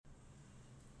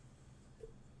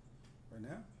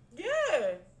Right now?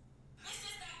 Yeah. It's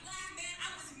just that black man, I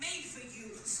was made for you.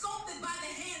 Sculpted by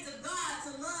the hands of God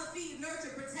to love, feed,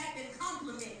 nurture, protect, and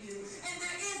compliment you. And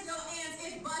there is no ands,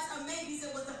 if, buts, or maybes.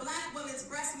 It was the black woman's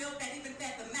breast milk that even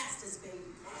fed the master's baby.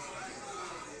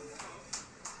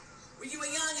 When you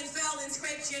were young and fell and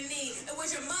scraped your knee, it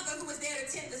was your mother who was there to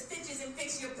tend the stitches and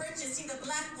fix your britches. See, the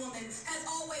black woman has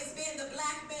always been the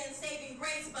black man's saving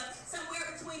grace, but somewhere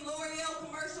between L'Oreal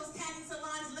commercials, tanning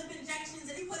salons, lip injections,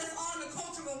 and he put us all in a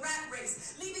cultural rat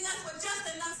race, leaving us with just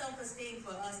enough self-esteem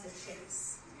for us to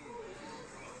chase.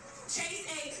 Chase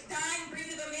a dying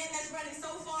breed of a man that's running so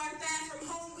far and fast from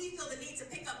home, we feel the need to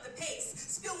pick up the pace.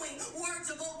 Spewing words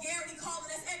of vulgarity, calling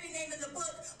us every name in the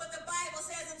book. But the Bible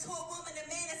says unto a woman, a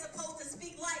man is supposed to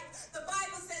speak life. The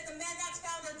Bible says the man that's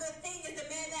found a good thing is the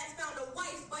man that's found a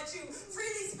wife. But you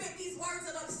freely spit these words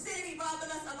of obscenity,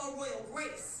 robbing us of our royal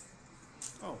grace.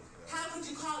 Oh, God. How could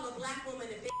you call a black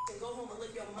woman a bitch and go home and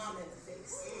look your mama in the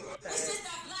face? It's just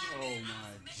that black man.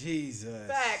 Oh, my Jesus.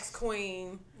 Facts,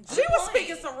 queen. She was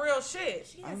speaking some real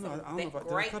shit. I don't know if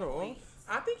I cut her off.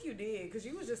 I think you did, because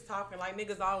you was just talking like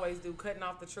niggas always do, cutting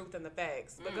off the truth and the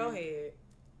facts. But go ahead.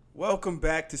 Welcome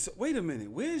back to... Wait a minute.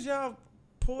 Where's y'all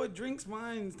pour drinks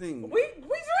wine thing? We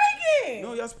drinking.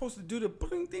 No, y'all supposed to do the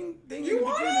pudding thing. You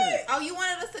want it? Oh, you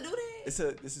wanted us to do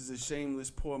that? This is a shameless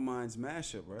Poor Minds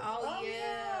mashup, right? Oh,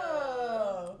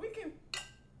 yeah. We can...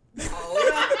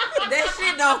 Oh, that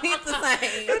shit don't hit the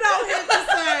same. It don't hit the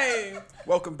same.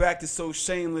 Welcome back to So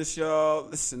Shameless, y'all.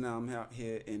 Listen, now I'm out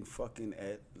here in fucking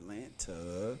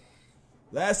Atlanta.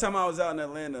 Last time I was out in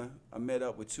Atlanta, I met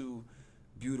up with two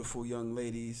beautiful young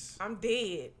ladies. I'm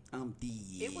dead. I'm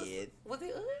dead. Was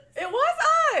it us? It was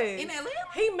us. In Atlanta?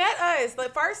 He met us. The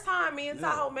first time me and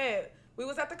Tahoe met, we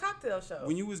was at the cocktail show.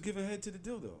 When you was giving head to the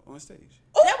dildo on stage.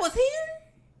 That was here?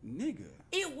 Nigga.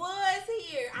 It was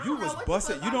here. I You don't know was what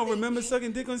busted. the fuck You I don't think remember it-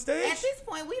 sucking dick on stage? At this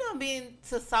point, we done been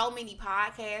to so many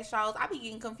podcast shows. I be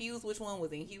getting confused which one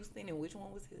was in Houston and which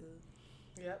one was here.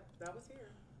 Yep, that was here.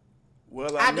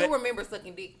 Well, I do remember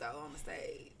sucking dick, though, on the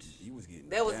stage. You was getting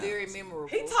That was down. very memorable.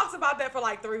 He talked about that for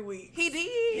like 3 weeks. He did.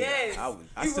 Yes. I He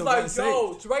was still like, gotta say-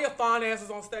 yo, Drea fine ass is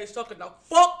on stage sucking the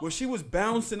fuck. Well, she was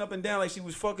bouncing up and down like she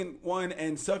was fucking one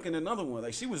and sucking another one.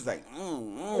 Like she was like,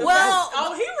 Well,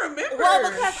 Oh, he remembers.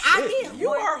 well, because I Shit. get You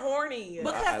horny. are horny.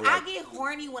 Because I I, like- get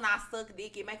horny when I suck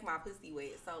dick. It make my pussy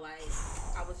wet. So, like,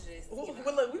 I was just, you know.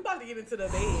 Well, look, we about to get into the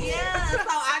bed. Yeah, so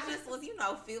I just was,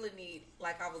 feeling it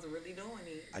like I was really doing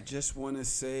it. I just want to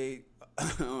say,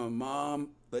 Mom,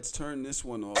 let's turn this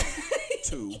one off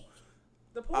too.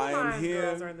 The poor I am minds here.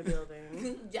 girls are in the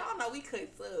building. Y'all know we cut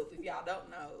sub. If y'all don't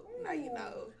know, now you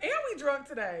know. And we drunk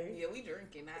today. Yeah, we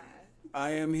drinking now.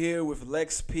 I am here with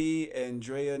Lex P and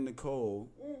Drea Nicole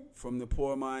from the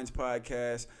Poor Minds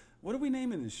podcast. What are we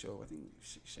naming this show? I think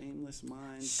Shameless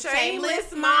Minds.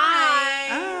 Shameless Minds.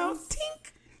 Ow,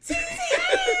 tink.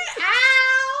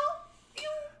 Ow!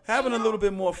 Having a little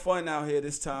bit more fun out here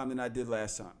this time than I did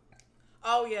last time.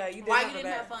 Oh, yeah. You did Why have you a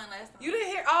didn't bad- have fun last time? You didn't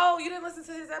hear. Oh, you didn't listen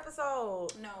to his episode.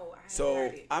 No, I haven't So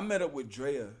heard it. I met up with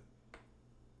Drea.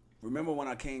 Remember when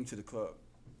I came to the club?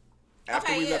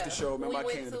 After Okay, we left yeah. the show, remember I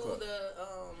we came went to the club.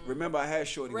 the Remember I had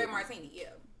Shorty Red with me Martini, yeah.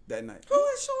 that night. Who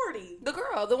is Shorty? The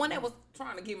girl, the one that was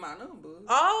trying to get my number.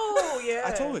 Oh, yeah.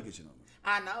 I told her to get your number.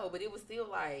 I know, but it was still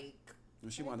like,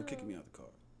 And she wound up kicking me out the car.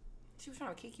 she was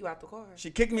trying to kick you out the car.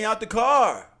 She kicked me out the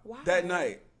car Why? that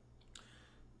night.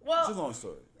 Well, It's a long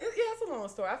story. it's a long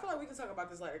story. I feel like we can talk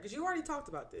about this later because you already talked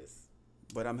about this.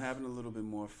 But I'm having a little bit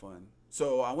more fun.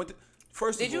 So I went to...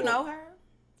 First Did of you all, know her?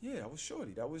 Yeah, I was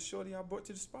Shorty. That was Shorty I brought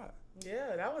to the spot.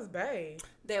 Yeah, that was bae.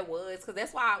 That was, because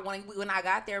that's why when I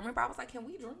got there, remember, I was like, can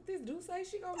we drink this Douce?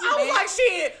 She gonna be I was mad? like,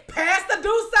 shit, pass the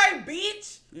Douce,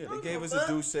 bitch. Yeah, I they don't gave give us a a fuck.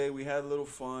 douce. We had a little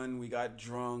fun. We got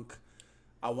drunk.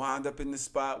 I wound up in the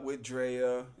spot with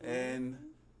Drea, and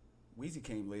Weezy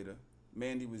came later.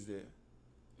 Mandy was there.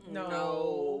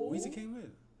 No. Weezy came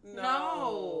later.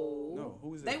 No. No, who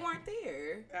was They there? weren't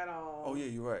there. At all. Oh, yeah,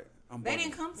 you're right. I'm They bugging.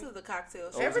 didn't come to the cocktail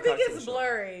show. Oh, it was a Everything cocktail gets show.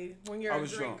 blurry when you're I a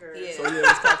was drunk. drinker. Yeah. So, yeah, it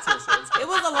was cocktail show. It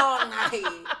was a long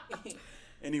night.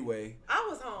 Anyway, I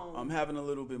was home. I'm having a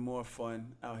little bit more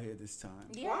fun out here this time.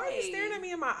 Why are you staring at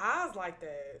me in my eyes like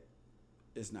that?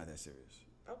 It's not that serious.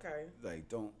 Okay. Like,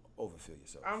 don't overfill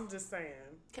yourself. I'm just saying.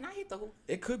 Can I hit the hoop?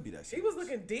 It could be that He serious. was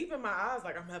looking deep in my eyes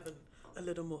like I'm having a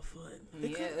little more fun.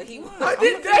 Yeah, he was. I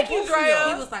did thank you, He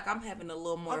Drea. was like, I'm having a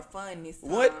little more fun this time.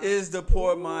 What is the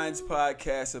Poor Minds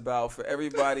podcast about for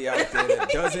everybody out there that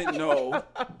doesn't know?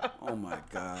 Oh my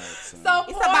God. Son. So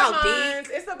It's Poor about Minds,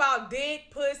 it's about dick,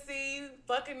 pussy,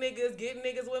 fucking niggas, getting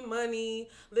niggas with money,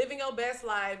 living your best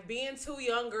life, being two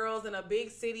young girls in a big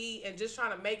city and just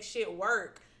trying to make shit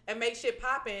work and make shit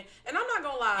poppin'. And I'm not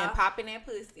gonna lie. And popping that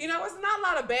pussy. You know, it's not a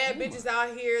lot of bad bitches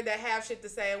out here that have shit to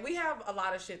say. And we have a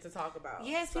lot of shit to talk about.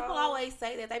 Yes, people always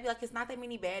say that. They be like, it's not that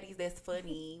many baddies that's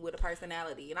funny with a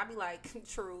personality. And I be like,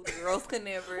 true, the girls could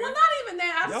never. Well, not even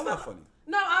that. Y'all not funny.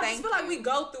 No, I Thank just feel like you. we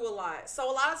go through a lot.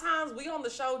 So a lot of times we on the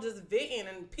show just venting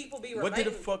and people be relating. What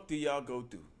the fuck do y'all go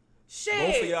through? Shit.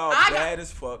 Both of y'all bad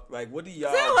as fuck. Like, what do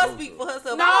y'all Tell go her speak through? for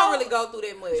herself. No. I don't really go through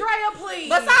that much. Drea, please.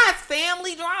 Besides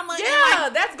family drama. Yeah, and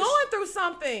like, that's going through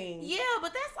something. Yeah,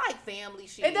 but that's like family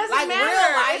shit. It doesn't like matter.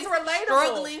 Real life, It's relatable.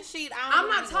 struggling shit. I'm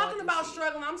not talking about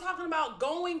struggling. I'm talking about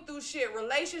going through shit,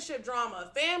 relationship drama,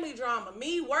 family drama,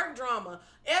 me, work drama.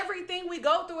 Everything we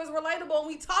go through is relatable, and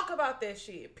we talk about that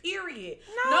shit. Period.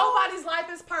 No. Nobody's life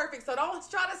is perfect, so don't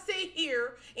try to sit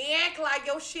here and act like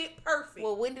your shit perfect.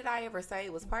 Well, when did I ever say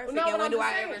it was perfect? No, and but when I'm do just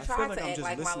I saying. ever I try feel like to I'm act just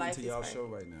like my listening life to is y'all perfect? show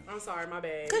right now. I'm sorry, my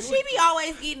bad. Cause she be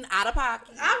always getting out of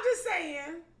pocket. I'm just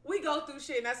saying, we go through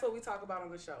shit, and that's what we talk about on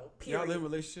the show. Period. Y'all in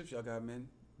relationships? Y'all got men,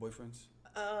 boyfriends?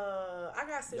 I got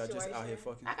Y'all situation. just out here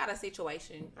fucking? I got a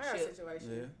situation. I got a Shit. situation.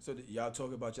 Yeah. So y'all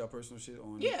talk about y'all personal shit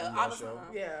on Yeah, on all y'all the show?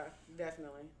 time. Yeah,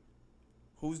 definitely.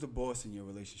 Who's the boss in your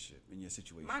relationship, in your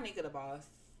situation? My nigga the boss.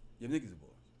 Your nigga's the boss.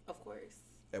 Of course.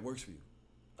 That works for you.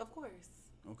 Of course.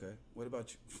 Okay. What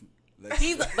about you?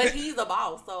 He's a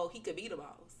boss, so he could be the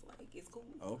boss. Like, it's cool.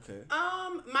 Okay.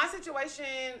 My situation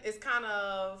is kind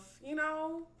of, you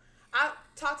know, I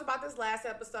talked about this last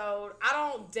episode. I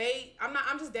don't date.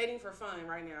 I'm just dating for fun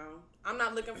right now. I'm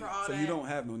not looking for all So that. you don't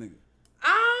have no nigga?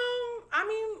 I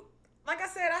mean, like I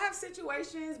said, I have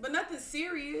situations, but nothing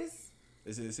serious.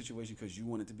 Is it a situation because you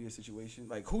want it to be a situation?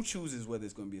 Like, who chooses whether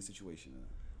it's going to be a situation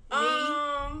or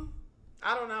not?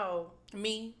 I don't know.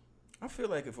 Me. I feel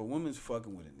like if a woman's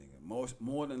fucking with a nigga,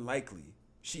 more than likely,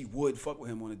 she would fuck with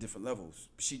him on a different levels.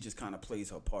 She just kind of plays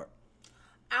her part.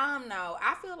 No.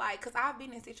 I feel like, because I've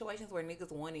been in situations where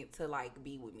niggas wanted to, like,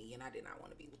 be with me, and I did not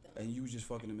want to be with them. And you was just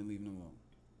fucking them and leaving them alone.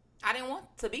 I didn't want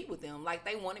to be with them. Like,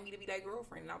 they wanted me to be their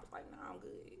girlfriend, and I was like, nah, I'm good.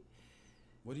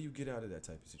 What do you get out of that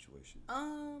type of situation?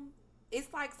 It's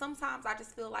like sometimes I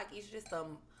just feel like it's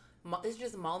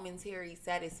just momentary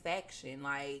satisfaction.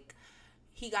 Like,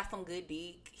 he got some good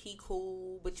dick, he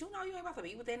cool, but you know you ain't about to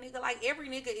be with that nigga. Like, every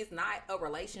nigga is not a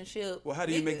relationship. Well, how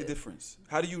do you make the difference?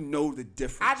 How do you know the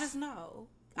difference? I just know.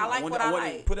 I like what I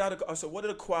like. Put out so what are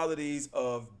the qualities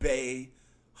of bae,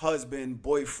 husband,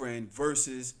 boyfriend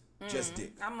versus just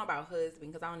dick? I don't know about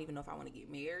husband because I don't even know if I want to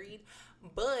get married.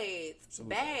 But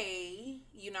bae,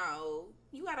 you know,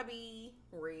 you gotta be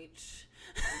rich.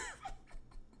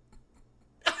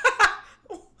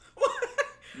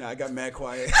 Nah, I got mad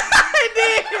quiet.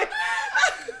 I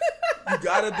did. You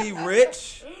gotta be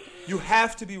rich. You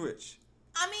have to be rich.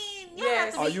 I mean, you Yes.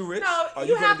 have to be. Are you rich? No, Are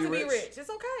you gonna have be to be rich. It's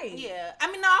okay. Yeah,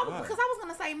 I mean, no, Why? because I was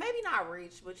gonna say maybe not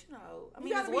rich, but you know, I mean,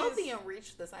 gotta it's be wealthy as- and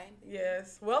rich the same thing.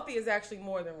 Yes. Wealthy is actually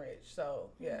more than rich. So,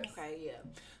 yes. Okay,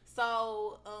 yeah.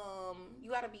 So,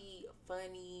 you gotta be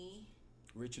funny,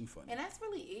 Rich and funny. and that's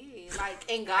really it. Like,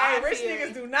 and Hey, God rich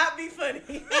fearing, niggas do not be funny.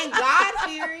 and God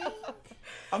fearing.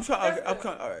 I'm trying. That's I'm good.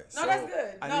 kind. All right. No, so that's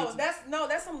good. I No, need to-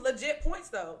 that's some legit points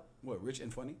though. what? Rich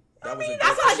and funny. I was mean, a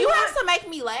that's good- what You have to make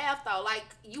me laugh though. Like,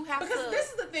 you have Because to. this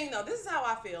is the thing though. This is how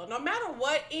I feel. No matter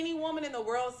what any woman in the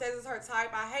world says is her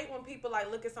type, I hate when people like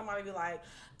look at somebody and be like,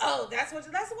 "Oh, that's what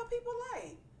people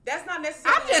like." That's not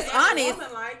necessarily I'm just what every honest.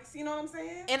 woman likes. You know what I'm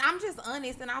saying? And I'm just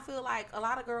honest, and I feel like a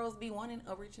lot of girls be wanting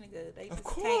a rich nigga. They just Of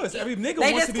course, can't get, every nigga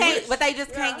they wants just to be can't, rich. but they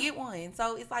just can't Yeah. get one.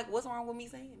 So it's like, what's wrong with me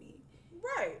saying it?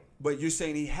 Right. But you're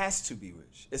saying he has to be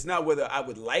rich. It's not whether I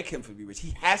would like him to be rich.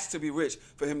 He has to be rich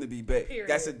for him to be bae. Period.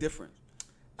 That's a difference.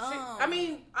 I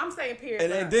mean, I'm saying period.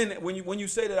 And then when you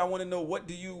say that, I want to know what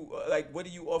do you what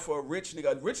do you offer a rich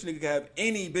nigga? A rich nigga can have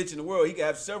any bitch in the world. He can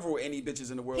have several any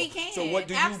bitches in the world. He can, So what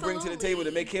do you bring to the table to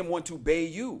absolutely. make him want to bae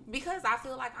you? Because I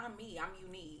feel like I'm me. I'm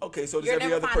unique. Okay, so does You'll every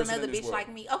never other find person another in this bitch world.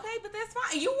 like me. Okay, but that's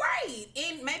fine. You're right.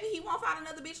 And maybe he won't find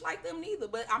another bitch like them neither.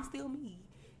 But I'm still me.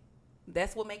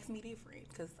 That's what makes me different.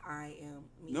 Because I am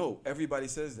me. No, everybody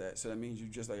says that. So that means you're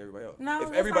just like everybody else. No, if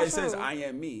that's everybody not says true. I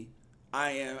am me,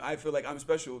 I feel like I'm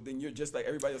special, then you're just like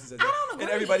everybody else says that. I don't And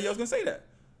agree. everybody else can say that.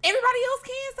 Everybody else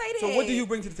can say that. So what do you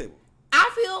bring to the table? I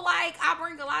feel like I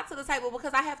bring a lot to the table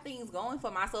because I have things going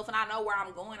for myself and I know where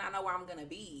I'm going. I know where I'm going to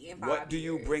be in 5 What do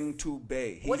you years. bring to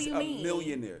bae? He's What do you a mean?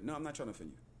 millionaire. No, I'm not trying to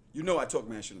offend you. You know I talk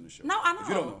mad shit on the show. No, I If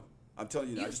you don't know. know, I'm telling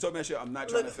you, I just talk mad shit. I'm not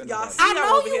trying to offend y'all nobody. see- I I'm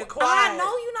know over you. here quiet. I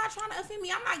know you're not trying to offend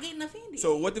me. I'm not getting offended.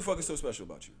 So what the fuck is so special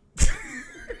about you?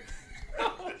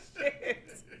 Oh shit!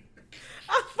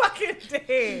 I'm fucking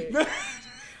dead.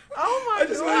 Oh I my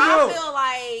just god! wanna know. I feel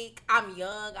like I'm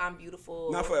young. I'm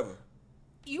beautiful. Not forever.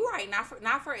 You right,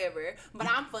 not forever, but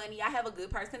I'm funny. I have a good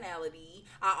personality.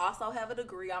 I also have a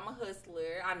degree. I'm a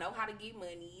hustler. I know how to get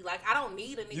money. Like, I don't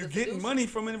need a nigga. You to getting do money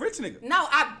from a rich nigga? No,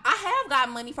 I have got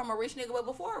money from a rich nigga, but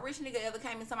before a rich nigga ever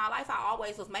came into my life, I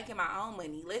always was making my own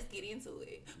money. Let's get into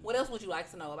it. What else would you like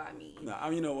to know about me? Nah,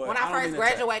 you know what? When I don't first mean to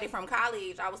attack. graduated from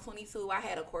college, I was 22. I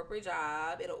had a corporate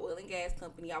job at an oil and gas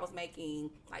company. I was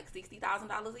making like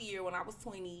 $60,000 a year when I was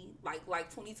 20,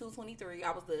 like 22, 23.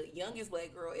 I was the youngest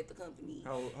black girl at the company.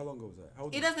 How long ago was that? How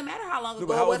old It you? doesn't matter how long No, ago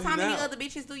but how it was. old are How you many now? other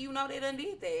bitches do you know that done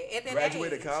did that at that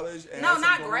Graduated age? college? And No, had not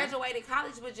something going on? graduated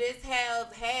college, but just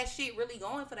have had shit really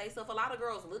going for themselves. A lot of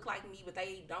girls look like me, but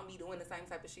they don't be doing the same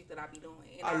type of shit that I be doing.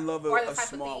 I love or the a type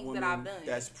smart of things woman that I've done.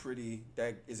 that's pretty,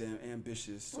 that is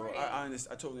ambitious. So Right.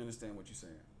 I totally understand what you're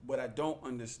saying. But I don't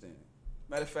understand.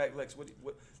 Matter of fact, Lex, what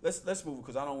let's move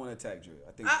because I don't want to attack Dre.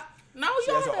 I think No,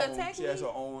 she you has don't her have to own, attack she me. has her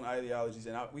own ideologies,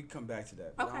 and we can come back to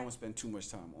that. But I Okay. don't want to spend too much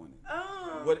time on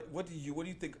it. What do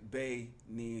you think Bae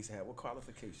needs to have? What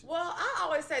qualifications? Well, I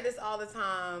always say this all the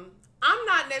time. I'm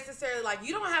not necessarily like,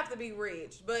 you don't have to be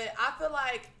rich, but I feel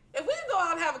like if we can go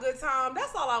out and have a good time,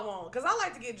 that's all I want. Because I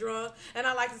like to get drunk and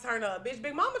I like to turn up. Bitch,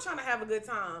 Big Mama trying to have a good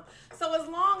time. So as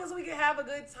long as we can have a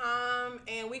good time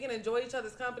and we can enjoy each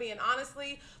other's company, and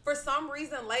honestly, for some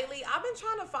reason lately, I've been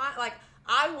trying to find, like,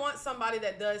 I want somebody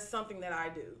that does something that I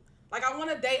do. Like, I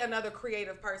want to date another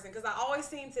creative person because I always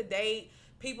seem to date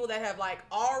people that have, like,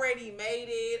 already made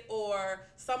it or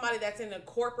somebody that's in the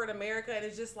corporate America, and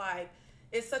it's just like,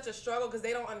 it's such a struggle because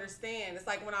they don't understand. It's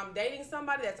like when I'm dating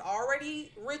somebody that's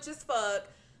already rich as fuck,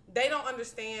 they don't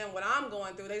understand what I'm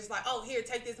going through. They just like, oh, here,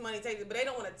 take this money, take it. But they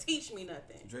don't want to teach me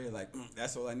nothing. Dre like,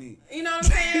 that's all I need. You know what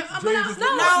I'm saying? But Dre no, just no,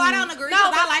 look No, like I don't agree. No,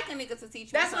 Because but I like a nigga to teach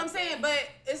me that's what I'm something. saying. But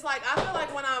it's like, I feel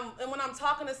like when I'm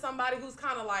talking to somebody who's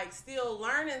kind of like still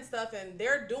learning stuff and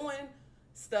they're doing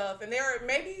stuff and they're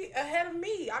maybe ahead of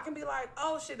me, I can be like,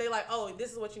 oh, shit. They like, oh,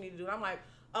 this is what you need to do. And I'm like,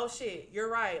 oh, shit,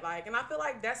 you're right. Like, and I feel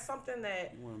like that's something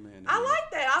that You want a man I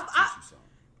like that. teach you something.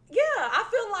 Yeah, I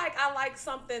feel like I like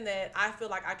something that I feel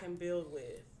like I can build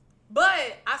with.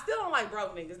 But I still don't like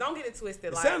broke niggas. Don't get it twisted.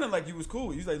 It Like, sounded like you was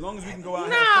cool. You was like, as long as we can go out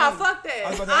and nah, have fun. fuck that. I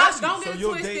was about to ask you, Don't so get it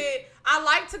you'll twisted. date- I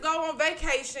like to go on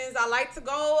vacations. I like to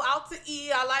go out to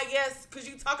eat. I like, yes, because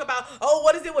you talk about, oh,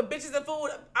 what is it with bitches and food?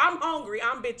 I'm hungry.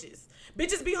 I'm bitches.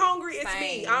 Bitches be hungry. It's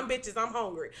me. Same. I'm bitches. I'm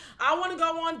hungry. I want to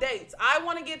go on dates. I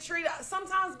want to get treated.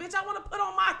 Sometimes, bitch, I want to put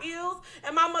on my heels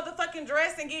and my motherfucking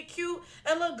dress and get cute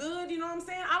and look good. You know what I'm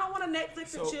saying? I don't want to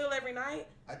Netflix and So- chill every night.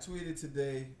 I tweeted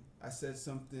today. I said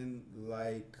something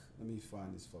like, let me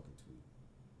find this fucking tweet.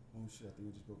 Oh shit, I think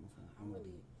I just broke my phone.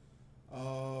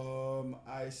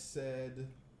 I said,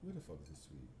 where the fuck is this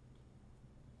tweet?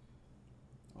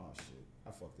 Oh shit,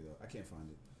 I fucked it up. I can't find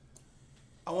it.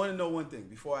 I want to know one thing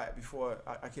before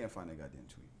I can't find that goddamn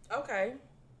tweet. Okay.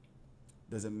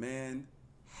 Does a man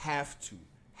have to,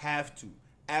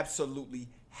 absolutely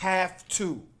have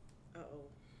to Uh-oh.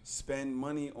 spend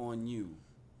money on you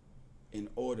in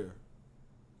order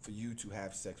for you to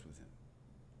have sex with him?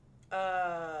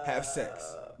 Have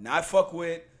sex. Not fuck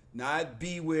with, not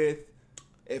be with.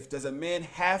 Does a man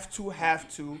have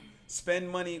to spend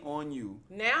money on you?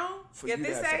 Now, For at you to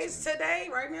this have sex age, with him. today,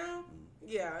 right now,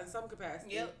 yeah, in some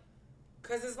capacity. Yep.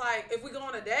 Because it's like, if we go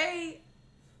on a date,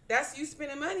 that's you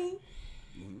spending money.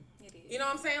 It is. You know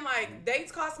what I'm saying? Like,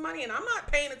 dates cost money, and I'm not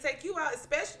paying to take you out,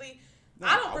 especially, No,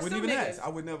 I don't wouldn't pursue even niggas. ask. I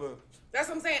would never. That's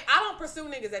what I'm saying. I don't pursue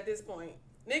niggas at this point.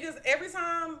 Niggas, every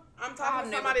time I'm talking I've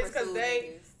to never somebody, it's because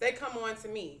pursued they come on to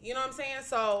me. You know what I'm saying?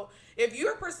 So if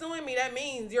you're pursuing me, that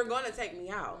means you're going to take me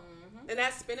out. And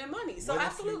that's spending money. So What if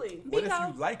absolutely. What if Bingo.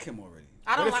 you like him already?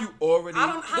 I don't What if like- you already? I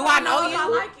don't. How Do do I I know know if I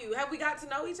you? like you? Have we got to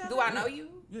know each other? Do I know you?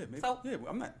 Yeah, maybe. So- yeah,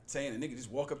 I'm not saying a nigga just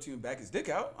walk up to you and back his dick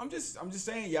out. I'm just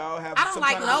saying y'all have. I don't some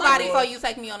like kind of nobody rapport. before you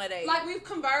take me on a date. Like we've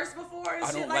conversed before and I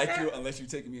shit don't like like that. you unless you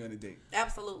taking me on a date.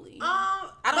 Absolutely.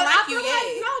 I don't but like feel you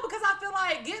yet. No, because I feel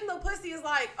like getting the pussy is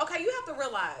like, okay, you have to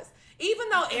realize, even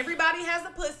though everybody has a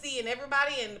pussy and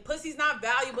the pussy's not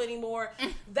valuable anymore,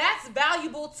 that's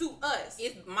valuable to us.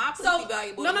 It's my pussy So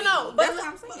valuable. no, to no, me. no. But, That's what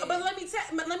I'm saying.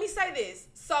 but let me say this.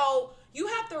 So you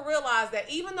have to realize that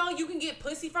even though you can get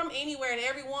pussy from anywhere and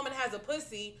every woman has a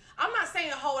pussy, I'm not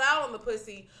saying hold out on the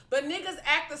pussy, but niggas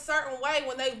act a certain way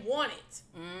when they want it.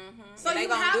 Mm-hmm. So And you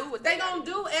gonna have, do what they gotta gonna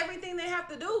do everything they have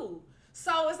to do.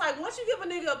 So it's like once you give a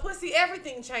nigga a pussy,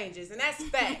 everything changes, and that's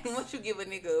facts. Once you give a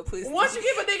nigga a pussy. Once you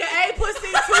give a nigga a pussy,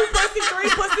 2 pussy, 3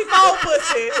 pussy, 4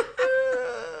 pussy.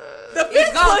 The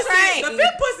fifth gonna pussy, change. the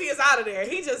fifth pussy is out of there.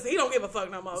 He don't give a fuck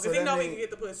no more because he that know he mean- can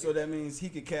get the pussy. So that means he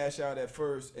could cash out at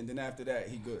first, and then after that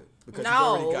he good because No. he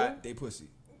already got they pussy.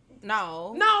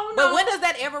 No. No. But when does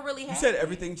that ever really happen? You said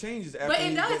everything changes after But it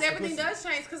he does. gets the Everything pussy. does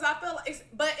change because I feel like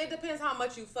but it depends how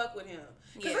much you fuck with him.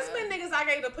 Because Yeah. there's been niggas I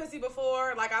gave the pussy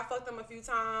before. Like, I fucked them a few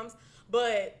times.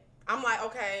 But I'm like,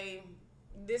 okay,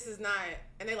 this is not.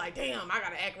 And they like, damn, I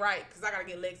gotta act right because I gotta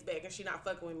get legs back and she not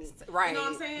fucking with me. Right. You know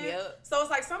what I'm saying? Yep. So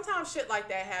it's like sometimes shit like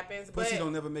that happens. Pussy but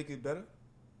don't never make it better.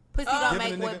 Pussy don't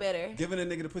Giving make a what nigga- better? Giving a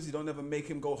nigga the pussy don't never make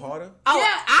him go harder. Oh,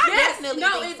 yeah, I yes, definitely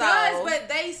no, think it so. does, but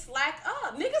they slack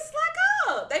up. Niggas slack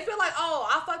up. They feel like, oh,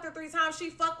 I fucked her 3 times. She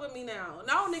fucked with me now.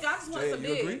 No, nigga, I just want Jay, some you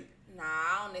dick. agree? Nah,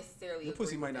 I don't necessarily Your agree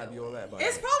pussy might with not that be all one. that. By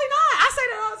It's the way. probably not. I say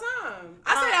that all the time.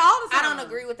 I say that all the time. I don't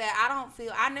agree with that.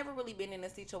 I never really been in a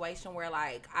situation where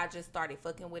like I just started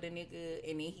fucking with a nigga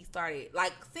and then he started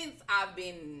like since I've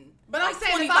been But like I'm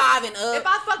saying 25 and up. if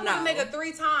I fuck no. with a nigga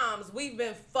 3 times, we've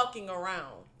been fucking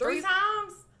around. 3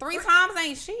 times? 3 times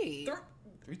ain't shit.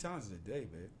 3 times in a day,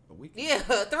 babe. A week. Yeah,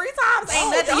 3 times ain't Oh,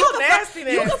 nothing. y'all nasty, You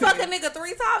can nasty. fuck a nigga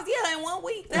 3 times, yeah, in 1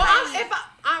 week. Well,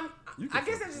 You I can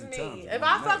guess fuck that's just 3 times me. in If 1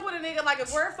 I night. fuck with a nigga, like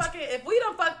if we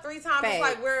don't fuck 3 times, Facts. it's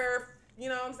like we're, you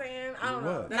know what I'm saying? I don't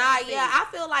know. What? That's Nah, just me. yeah, I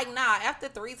feel like after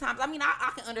 3 times. I mean,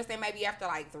 I can understand maybe after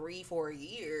like 3-4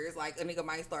 years, like a nigga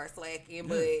might start slacking.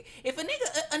 But if a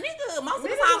nigga, most of the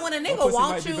time when a nigga pussy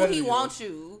wants might be you, better he than wants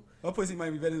you. Her pussy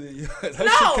might be better than yours. Her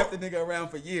No. shit kept the nigga around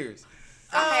for years.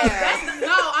 No,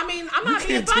 I mean, I'm You not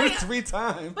being can't do funny. it 3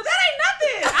 times. But that ain't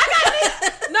nothing. I got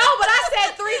niggas. No, but I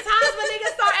said 3 times when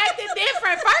niggas start acting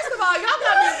different. First of all, y'all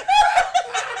got me.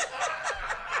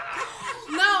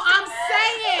 No, I'm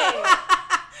saying.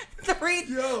 Three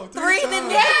Yo, 3 the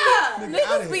times. Yeah. Nigga,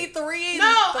 outta niggas be here. 3 and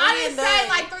No, three I didn't and say done.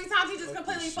 like 3 times he just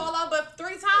completely fall off, but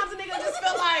 3 times a nigga just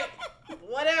feel like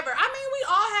whatever. I mean, we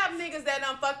all have niggas that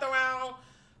done fucked around.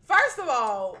 First of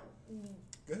all,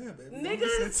 Go ahead, baby. Niggas-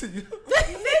 I'm listening to you.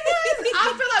 niggas, I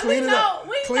feel like Clean we it know. up.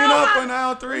 We Clean know up how, on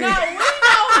aisle 3. No, we know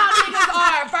how niggas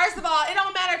are. First of all, it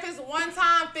don't matter if it's 1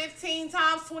 time, 15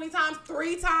 times, 20 times,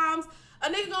 3 times. A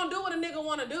nigga gonna do what a nigga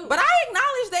wanna do. But I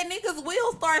acknowledge that niggas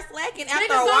will start slacking after Niggas a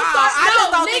don't while. start- I just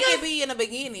no, don't think niggas- it be in the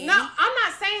beginning. No, I'm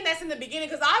not saying that's in the beginning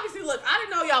because obviously, look, I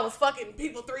didn't know y'all was fucking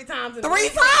people 3 times. In 3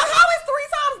 the times? beginning. How is 3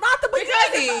 times not the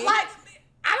Because beginning? it's like,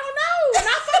 I don't know. When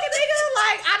I fuck a nigga,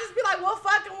 like, I just be like, well,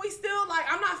 fucking, we still, like,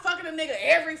 I'm not fucking a nigga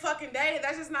every fucking day.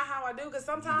 That's just not how I do. Because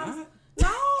sometimes, not?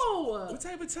 no. What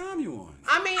type of time you on?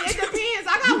 I mean, it depends.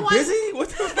 I got You one. busy? What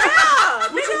the fuck? Yeah,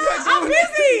 What you nigga, got I'm doing?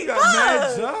 busy. You got mad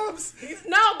Fuck. jobs?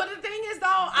 No, but the thing is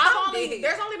though, big.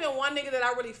 there's only been one nigga that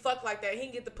I really fucked like that. He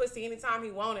can get the pussy anytime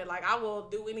he wanted. Like I will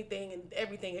do anything and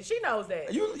everything, and she knows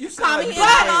that. You Call sound like me you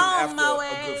complain home, after my a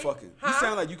way. good fucking. You Huh?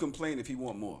 sound like you complain if he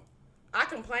want more. I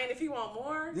complain if he want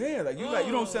more. Yeah, like you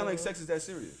don't sound like sex is that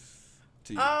serious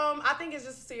to you. I think it's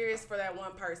just serious for that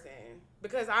one person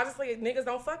because honestly, niggas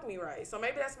don't fuck me right. So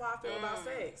maybe that's why I feel about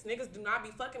sex. Niggas do not be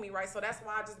fucking me right. So that's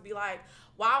why I just be like,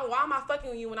 why am I fucking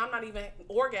with you when I'm not even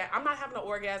I'm not having an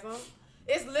orgasm.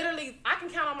 It's literally I can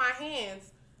count on my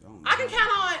hands. I can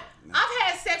count on. I've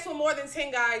had sex with more than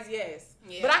 10 guys, yes.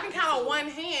 Yeah, but I can me count on too. one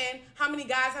hand how many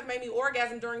guys have made me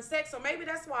orgasm during sex. So maybe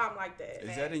that's why I'm like that.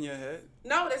 Is that in your head?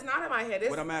 No, that's not in my head.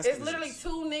 It's, What I'm asking it's is literally this. 2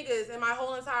 niggas in my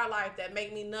whole entire life that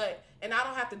make me nut, and I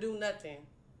don't have to do nothing.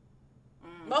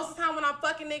 Most of the time when I'm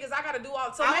fucking niggas, I gotta do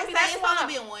all. So I maybe would say that's it's why.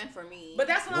 only been 1 for me. But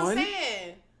that's what One? I'm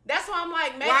saying. That's why I'm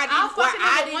like, maybe why I'll fuck a I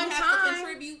nigga didn't one have to time.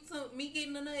 contribute to me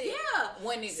getting the nut. Yeah.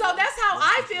 One nigga. So that's how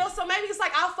I feel. So maybe it's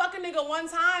like I'll fuck a nigga one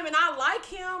time and I like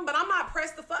him, but I'm not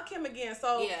pressed to fuck him again.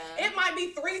 So Yeah. it might be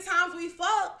 3 times we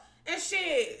fuck and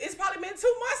shit. It's probably been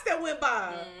 2 months that went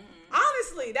by.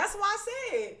 Honestly, that's why I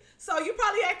said. So you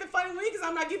probably acting funny with me because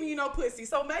I'm not giving you no pussy.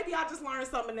 So maybe I just learned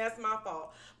something. That's my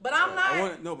fault. But I'm not. I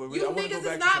wanna go you back niggas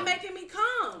to is not something. making me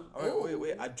come. All right,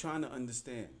 wait. I'm trying to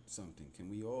understand something. Can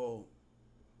we all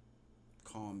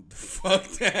calm the fuck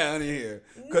down here?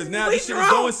 Because now We this shit is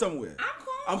drunk. going somewhere.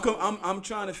 I'm calm. I'm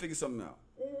trying to figure something out.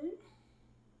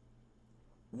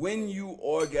 When you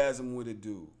orgasm with a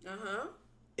dude,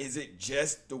 is it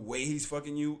just the way he's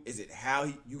fucking you? Is it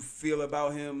how you feel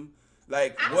about him?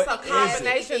 Like, That's what a is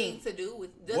combination. it? Anything to do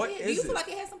with do What you is feel it? like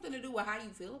it has something to do with how you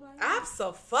feel about it?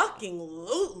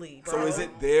 Absolutely, bro. So is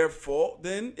it their fault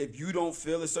then if you don't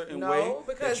feel a certain way No,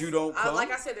 because that you don't come?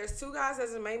 like I said, there's 2 guys that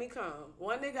just made me come.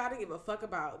 One nigga I didn't give a fuck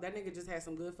about. That nigga just had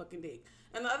some good fucking dick.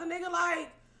 And the other nigga like,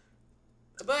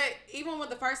 but even with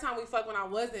the first time we fucked when I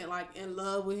wasn't like in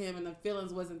love with him and the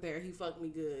feelings wasn't there, he fucked me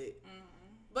good.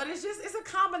 But it's a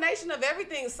combination of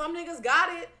everything. Some niggas got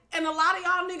it and a lot of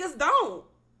y'all niggas don't.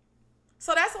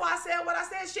 So that's why I said what I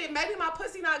said. Shit, maybe my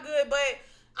pussy not good, but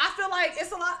I feel like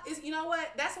it's a lot. You know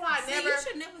what? That's why I See, never. you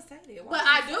should never say that. Why But would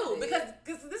I you do say that?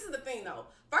 because this is the thing though.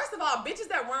 First of all, bitches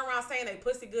that run around saying they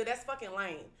pussy good, that's fucking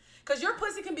lame. Cause your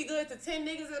pussy can be good to 10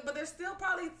 niggas, but there's still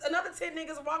probably another 10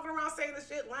 niggas walking around saying the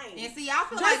shit lame. And see, I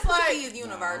feel like pussy is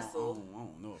universal. I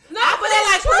don't know. No, I but feel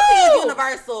like pussy is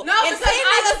universal. No, if 10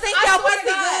 niggas think your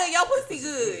pussy good, your pussy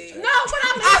good. No, but I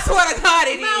mean, I swear to God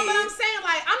it is. No, but I'm saying,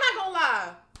 like, I'm not gonna lie.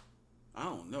 I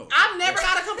don't know. I've never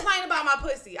got to complain about my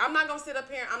pussy. I'm not gonna sit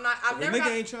up here. I've never. If a nigga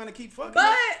got, ain't trying to keep fucking,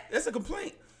 but that's a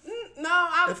complaint. No,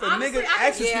 I'm If a honestly, nigga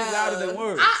actions speak louder than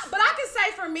words. But I can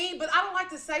say for me, but I don't like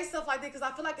to say stuff like that because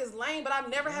I feel like it's lame. But I've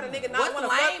never had a nigga not want to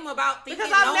fuck. What's lame about thinking?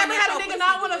 Because I've never had a nigga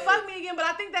not want to fuck me again. But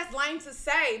I think that's lame to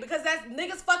say because that's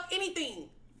niggas fuck anything.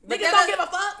 But Niggas don't give a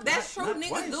fuck. That's true. Not Niggas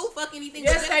twice. do fuck anything.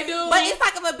 Yes, they do. But it's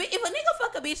like if a nigga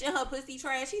fuck a bitch and her pussy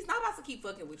trash, she's not about to keep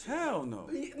fucking with you. Hell no.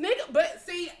 Nigga, but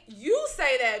see, you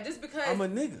say that just because I'm a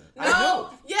nigga. No, I know.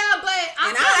 yeah, but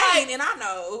And I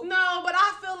know. No, but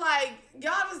I feel like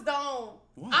y'all just don't.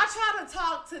 What? I try to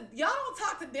talk to y'all. Don't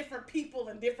talk to different people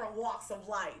in different walks of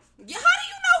life. Yeah, how do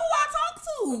you know who I talk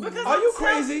to? Because Are you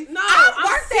crazy? No, I've I'm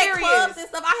worked serious. at clubs and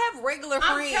stuff. I have regular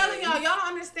I'm friends. telling y'all don't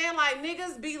understand. Like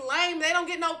niggas be lame. They don't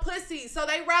get no pussy, so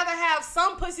they rather have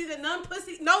some pussy than no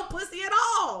pussy at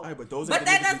all. All right, but those are the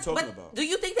niggas we talking about. Do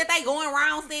you think that they going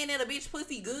around saying that a bitch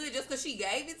pussy good just because she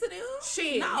gave it to them?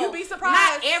 Shit, no, you be surprised.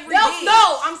 Not every They'll- bitch.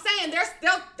 No, I'm saying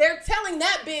they're telling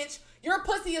that bitch your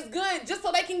pussy is good just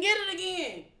so they can get it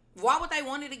again. Why would they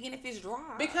want it again if it's dry?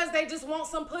 Because they just want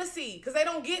some pussy. Because they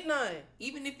don't get none.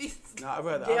 Even if it's Nah, I'd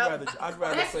rather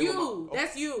That's play you. with my,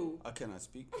 That's you. I cannot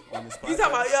speak on this podcast. You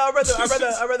talking about,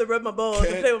 I'd rather rub my balls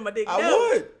and play with my dick. I No.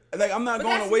 would. Like, I'm not But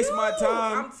going to that's waste my you.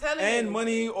 time I'm telling and you.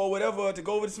 money or whatever to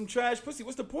go over to some trash pussy.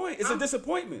 What's the point? It's a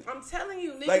disappointment. I'm telling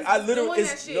you, niggas Like, I literally, doing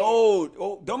that it's, shit.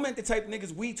 no, them ain't the type of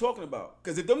niggas we talking about.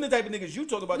 Because if them the type of niggas you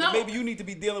talking about, No. then maybe you need to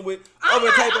be dealing with I'm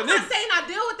other type not of niggas. saying I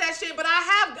deal with that shit, but I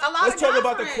have a lot Let's of talk guy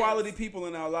about the friends. quality people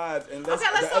in our lives and let's Okay,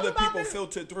 let's the talk other about people this.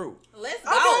 filter through. let's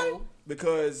Okay. go.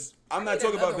 Because I'm not need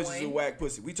talking about another bitches one. who whack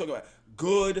pussy. We talking about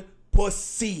good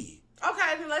pussy.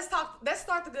 Okay, then let's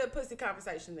start the good pussy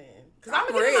conversation then. Because I'm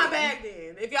I'm going to get in my ready.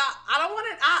 bag then. If y'all, I don't want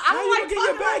it. I How don't you like gonna get your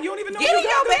talking bag? about- You don't even know Get you in got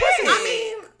your good bag. pussy. I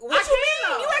mean, What you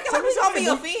mean? You acting like we gonna be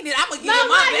Tell me offended. I'm gonna get No, in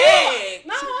my not bag. you.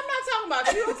 No, I'm not talking about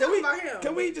you. I'm talking about him.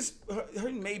 Can we just her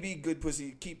maybe good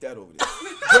pussy? Keep that over there.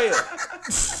 Drea.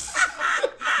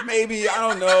 Maybe, I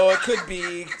don't know. It could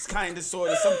be. It's kind of,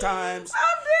 sort of, sometimes.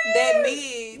 That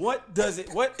means What does it?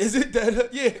 What is it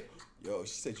that? Yeah. Yo,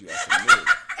 she said you got some mid.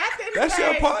 At the end of That's the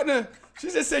your day, partner. She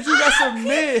just said you got some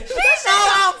mid. you know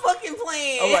I'm fucking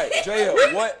playing. All right, Drea.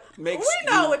 What makes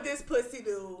we know you? what this pussy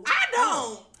do. I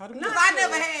don't. How do we? Because I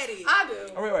never had it. I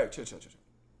do. All right, chill.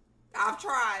 I've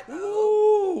tried though.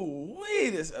 Ooh,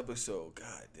 wait, this episode.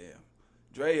 God damn.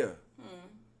 Drea,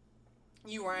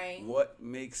 You rang. what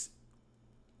makes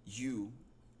you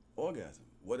orgasm?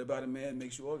 What about a man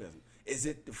makes you orgasm? Is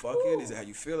it the fucking? Is it how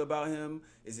you feel about him?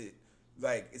 Is it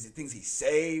things he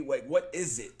say? Like, what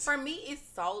is it? For me, it's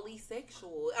solely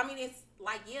sexual. I mean, it's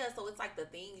like, yeah, so it's like the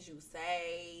things you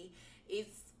say,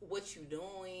 it's what you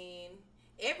doing,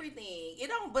 everything. It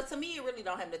don't, but to me, it really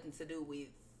don't have nothing to do with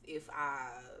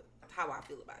how I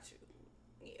feel about you.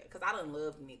 Yeah, because I done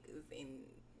love niggas and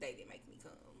they didn't make me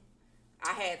come.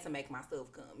 I had to make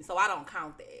myself come. So I don't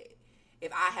count that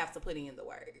if I have to put in the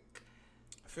work.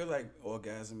 I feel like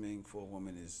orgasming for a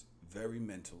woman is very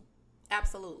mental.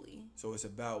 Absolutely. So it's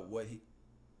about what.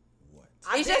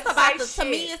 It's didn't just about say to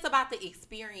me, shit. it's about the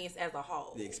experience as a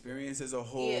whole. The experience as a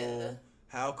whole, Yeah.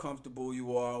 how comfortable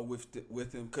you are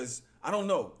with him. Because I don't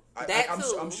know. That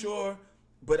too. I'm sure,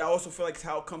 but I also feel like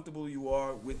how comfortable you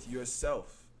are with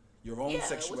yourself, your own Yeah,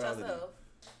 sexuality. with yourself.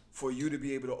 For you to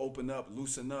be able to open up,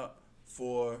 loosen up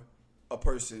for a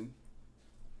person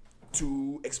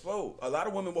to explode. A lot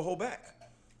of women will hold back.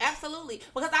 Absolutely,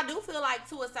 because I do feel like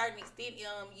to a certain extent,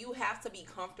 you have to be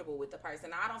comfortable with the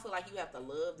person. I don't feel like you have to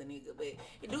love the nigga, but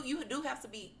you do have to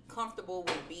be comfortable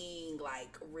with being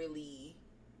like really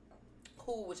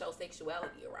cool with your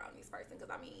sexuality around this person. Because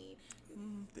I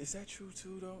mean, Is that true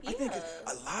too, though? Yeah. I think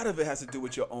a lot of it has to do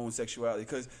with your own sexuality.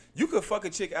 Because you could fuck a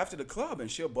chick after the club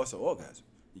and she'll bust an orgasm.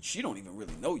 She don't even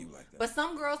really know you like that. but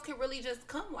some girls can really just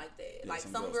come like that. Yeah, Like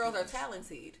some some girls girls can are just-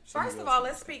 talented. First of all,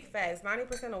 let's speak facts.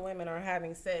 90% of women are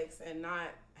having sex and not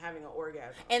having an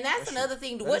orgasm. And that's That's another true.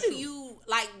 thing. That What is do true. you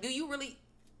like? Do you really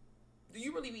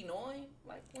be knowing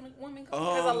like when a woman comes?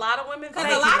 Because a lot of women,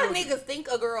 Because a lot of niggas think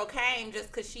a girl came just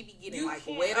because she be getting like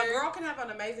wetter. a girl can have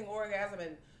an amazing orgasm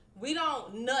and we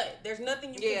don't nut. There's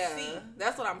nothing you can see.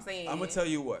 That's what I'm saying. I'm gonna tell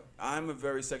you what. I'm a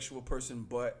very sexual person,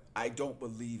 but I don't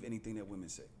believe anything that women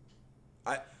say.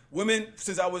 Women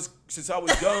since I was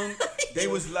young, they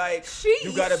was like,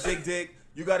 you got a big dick.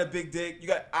 You got a big dick.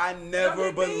 I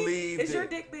never believed it. Is your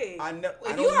dick big?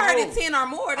 If you heard it 10 or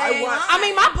more,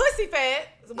 my pussy fat.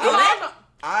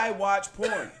 I watch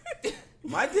porn.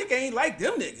 My dick ain't like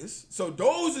them niggas. So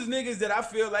those is niggas that I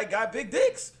feel like got big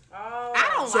dicks. Oh.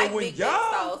 I don't like big dicks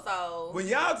though. So when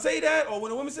y'all say that, or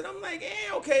when a woman said, I'm like,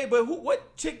 okay, but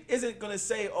what chick isn't gonna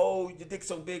say, oh, your dick's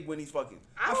so big when he's fucking?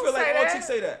 I feel like all chicks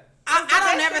say that. I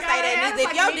don't never say that.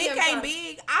 If your dick ain't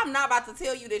big, I'm not about to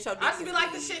tell you that your dick. I just be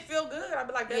like, the shit feel good. I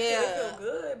be like, that feel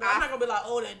good, but I'm not gonna be like,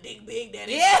 oh, that dick big,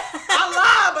 daddy. Yeah, I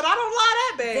lie, but I don't lie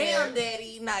that bad. Damn,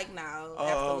 daddy, like no,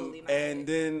 absolutely not. And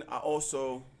then I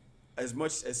also, as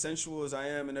much as sensual as I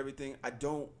am and everything, I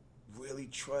don't really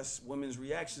trust women's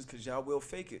reactions because y'all will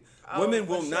fake it. Women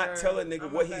will not tell a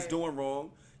nigga what he's doing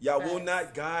wrong. Y'all will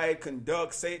not guide,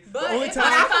 conduct, say. But the only time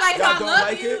I feel like y'all don't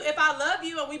like it. If I love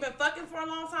you and we've been fucking for a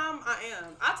long time, I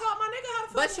am. I taught my nigga how to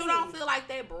fuck. But you don't feel like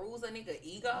that bruise a nigga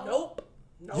ego? Nope.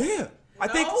 Yeah. I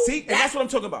think, and that's what I'm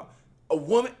talking about. A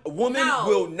woman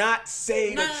will not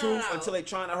say the truth until they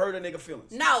trying to hurt a nigga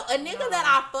feelings. No, a nigga that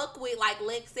I fuck with, like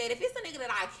Lex said, if it's a nigga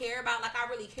that I care about, like I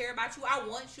really care about you, I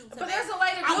want you to. But there's a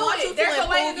way to do it. I want you to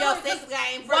improve your sex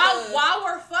game. While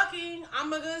we're fucking, I'm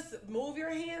gonna just move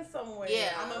your hand somewhere.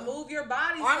 Yeah. I'm gonna move your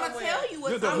body or somewhere. I'm gonna tell you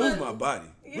what's You're gonna move my body.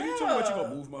 Yeah. What are you talking about? You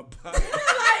gonna move my body?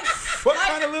 What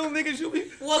kind of little niggas you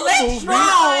be? Well, Lex strong.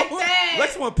 Like that.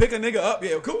 Lex wanna pick a nigga up.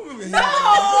 Yeah, cool. No, I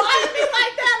didn't mean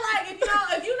like that.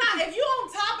 Like if you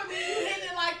on top of me, you hit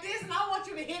it like this, and I want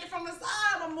you to hit it from the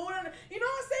side. I'm moving. You know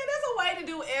what I'm saying? There's a way to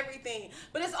do everything,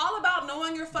 but it's all about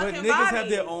knowing your fucking body. But niggas have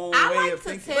their own way of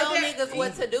thinking. I like to tell niggas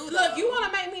what to do. Look, you want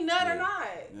to make me nut or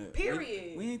not?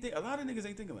 Period. We ain't think. A lot of niggas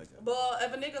ain't thinking like that. But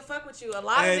if a nigga fuck with you, a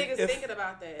lot of niggas thinking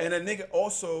about that. And a nigga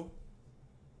also,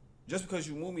 just because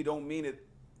you move me, don't mean it.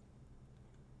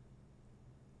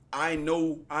 I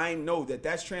know that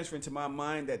that's transferring to my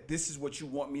mind that this is what you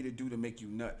want me to do to make you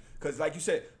nut. Because like you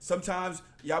said, sometimes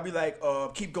y'all be like,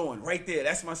 keep going right there.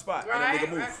 That's my spot. Right, and a nigga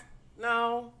move. Right.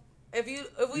 No. It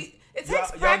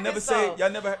takes practice. Y'all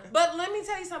never. But let me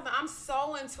tell you something. I'm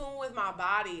so in tune with my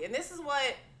body. And this is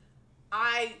what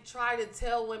I try to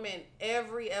tell women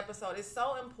every episode. It's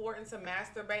so important to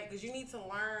masturbate because you need to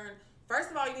learn.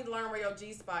 First of all, you need to learn where your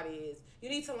G-spot is. You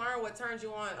need to learn what turns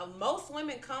you on. Most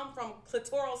women come from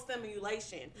clitoral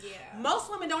stimulation. Yeah. Most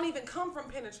women don't even come from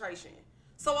penetration.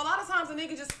 So a lot of times a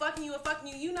nigga just fucking you,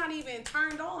 you're not even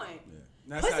turned on. Yeah.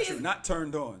 That's pussy not true. Not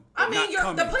turned on. I mean,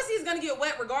 the pussy is gonna get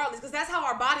wet regardless because that's how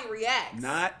our body reacts.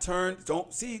 Not turned. Come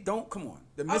on.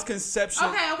 The misconception.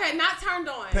 Okay. Not turned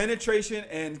on. Penetration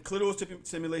and clitoral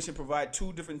stimulation provide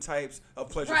two different types of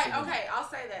pleasure. Right. Okay. I'll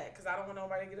say that because I don't want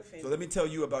nobody to get offended. So let me tell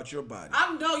you about your body.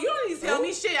 No, you don't need to tell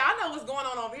me shit. I know what's going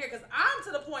on over here because I'm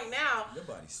to the point now. Your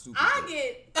body's stupid. I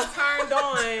get turned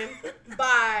on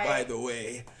by. By the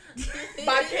way.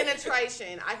 By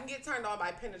penetration. I can get turned on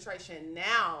by penetration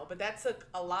now, but that took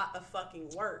a lot of fucking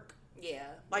work. Yeah.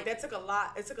 Like that took a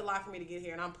lot. It took a lot for me to get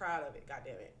here, and I'm proud of it. God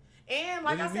damn it. And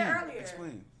like I said earlier,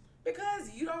 explain.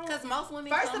 Because you don't. Because most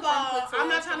women. First of all, I'm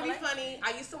not trying to be funny.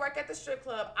 I used to work at the strip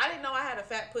club. I didn't know I had a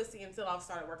fat pussy until I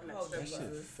started working at the strip club.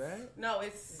 That shit fat? No,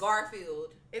 it's Garfield.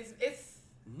 It's.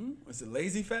 It's a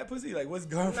lazy fat pussy? Like, what's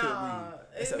Garfield mean?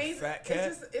 It's a fat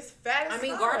cat? It's fat as fuck. I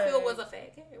mean, Garfield was a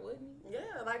fat cat, wasn't he? Yeah,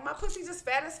 like my pussy just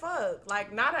fat as fuck.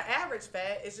 Like, not an average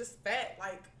fat. It's just fat.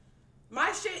 Like,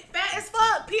 my shit fat as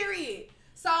fuck, period.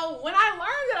 So, when I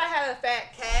learned that I had a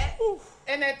fat cat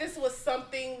and that this was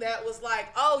something that was like,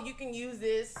 oh, you can use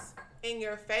this in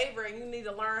your favor and you need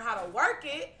to learn how to work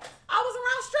it, I was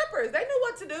around strippers. They knew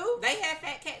what to do. They had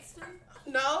fat cats too?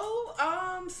 No,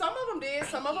 some of them did,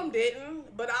 some of them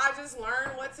didn't, but I just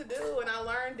learned what to do and I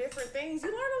learned different things. You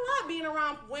learn a lot being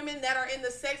around women that are in the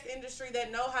sex industry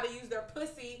that know how to use their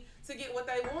pussy to get what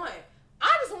they want. I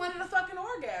just wanted a fucking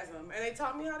orgasm and they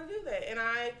taught me how to do that and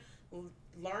I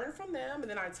learned from them and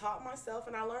then I taught myself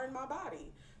and I learned my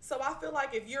body. So I feel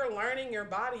like if you're learning your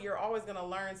body, you're always going to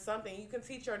learn something. You can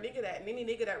teach your nigga that, and any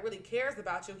nigga that really cares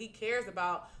about you, he cares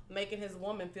about making his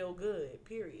woman feel good,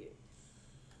 period.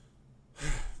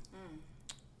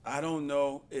 I don't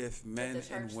know if men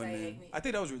and women. I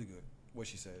think that was really good. What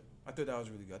she said. I thought that was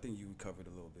really good. I think you covered a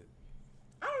little bit.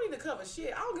 I don't need to cover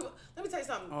shit. I don't give. Let me tell you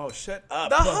something. Oh, shut up!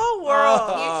 The whole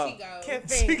world. Here she goes. Can't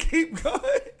think. She keep going.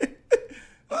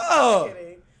 I'm just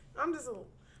kidding. I'm just.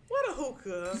 What a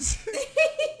hookah.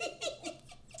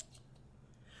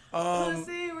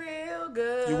 Pussy real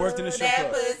good. You worked in the strip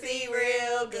club. That pussy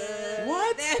real good.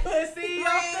 What? That pussy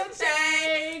off the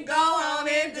chain. Go on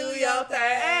and do your thing.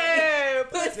 Hey,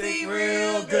 pussy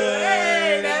real good.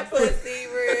 Hey, that pussy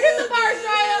real good. Get the first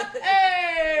right up.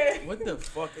 Hey. What the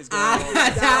fuck is going on?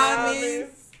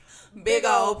 Diamonds Big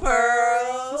old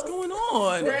pearls. What's going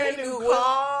on? Brand new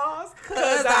cars.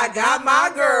 Cause I got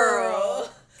my girl.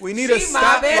 We need a She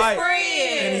my best stoplight in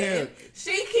friend. here.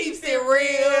 She keeps it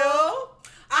real.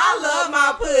 I love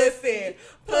my pussy.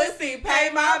 Pussy pay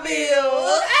my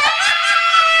bills.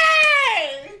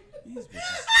 Hey! These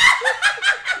bitches.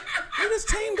 They just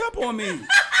teamed up on me.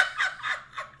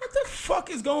 What the fuck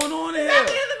is going on here? At the end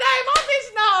of the day, my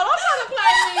bitch, no, don't try to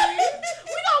play me.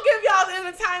 We gonna give y'all the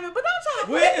entertainment, but don't try to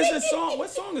play Where me. is this song? What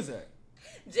song is that?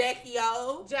 Jackie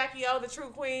O. Jackie O, the true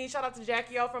queen. Shout out to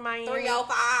Jackie O from Miami.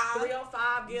 305.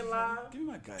 305, get live. Give me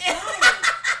my guy.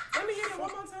 Let me hear it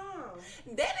one more time.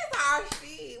 That is our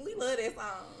shit. We love that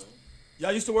song.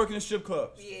 Y'all used to work in the strip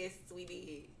clubs. Yes, we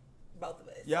did. Both of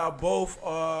us. Y'all both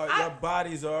are. Your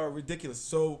bodies are ridiculous.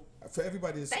 So for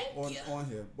everybody that's Thank you. on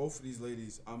here, both of these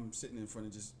ladies, I'm sitting in front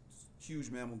of just huge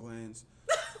mammal glands,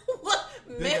 What?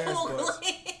 Big ass Mammal butts.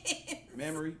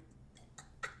 glands.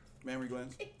 mammary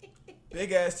glands,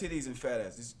 big ass titties and fat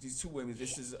ass. These two women.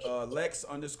 This is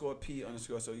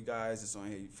Lex_P_. So you guys that's on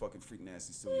here, you fucking freak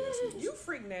nasty, silly ass niggas. You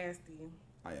freak nasty.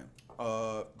 I am.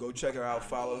 Go check her out.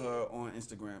 Follow her on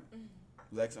Instagram.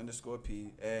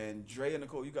 Lex_P. And Dre and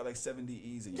Nicole, you got like 70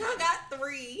 E's in your I got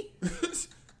 3.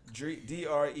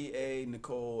 DREA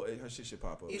Nicole. Her shit should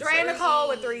pop up. It's Dre and Three Nicole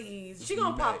with E's. 3 E's. She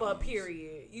gonna pop up, Mad E's.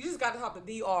 period. You just got to top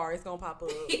the DR. It's gonna pop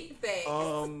up.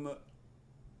 Facts.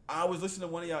 I was listening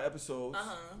to one of y'all episodes,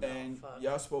 Uh-huh. and Oh, fuck.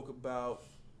 y'all spoke about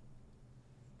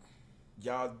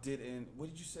y'all didn't. What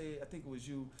did you say? I think it was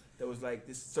you that was like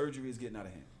this surgery is getting out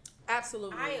of hand.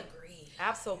 Absolutely. I agree.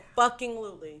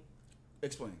 Absolutely.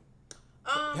 Explain.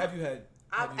 Um, Have you had?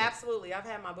 have you had- Absolutely. I've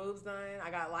had my boobs done.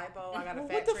 I got lipo. I got a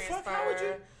What fat the transfer. fuck? How would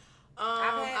you-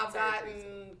 I've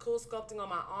gotten cool sculpting on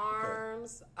my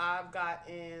arms. I've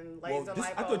gotten laser lipo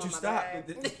I thought you on my stopped.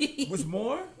 back. Was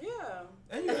more? Yeah.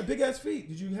 And you had big ass feet.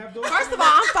 Did you have those? First of all,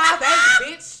 I'm 5'8",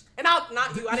 bitch. And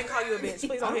not you. I didn't call you a bitch.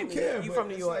 Please I don't don't hit me. care. You but from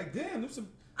New it's York. Like, damn, them some.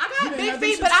 I You got didn't big have them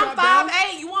feet, shit but I'm strapped down?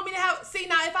 5'8". You want me to have? See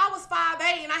now, if I was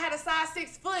 5'8" and I had a size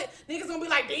 6 foot, niggas gonna be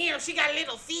like, damn, she got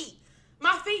little feet.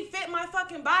 My feet fit my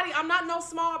fucking body. I'm not no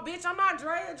small bitch. I'm not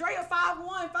Drea. Drea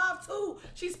 5'1", 5'2".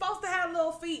 She's supposed to have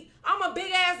little feet. I'm a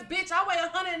big ass bitch. I weigh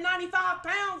 195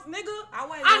 pounds, nigga.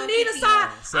 I need a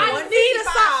size.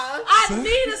 155. I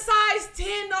need a size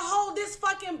 10 to hold this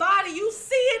fucking body. You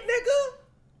see it, nigga?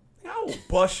 I will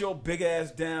bust your big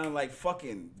ass down like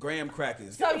fucking graham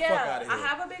crackers. So Get the fuck yeah, out of I here.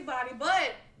 have a big body,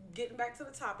 but getting back to the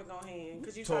topic on hand,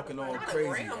 because you Talking all Not a crazy.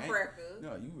 graham ain't- cracker.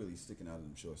 No, you really sticking out of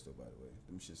them shorts though. By the way,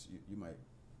 them shits you might.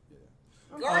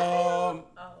 Yeah. Garfield?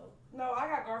 No, I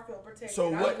got Garfield protected. So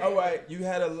I what? was- All right, you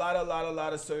had a lot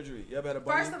of surgery. You ever had a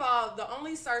bunny? First of all, the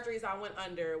only surgeries I went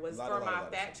under was Lot for of my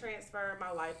surgery. fat transfer, my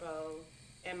lipo,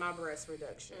 and my breast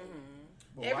reduction.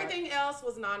 But why- Everything else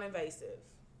was non-invasive.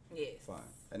 Yes. Fine.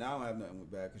 And I don't have nothing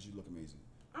with bad because you look amazing.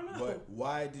 I know. But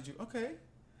why did you? Okay.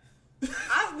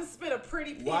 I just spit a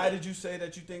pretty pig. Why did you say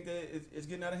that you think that it's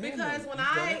getting out of hand? Because then? when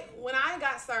You've done I it? when I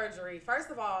got surgery,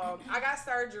 first of all, I got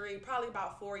surgery probably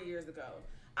about 4 years ago.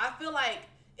 I feel like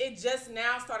it just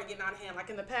now started getting out of hand.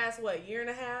 Like in the past, year and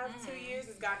a half, 2 years,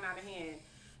 it's gotten out of hand.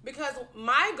 Because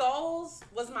my goals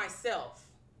was myself.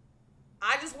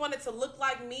 I just wanted to look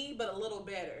like me, but a little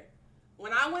better.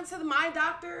 When I went to my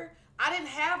doctor, I didn't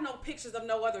have no pictures of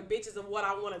no other bitches of what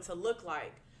I wanted to look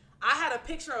like. I had a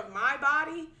picture of my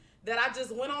body that I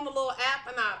just went on the little app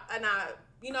and I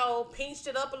pinched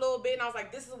it up a little bit and I was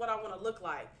like, this is what I want to look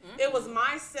like. It was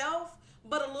myself,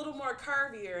 but a little more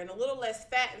curvier and a little less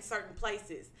fat in certain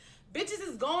places. Bitches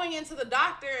is going into the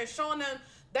doctor and showing them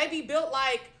they be built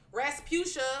like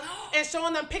Rasputia and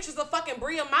showing them pictures of fucking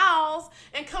Bria Miles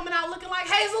and coming out looking like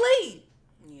Hazel Lee.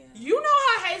 Yeah. You know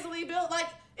how Hazel Lee built, like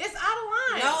it's out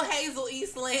of line. No Hazel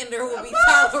Eastlander will be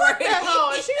Fuck tolerated. that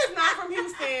hoe. And she is not from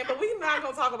Houston, but we're not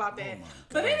gonna talk about that.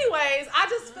 But anyways, I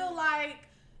just feel like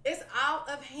it's out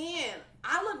of hand.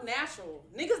 I look natural.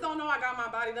 Niggas don't know I got my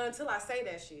body done until I say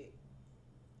that shit.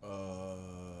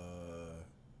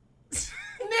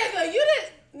 Nigga, you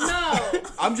didn't. No,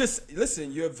 I'm just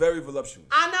listen. You're very voluptuous.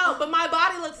 I know, but my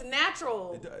body looks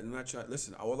natural. I'm not trying.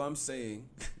 Listen, all I'm saying,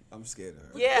 I'm scared of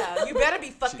her. Yeah, you better be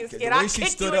fucking The scared. way I'll she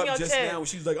kick stood you in up your just chest. now, when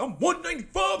she was like, "I'm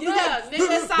 195." Yeah,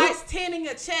 nigga, size 10 in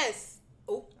your chest.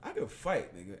 Ooh. I could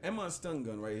fight, nigga. And my stun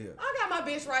gun right here. I got my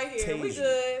bitch right here. We Tase you.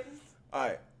 good. All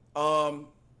right.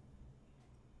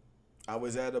 I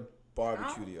was at a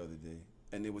barbecue the other day,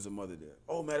 and there was a mother there.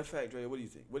 Oh, matter of fact, Dre, what do you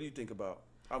think? What do you think about?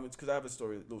 Because I have a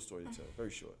little story to tell, very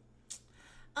short.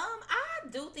 I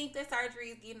do think that surgery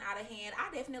is getting out of hand.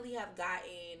 I definitely have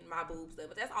gotten my boobs done,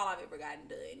 but that's all I've ever gotten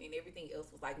done, and everything else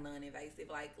was like non-invasive,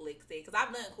 like Lex said. Because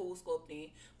I've done cool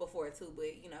sculpting before too, but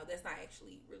that's not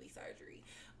actually really surgery.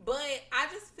 But I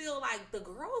just feel like the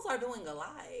girls are doing a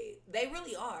lot. They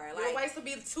really are. Like, your waist will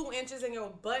be 2 inches and your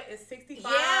butt is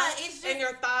 65. Yeah, it's just, and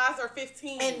your thighs are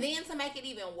 15. And then to make it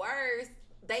even worse,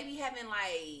 they be having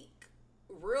like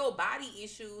real body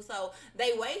issues, so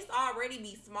they waist already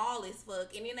be small as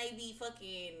fuck, and then they be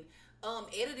fucking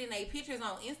editing their pictures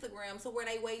on Instagram to where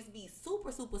they waist be super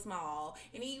super small,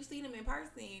 and then you see them in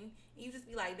person and you just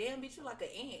be like, damn bitch, you like an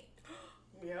ant.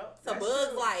 Yep, it's a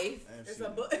bug's life. It's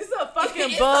a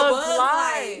fucking bug's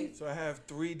life. So I have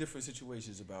 3 different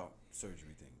situations about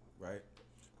surgery thing, right?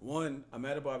 One, I'm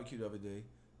at a barbecue the other day,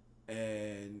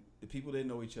 and the people didn't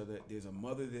know each other. There's a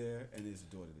mother there and there's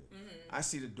a daughter there. Mm-hmm. I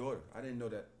see the daughter. I didn't know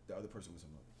that the other person was a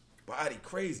mother. Body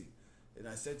crazy. And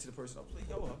I said to the person, I was like,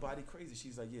 yo, her body crazy.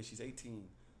 She's like, yeah, she's 18.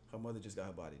 Her mother just got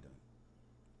her body done.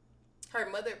 Her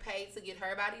mother paid to get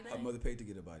her body done? Her mother paid to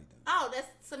get her body done. Oh,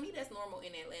 to me, that's normal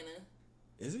in Atlanta.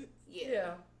 Is it?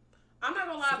 Yeah. I'm not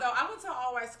gonna lie though, I went to an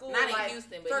all-white school. Not in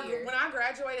Houston, but here. When I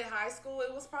graduated high school,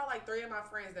 it was probably like 3 of my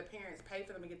friends, their parents paid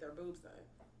for them to get their boobs done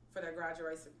for their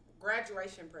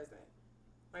graduation present.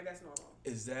 Like, that's normal.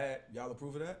 Is that, y'all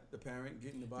approve of that? The parent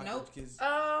getting the body nope. of kids?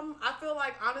 I feel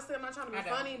like, honestly, I'm not trying to be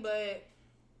funny, but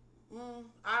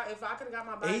if I could have got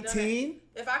my body 18? done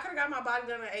if I could have got my body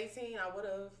done at 18, I would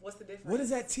have. What's the difference? What does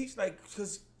that teach? Like,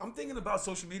 because I'm thinking about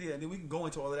social media, and then we can go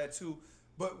into all of that too.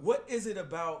 But what is it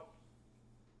about?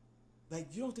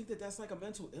 Like, you don't think that that's like a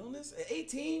mental illness? At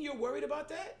 18, you're worried about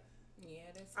that? Yeah,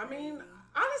 that's crazy. I mean,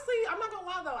 honestly, I'm not gonna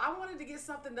lie though. I wanted to get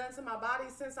something done to my body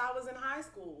since I was in high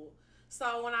school.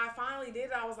 So when I finally did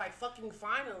it, I was like, fucking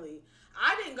finally.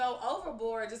 I didn't go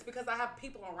overboard just because I have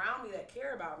people around me that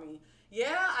care about me.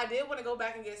 Yeah, I did want to go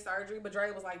back and get surgery, but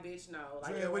Dre was like, bitch, no.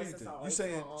 Like, Dre, what do you think? You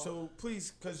saying, so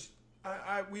please, because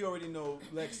we already know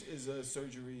Lex is a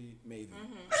surgery maven.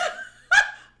 Mm-hmm.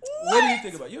 What do you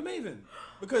think about it? You're a maven.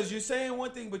 Because you're saying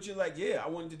one thing, but you're like, yeah, I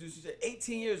wanted to do something.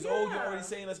 18 years old, you're already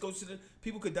saying, let's go to the...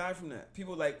 People could die from that.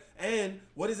 People like... And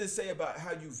what does it say about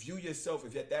how you view yourself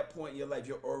if at that point in your life,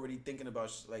 you're already thinking about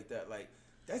shit like that? Like,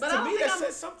 that's, to me, that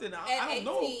says something. I don't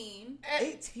know. At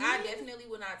 18? I definitely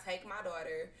would not take my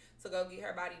daughter to go get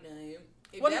her body done.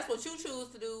 If that's what you choose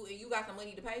to do and you got the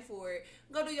money to pay for it,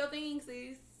 go do your thing,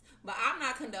 sis. But I'm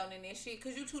not condoning that shit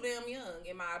because you too damn young,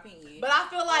 in my opinion. But I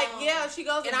feel like, yeah, she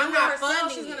goes and I'm not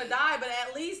herself, she's gonna die. But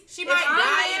at least she might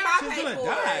die if I pay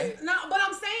for it. No, but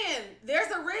I'm saying there's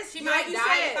a risk. She might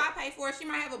die if I pay for it. She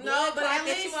might have a blood clot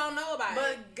that you won't know about.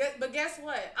 But guess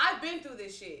what? I've been through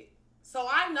this shit, so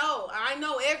I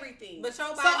know everything. But your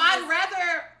body. So I'd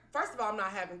rather. First of all, I'm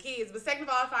not having kids. But second of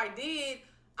all, if I did,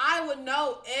 I would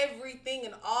know everything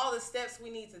and all the steps we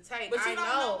need to take. But you don't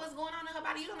know what's going on in her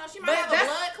body. You don't know. She might have a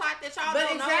blood clot that y'all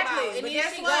don't know about. And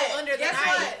then she go under the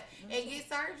knife and get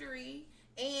surgery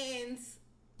and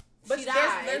she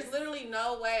dies. There's literally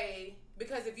no way,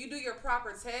 because if you do your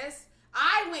proper tests,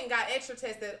 I went and got extra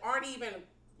tests that aren't even,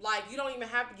 like, you don't even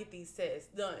have to get these tests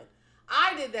done.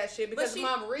 I did that shit because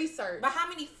mom researched. But how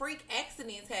many freak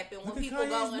accidents happen when people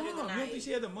go under the knife? You don't think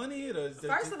she had the money?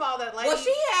 First of all, that lady. Well,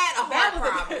 she had a heart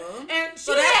problem, and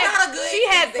so that's not a good. She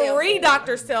had 3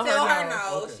 doctors tell her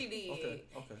no. Okay. She did.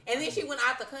 Okay. And then she went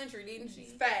out the country, didn't she?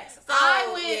 Facts. So,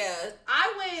 I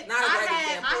went. Not a great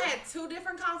example. I had 2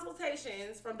 different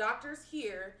consultations from doctors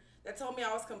here that told me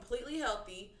I was completely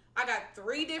healthy. I got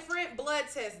 3 different blood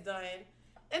tests done,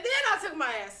 and then I took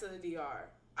my ass to the DR.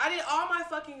 I did all my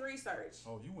fucking research.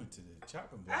 Oh, you went to the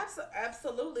chopping block.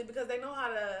 Absolutely, because they know how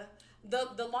to.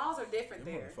 The laws are different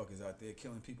there. Motherfuckers out there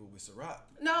killing people with Ciroc.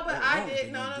 No, but I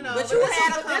did. No. But you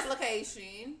had a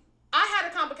complication. I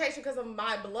had a complication because of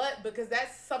my blood, because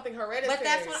that's something hereditary. But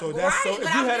that's what. So that's right, so.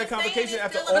 If you had a complication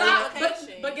after all,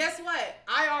 but guess what?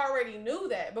 I already knew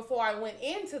that before I went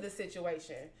into the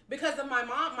situation because of my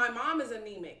mom. My mom is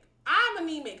anemic. I'm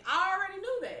anemic. I already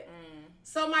knew that.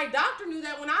 So my doctor knew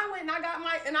that when I went and I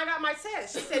got my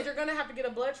test. She said you're gonna have to get a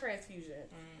blood transfusion,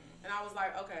 and I was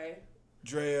like, okay.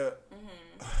 Drea.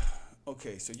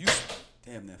 Okay, so you.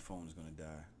 Damn, that phone is gonna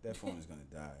die. That phone is gonna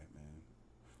die,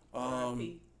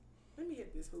 man. Let me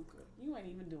hit this hookah. You ain't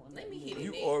even doing that. Let me hit it.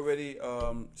 You already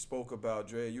spoke about,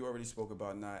 Drea, you already spoke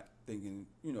about not thinking,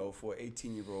 for an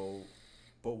 18-year-old.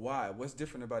 But why? What's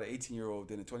different about an 18-year-old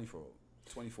than a 24-year-old?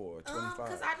 24, 25?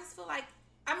 Because I just feel like,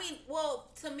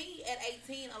 to me, at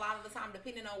 18, a lot of the time,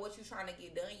 depending on what you're trying to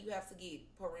get done, you have to get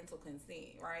parental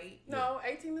consent, right? No,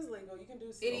 18 is legal. You can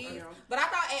do so. It is. But I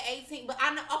thought at 18, but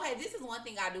I know, okay, this is one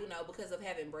thing I do know because of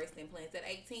having breast implants. At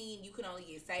 18, you can only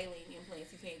get saline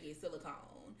implants. You can't get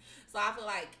silicone. So I feel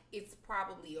like it's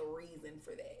probably a reason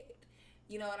for that.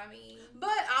 You know what I mean? But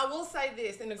I will say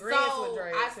this in agreement with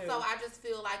Dre too. So I just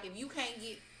feel like if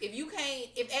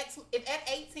at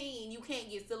 18 you can't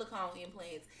get silicone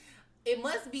implants, it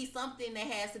must be something that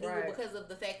has to do with because of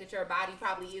the fact that your body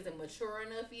probably isn't mature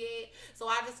enough yet. So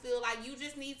I just feel like you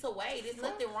just need to wait. There's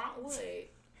nothing wrong with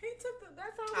it. He took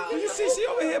that's how you see, she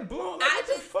over here blowing. Like, what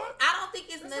the fuck? I don't think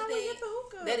it's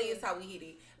nothing. That is how we hit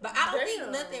it. But I don't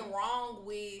think nothing wrong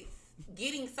with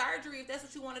getting surgery if that's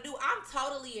what you want to do. I'm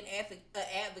totally an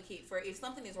advocate for if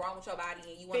something is wrong with your body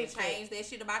and you want to change that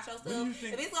shit about yourself.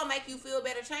 If it's gonna make you feel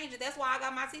better, change it. That's why I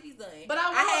got my titties done. But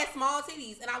I had small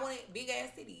titties and I wanted big ass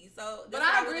titties. So, but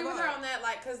I agree with her on that.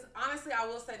 Like, cause honestly, I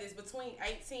will say this: between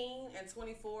 18 and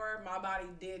 24, my body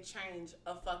did change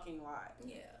a fucking lot.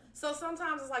 Yeah. So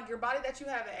sometimes it's like your body that you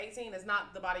have at 18 is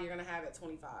not the body you're gonna have at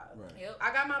 25. Right. Yep.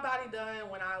 I got my body done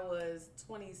when I was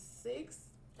 26.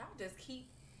 Y'all just keep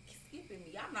skipping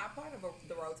me. I'm not part of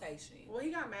the rotation. Well,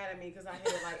 he got mad at me because I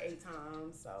hit it like 8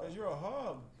 times. So. Cause you're a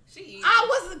hog. She is.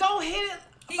 I wasn't gonna hit it.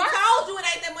 He told you it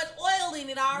ain't that much oil in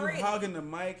it already. You're hogging the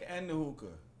mic and the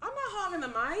hookah. I'm not hogging the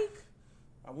mic.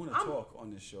 I want to talk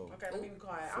on this show. Okay, let me be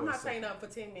quiet. I'm not saying nothing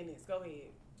for 10 minutes. Go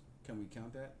ahead. Can we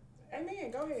count that?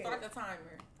 Amen. Go ahead. Start the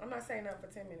timer. I'm not saying nothing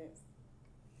for 10 minutes.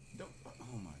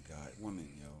 Oh my God, woman,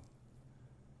 yo.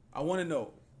 I want to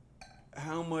know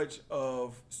how much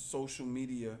of social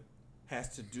media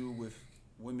has to do with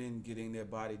women getting their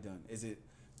body done. Is it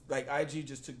like IG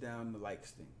just took down the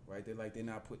likes thing, right? They're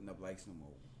not putting up likes no more.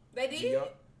 They did?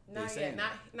 Not yet.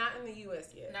 Not in the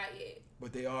US yet. Not yet.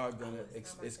 But they are gonna.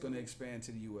 It's gonna expand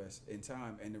to the US in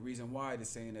time, and the reason why they're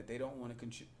saying that they don't want to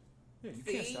contribute. Yeah, you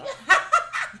can't stop.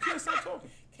 You can't stop talking.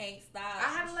 Can't stop.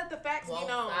 I had to let the facts be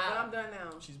known, but I'm done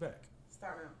now. She's back.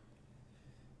 Start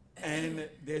now. And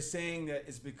they're saying that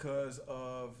it's because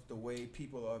of the way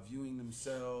people are viewing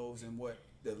themselves and what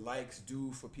the likes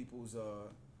do for people's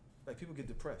like people get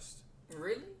depressed.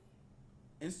 Really?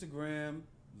 Instagram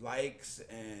likes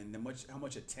and how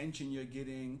much attention you're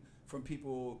getting from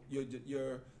people.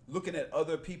 You're looking at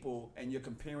other people and you're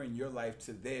comparing your life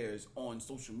to theirs on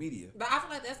social media. But I feel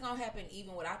like that's gonna happen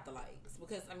even without the likes,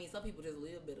 because I mean some people just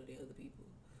live better than other people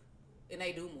and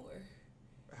they do more.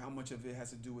 How much of it has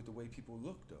to do with the way people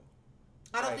look though?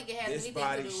 I don't think it has anything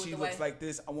to do with she the looks way. like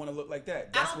this. I want to look like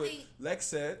that. That's what Lex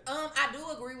said. I do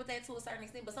agree with that to a certain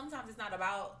extent, but sometimes it's not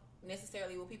about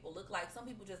necessarily what people look like. Some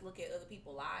people just look at other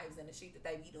people's lives and the shit that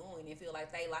they be doing and feel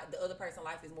like the other person's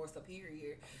life is more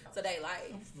superior to their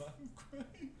life.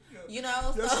 You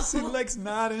know, just see Lex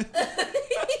nodding. So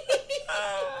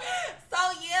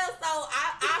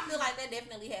I feel like that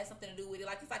definitely has something to do with it.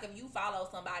 Like it's like if you follow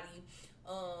somebody,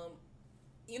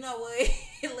 you know what,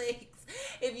 Lex.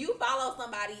 If you follow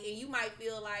somebody and you might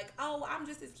feel like, oh, I'm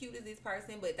just as cute as this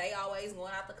person, but they always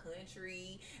going out the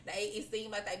country. It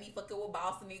seems like they be fucking with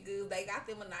boss niggas. They got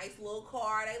them a nice little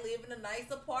car. They live in a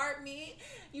nice apartment.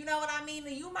 You know what I mean?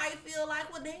 And you might feel like,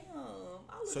 well, damn.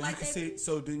 I look so like you can that see. bitch.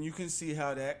 So then you can see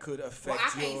how that could affect. Well, I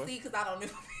can't see because I don't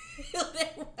feel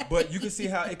that way. But you can see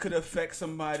how it could affect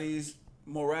somebody's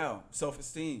morale,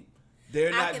 self-esteem.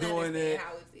 They're not doing it.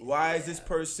 Why is this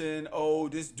person? Oh,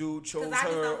 this dude chose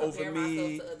her over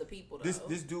me. To other people,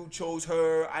 this dude chose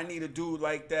her. I need a dude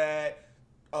like that.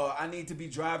 I need to be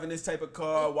driving this type of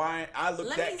car. Why I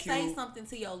look that cute? Let me say something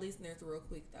to your listeners real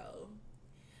quick though.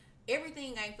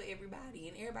 Everything ain't for everybody,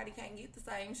 and everybody can't get the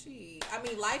same shit. I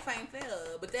mean, life ain't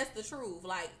fair, but that's the truth.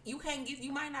 Like you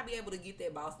might not be able to get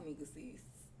that boss nigga sis.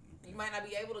 Okay. You might not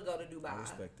be able to go to Dubai. I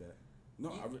respect that.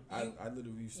 No, I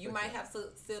literally respect you might have to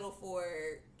settle for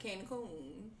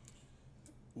Cancun.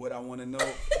 What I want to know,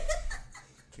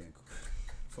 Cancun,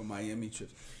 for Miami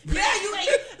trips. Yeah, you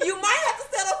might have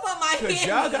to settle for Miami. Because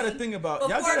y'all got to think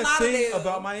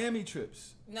about Miami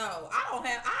trips. No, I don't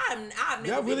have. I've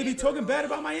never. Y'all really be talking bad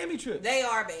about Miami trips. They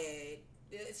are bad.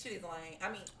 This shit is lame.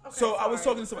 I mean, okay, so I was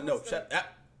talking to somebody. No, shut up.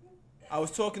 I was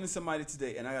talking to somebody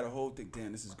today, and I got a whole thing.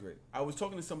 Damn, this is great. I was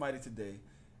talking to somebody today,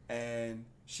 and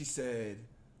she said,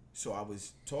 so I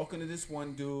was talking to this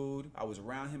one dude. I was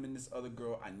around him and this other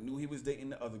girl. I knew he was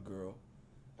dating the other girl.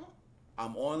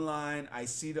 I'm online. I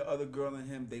see the other girl and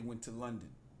him. They went to London.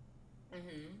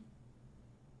 Mm-hmm.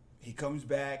 He comes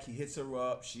back. He hits her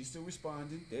up. She's still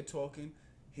responding. They're talking.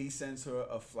 He sends her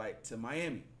a flight to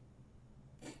Miami.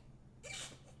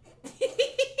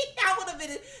 I would have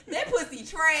been that pussy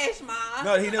trash, ma.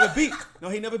 No, he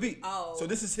never beat. Oh. So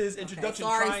this is his introduction,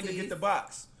 trying to get the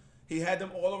box. He had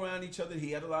them all around each other.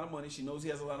 He had a lot of money. She knows he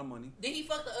has a lot of money. Did he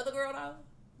fuck the other girl though?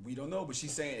 We don't know, but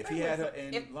she's saying if he had her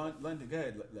in London, go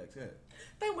ahead, Lex, go ahead.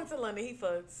 They went to London. He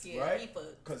fucks. Yeah, right? he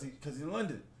fucks. Because he's in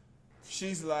London.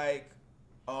 She's like,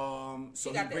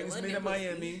 So he brings me to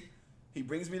Miami. He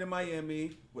brings me to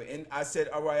Miami. I said,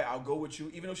 all right, I'll go with you,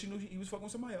 even though she knew he was fucking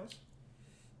with somebody else.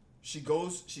 She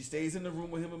stays in the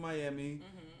room with him in Miami.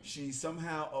 Mm-hmm. She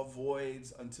somehow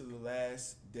avoids until the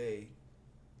last day,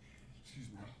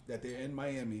 that they're in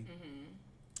Miami,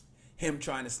 him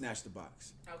trying to snatch the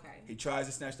box. Okay. He tries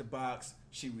to snatch the box.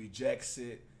 She rejects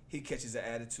it. He catches an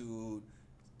attitude,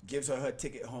 gives her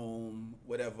ticket home,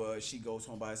 whatever. She goes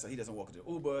home by herself. He doesn't walk into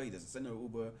Uber. He doesn't send her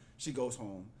Uber. She goes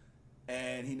home.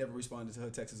 And he never responded to her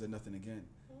texts or nothing again.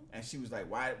 And she was like,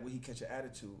 why would he catch an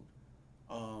attitude?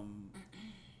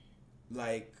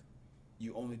 Like,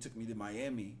 you only took me to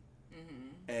Miami.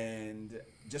 Mm-hmm. And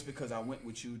just because I went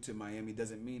with you to Miami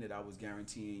doesn't mean that I was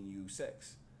guaranteeing you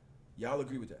sex. Y'all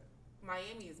agree with that?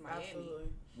 Miami is Miami. Absolutely.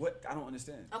 What? I don't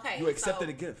understand. Okay. You accepted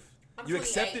a gift. You 28.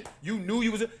 accepted. You knew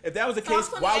you was. If that was the case,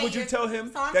 why would you tell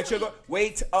him that you're going?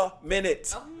 Wait a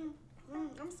minute. Oh.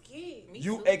 I'm scared.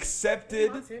 You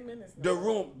accepted the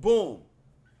room. Boom.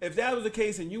 If that was the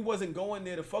case and you wasn't going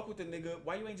there to fuck with the nigga,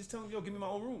 why you ain't just tell him, yo, give me my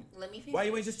own room? Let me finish. Why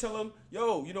you ain't just tell him,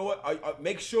 yo, you know what? I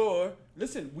make sure.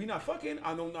 Listen, we not fucking.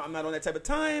 I'm not on that type of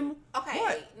time. Okay.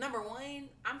 What? Number one,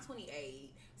 I'm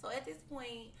 28, so at this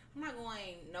point, I'm not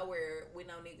going nowhere with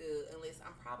no nigga unless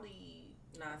I'm probably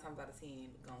 9 times out of 10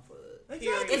 gonna fuck.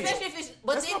 Exactly. Especially if it's.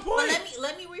 But That's then, my point. but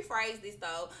let me rephrase this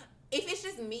though. If it's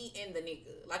just me and the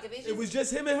nigga, like if it's just, It was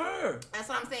just him and her. That's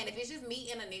what I'm saying. If it's just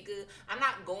me and a nigga, I'm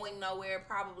not going nowhere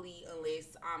probably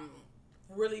unless I'm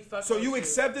really fucking. So you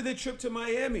accepted the trip to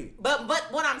Miami. But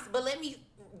let me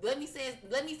say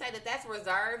that that's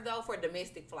reserved though for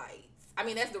domestic flights. I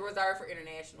mean that's the reserved for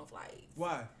international flights.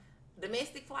 Why?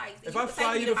 Domestic flights. If I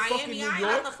fly you to fucking New York,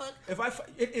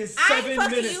 it is I ain't 7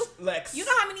 minutes, you. Lex. You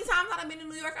know how many times I've been to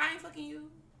New York? I ain't fucking you.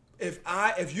 If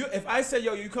I say,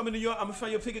 yo, you come to New York, I'm gonna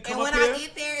find your ticket, come and up when here. I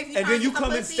get there, if you and then you some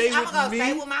come and pussy, stay I'm with gonna go me.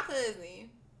 stay with my cousin.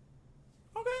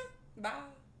 Okay. Bye.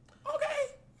 Okay.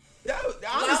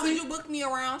 Why Honestly, would you book me a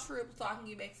round trip so I can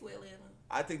get back to Atlanta?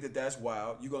 I think that's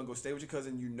wild. You're gonna go stay with your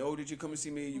cousin. You know that you come and see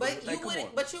me. But you wouldn't know.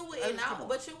 on. But you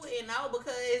wouldn't know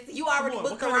because you already Come on,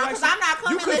 booked what kind around. of Because I'm not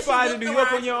coming. You could fly to New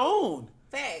York on your own.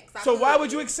 Facts. So why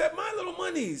would you accept my little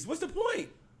monies? What's the point?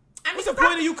 What's the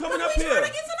point of you coming up here? We're trying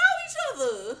to get to know each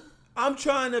other. I'm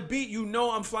trying to beat. You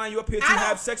know I'm flying you up here to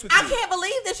have sex with you. I can't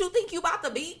believe that you think you about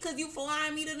to beat because you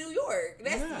flying me to New York.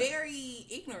 That's very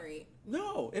ignorant.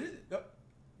 No, it is.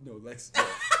 No, Lex.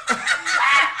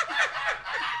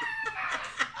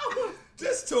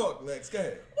 Just talk, Lex. Go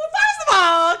ahead. Well, first of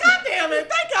all, goddamn it,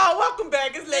 thank y'all. Welcome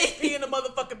back. It's Lex P in the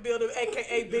motherfucking building,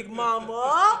 aka Big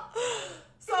Mama.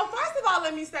 So first of all,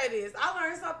 let me say this. I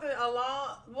learned something it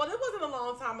wasn't a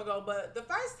long time ago, but the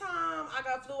first time I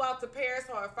flew out to Paris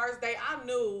for our first date, I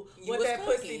knew what that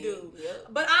pussy do. Yep.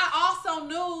 But I also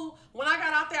knew when I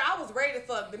got out there, I was ready to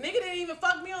fuck. The nigga didn't even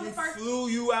fuck me on the first. Flew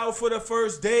you out for the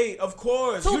first date, of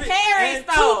course. To Paris,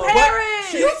 though. To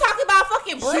Paris. You talking about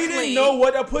fucking Brooklyn. She didn't know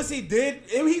what a pussy did,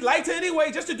 and he liked her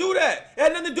anyway, just to do that. It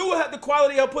had nothing to do with the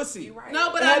quality of pussy. You right.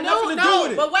 No, but it I had nothing knew. to do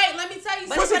with it. But wait, let me tell you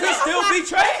something. Pussy can still be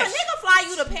trash. If a nigga fly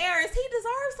you to Paris, he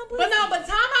deserves some pussy. But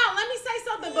time out. Let me say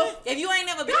something. If you ain't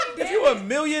never been to If Paris. you a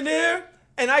millionaire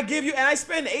and I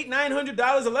spend $800-$900,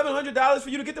 $1,100 for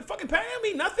you to get the fucking Paris, I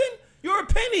mean nothing. You're a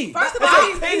penny. First of That's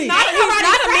all, a penny. he's not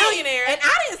a millionaire. And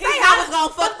I didn't say I was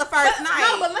gonna fuck the first night.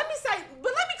 No, but let me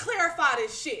clarify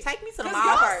this shit. Take me to the Cause mall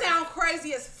y'all first. sound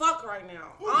crazy as fuck right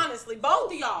now. Honestly,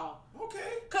 both of y'all.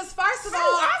 Okay. Cause first of all,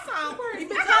 I sound crazy.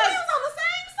 because I thought we was on the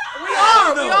same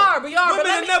side. we are.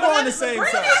 Women are never on the same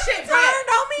bring side. this shit back. Turned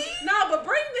on me. No, but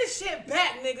bring this shit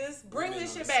back, niggas. Bring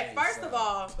this shit back. First of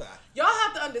all, y'all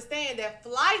have to understand that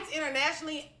flights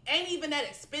internationally ain't even that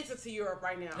expensive to Europe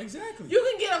right now. Exactly. You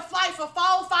can get a flight for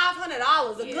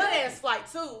 $400-$500, a Yeah. good ass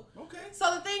flight too. Okay.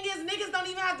 So the thing is, niggas don't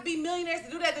even have to be millionaires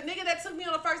to do that. The nigga that took me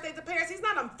on the first date to Paris, he's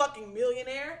not a fucking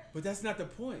millionaire. But that's not the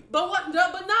point. But what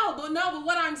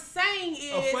I'm saying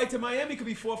is, A flight to Miami could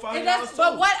be $400 or and $500.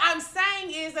 but what I'm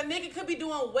saying is, a nigga could be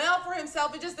doing well for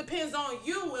himself. It just depends on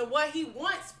you and what he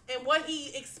wants and what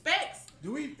he expects.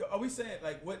 Are we saying,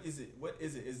 like, what is it?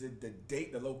 Is it the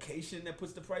date, the location that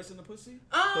puts the price on the pussy?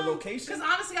 The location? Because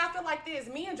honestly, I feel like this.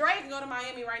 Me and Dre can go to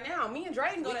Miami right now. Me and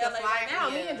Dre can go We to can LA fly, right now.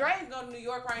 yeah. Me and Dre can go to New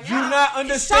York right You're now. not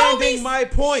understanding my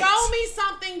point. Show me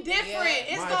something different.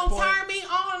 Yeah. It's My going to point. turn me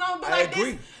on and on. Be I like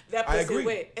agree. This. That I pussy agree.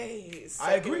 wet. Hey,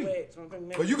 I agree. wet.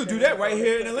 But you could do that right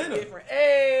here in Atlanta. Different.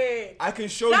 Hey. I can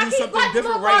show you something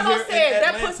different right here in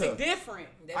That Atlanta. pussy different.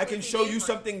 I can show you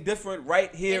something different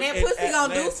right here And in that pussy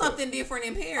Atlanta. gonna do something different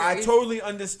in Paris. I totally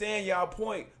understand y'all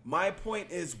point. My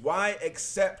point is, why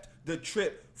accept the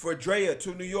trip for Drea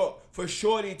to New York, for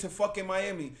Shorty to fucking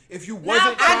Miami. If you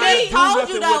wasn't I trying to do told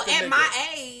nothing you though, with the at nigga. my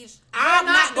age, I'm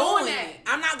not doing it.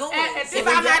 I'm not going. If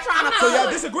I'm not trying to So y'all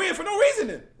fuck. disagreeing for no reason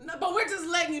then. No, but we're just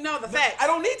letting you know the facts. I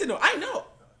don't need to know. I know.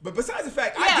 But besides the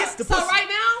fact, Yeah. I get the So pussy. right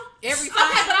now, Every Okay,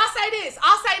 time. but I'll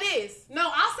say this.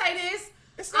 No, I'll say this.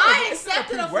 It's not I a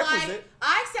accepted a prerequisite. flight.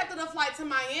 I accepted a flight to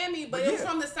Miami, but it was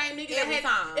from the same nigga Every that had.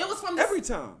 time. It was from the Every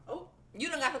time. Oh, You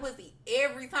done got the pussy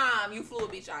every time you flew a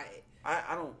bitch out.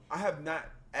 I have not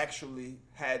actually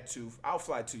had to. I'll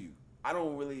fly to you. I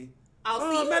don't really.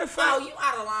 Oh, see, matter of fact, you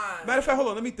out of line. Matter of fact, hold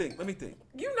on. Let me think.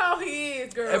 you know he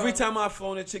is, girl. Every time I've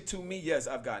flown a chick to me, yes,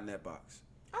 I've gotten that box.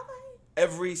 Okay,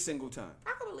 Every single time.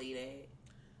 I can believe that.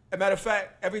 As a matter of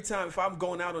fact, every time if I'm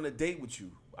going out on a date with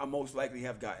you, I most likely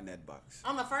have gotten that box.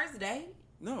 On the first date?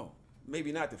 No,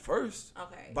 maybe not the first.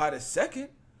 Okay. By the second.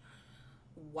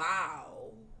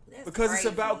 Wow. That's Because crazy.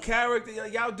 it's about character.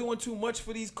 Y'all doing too much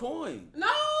for these coins. No.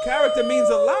 Character means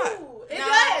a lot. It No,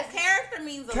 does. character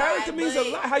means a lot. Character means a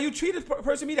but lot. How you treat a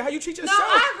person means how you treat yourself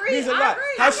I agree, means a I lot. agree.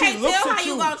 How I she can't looks tell at how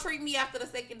you. you gonna treat me after the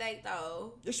second date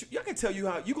though. Yes, I can tell you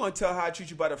how you gonna tell how I treat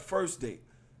you by the first date,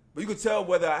 but you can tell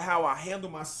how I handle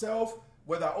myself,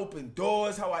 whether I open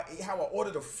doors, how I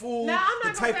order the food, Nah, I'm not the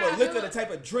gonna type say of I liquor, do the it.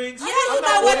 type of drinks. Yeah, I'm you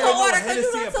not know what to ordering no order 'cause you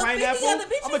Hennessy done and took 50 pineapple. other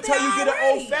bitches I'm gonna tell you there get an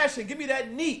already. old fashioned. Give me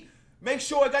that neat. Make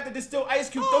sure I got the distilled ice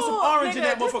cube. Throw some Oh, orange in nigga,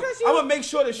 that just motherfucker. 'cause you- I'm gonna make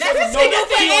sure that That's shorty what know you do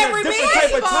for she on a every different bitch,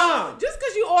 type of Bro, time. just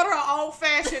because you order an old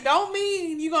fashioned don't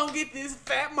mean you gonna get this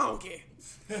fat monkey.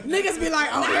 Niggas be like,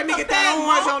 oh, let me the get that fat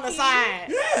orange on the monkey. side.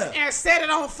 Yeah. And set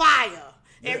it on fire.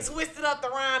 Yeah. And twist it up the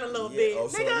rind a little Yeah, bit. oh,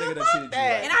 so a nigga nigga, done fuck treated you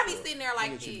that. right. And I be sitting there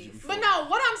like Nigga treated you this. before. But no,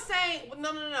 what I'm saying,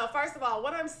 no. First of all,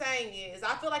 what I'm saying is,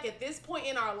 I feel like at this point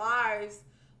in our lives,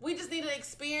 we just need to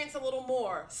experience a little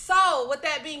more. So, with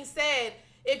that being said,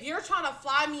 if you're trying to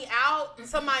fly me out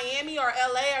to Miami or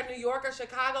LA or New York or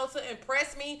Chicago to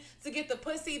impress me to get the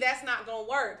pussy, that's not gonna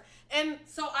work. And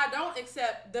so I don't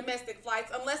accept domestic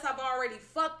flights unless I've already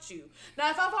fucked you.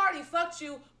 Now, if I've already fucked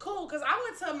you, cool, because I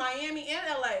went to Miami and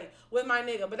LA with my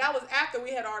nigga, but that was after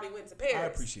we had already went to Paris. I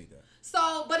appreciate that.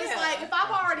 So, but it's Yeah. like, if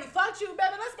I've already fucked you,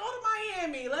 baby, let's go to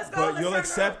Miami. Let's go. But let's you'll turn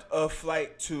accept a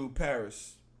flight to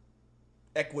Paris,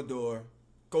 Ecuador,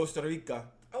 Costa Rica, up.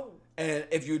 Oh. and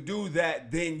if you do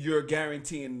that, then you're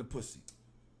guaranteeing the pussy.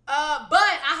 But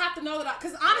I have to know that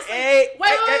because honestly, Hey, wait,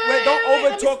 don't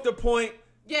let me- overtalk the point.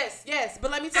 Yes,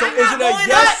 but let me tell So you, is it a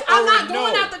yes I'm or not a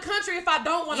going no? out the country if I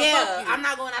don't want to fuck Yeah, you. I'm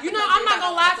not going out. You the know, country I'm not if I gonna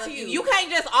don't lie fuck to you. You can't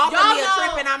just offer Y'all me a know,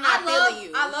 trip and I'm not feeling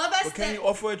you. I love that But can stuff. you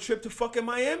offer a trip to fucking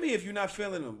Miami if you're not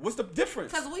feeling them? What's the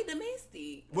difference? Because we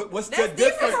domestic. What's That's the different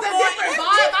difference? It's a from different It's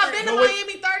vibe. I've been No, to wait.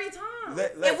 Miami 30 times.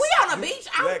 Lex, If we on a beach,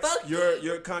 I'm Lex, fucking.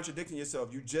 you're contradicting yourself.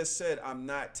 You just said I'm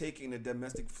not taking a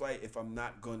domestic flight if I'm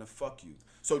not gonna fuck you.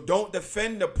 So don't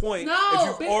defend the point No, if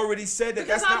you've be- already said that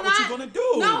Because that's not I'm what you're gonna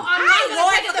do. No, I'm I not ain't gonna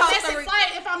going take a to Costa domestic Rica.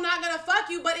 flight if I'm not gonna fuck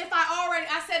you. But if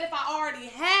I said if I already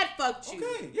had fucked you,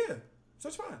 Okay, yeah, so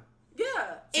it's fine.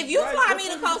 yeah. If you Right, fly what me to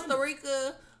fuck you Costa doing?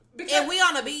 Rica Because- and we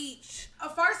on the beach, A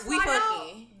first We flight out,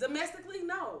 fucking. domestically,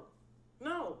 no.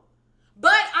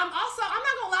 But I'm not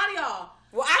gonna lie to y'all.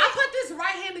 Well, I I- put this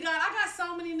right hand to God. I got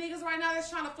so many niggas right now that's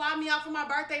trying to fly me out for my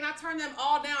birthday, and I turn them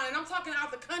all down. And I'm talking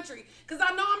out the country because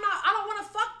I know I don't want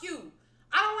to fuck you.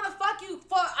 I don't want to fuck you.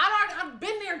 I've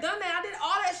been there, done that. I did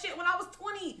all that shit when I was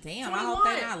 20. damn, 21. I hope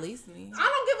they're not listening. I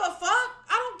don't give a fuck.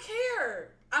 I don't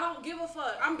care. I don't give a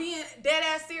fuck. I'm being dead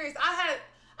ass serious. I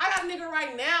got a nigga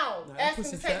right now asking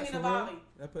to take me to Bali.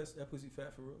 That pussy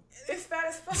fat for real. It's fat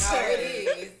as fuck. No, it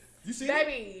is. You see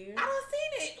Baby. I don't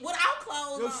seen it without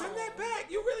clothes Yo, on. send that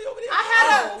back. You really over there?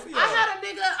 I had a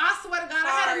nigga, I swear to God, I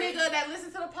had Sorry. a nigga that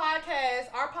listened to the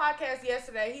podcast, our podcast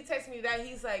yesterday. He texted me that.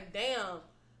 He's like, damn,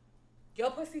 your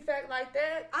pussy fat like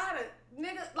that? I had a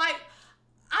nigga, like,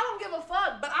 I don't give a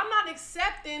fuck, but I'm not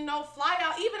accepting no fly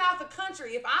out, even out the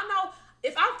country. If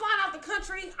I'm flying out the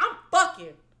country, I'm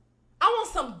fucking. I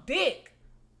want some dick.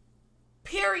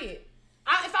 Period.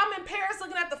 If I'm in Paris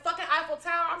looking at the fucking Eiffel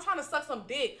Tower, I'm trying to suck some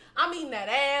dick. I'm eating that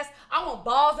ass. I want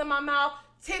balls in my mouth,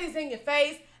 titties in your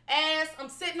face, ass. I'm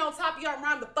sitting on top of your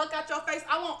arm, the fuck out your face.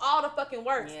 I want all the fucking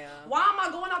works. Yeah. Why am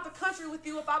I going out the country with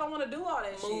you if I don't want to do all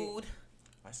that Mood. shit?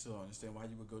 I still don't understand why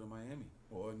you would go to Miami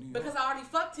or New York. Because I already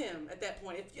fucked him at that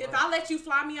point. If I let you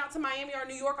fly me out to Miami or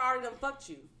New York, I already done fucked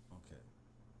you.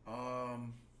 Okay.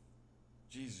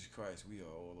 Jesus Christ, we are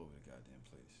all over the goddamn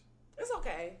place. It's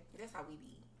okay. That's how we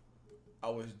be. I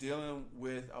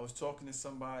was talking to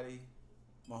somebody,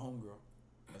 my homegirl,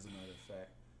 as a matter of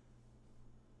fact.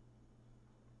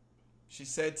 She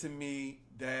said to me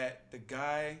that the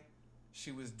guy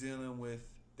she was dealing with,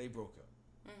 they broke up.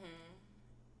 Mm-hmm.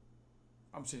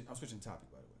 I'm switching topic,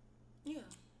 by the way. Yeah.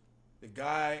 The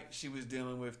guy she was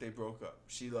dealing with, they broke up.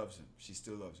 She loves him. She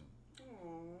still loves him.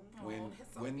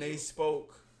 When they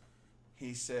spoke,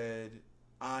 he said,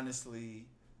 honestly,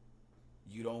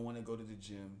 you don't want to go to the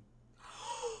gym.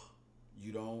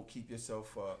 You don't keep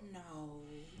yourself up. No.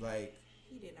 Like,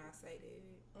 he did not say that.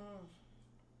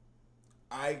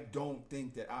 I don't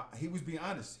think that he was being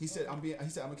honest. He said, I'm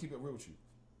gonna keep it real with you.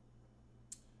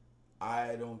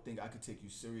 I don't think I could take you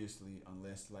seriously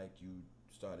unless like you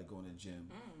started going to the gym,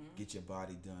 get your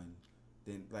body done.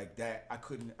 Then like that, I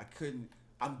couldn't.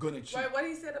 I'm gonna cheat. Wait, what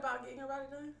he said about getting your body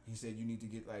done? He said you need to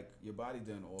get like your body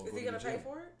done, or is he gonna pay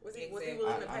for it? Was he willing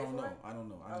to pay for it? I don't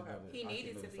know. Okay. He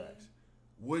needed to be.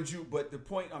 Would you? But the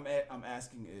point I'm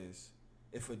asking is,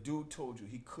 if a dude told you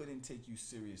he couldn't take you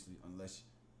seriously unless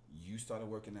you started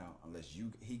working out, unless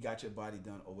he got your body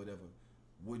done or whatever,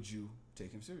 would you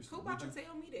take him seriously? Who about to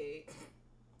tell me that?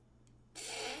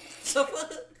 The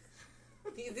fuck?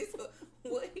 Is this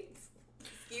what?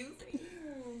 Excuse me.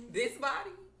 This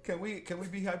body? Can we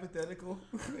be hypothetical?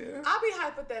 Yeah. I'll be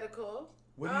hypothetical.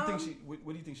 What do you think she?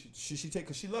 What do you think she should take?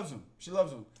 Because she loves him. She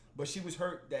loves him, but she was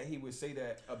hurt that he would say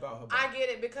that about her body. I get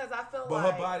it because I feel but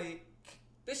like. Her body.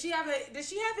 Does she have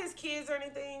his kids or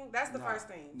anything? That's the first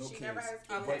thing. No she kids. never has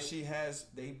kids. Okay. But she has.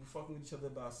 They been fucking with each other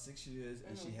about 6 years,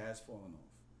 and she has fallen off.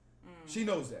 She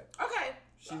knows that. Okay.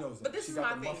 She knows that. But this she is got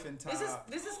my the thing. muffin top.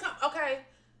 This is okay.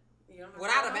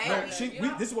 Without a baby.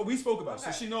 No, this is what we spoke about.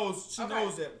 Okay. So she knows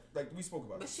that, like, we spoke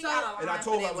about But it. she got a and I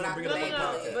told her I was going to bring it up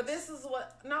on the podcast. But this is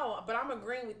but I'm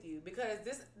agreeing with you because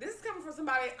this is coming from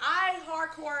somebody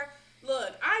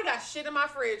look, I ain't got shit in my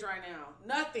fridge right now.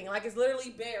 Nothing. Like, it's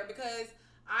literally bare because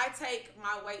I take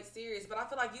my weight serious, but I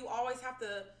feel like you always have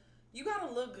to, you got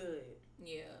to look good.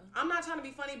 Yeah. I'm not trying to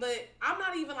be funny, but I'm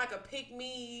not even like a pick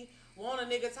me, want a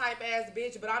nigga type ass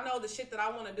bitch, but I know the shit that I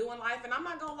want to do in life, and I'm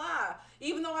not gonna lie.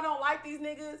 Even though I don't like these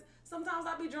niggas, sometimes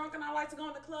I be drunk and I like to go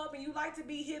in the club, and you like to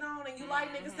be hit on, and you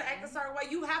like niggas to act a certain way.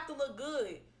 You have to look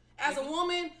good. As a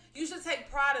woman, you should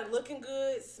take pride in looking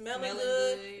good, smelling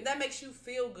good. That makes you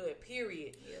feel good,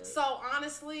 period. Yeah. So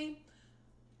honestly,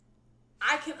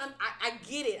 I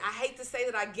get it. I hate to say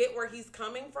that I get where he's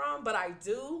coming from, but I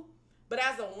do. But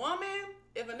as a woman,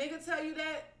 if a nigga tell you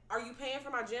that, are you paying for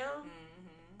my gym?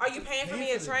 Are you paying for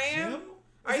me a tram?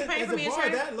 Are you paying for me a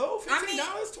tram? That low? $15,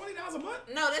 $20 a month?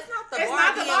 No, that's not the bar. It's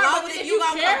not the bar, but if you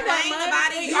care that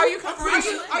much, are you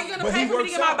gonna pay for me to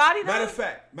get my body done?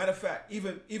 Matter of fact,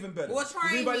 even better. What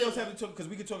train? Anybody else have to talk? Because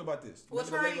we can talk about this. What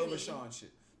the Layla Rashawn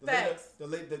shit.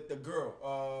 The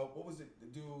girl. What was it? The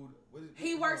dude. What is it?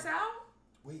 He works out.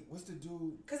 Wait, what's the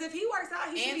dude? Because if he works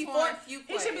out, he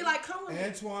should be like, come with me.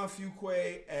 Antoine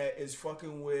Fuqua is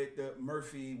fucking with the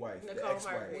Murphy wife, the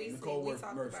ex-wife, Nicole we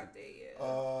talked Murphy. About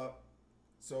that,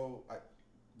 yeah.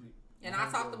 And I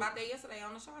talked about that yesterday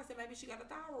on the show. I said maybe she got a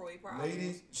thyroid problem.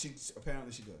 Ladies,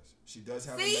 apparently she does. She does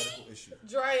have a medical issue.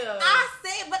 Drea. I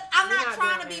said, but I'm not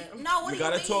trying to be. No, what do you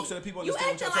mean? You gotta talk so that people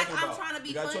understand what you're talking about. I'm trying to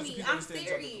be funny. I'm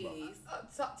serious.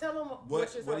 Tell them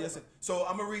what you're talking about. So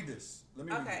I'm gonna read this. Let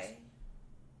me read this. Okay.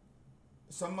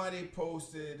 Somebody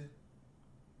posted,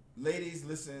 ladies,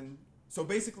 listen. So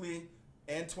basically,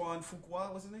 Antoine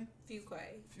Fuqua, what's his name?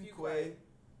 Fuqua.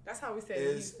 That's how we say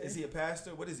it. Is he a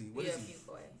pastor? What is he? What is he?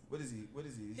 Fuqua. What is he?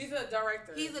 He's a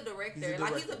director. He's a director.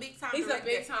 Like, he's a big time director. He's a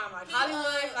big time, like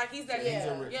Hollywood. Like, he's that. He's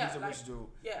a rich dude.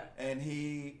 Yeah. And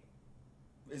he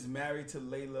is married to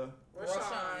Layla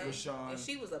Rashawn. And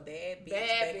she was a bad bitch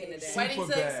back in the day. Waiting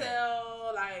to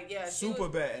Excel. Like, yeah. Super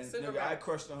bad. And super nigga, bad. I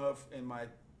crushed on her in my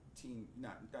teen.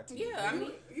 Not teen. Yeah, I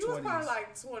mean, you was 20s. probably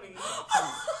like 20. No,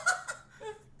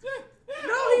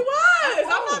 he was.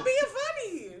 I'm not being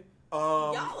funny.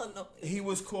 Y'all know. He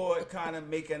was caught kind of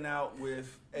making out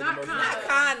with Eddie Not Murphy.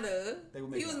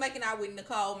 Kinda. He was making out with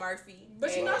Nicole Murphy.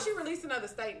 But you know she released another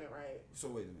statement, right? So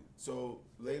wait a minute. So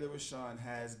Layla Rashawn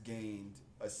has gained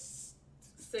a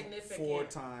significant 4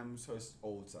 times her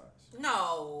old size.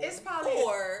 No, it's probably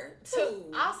 4,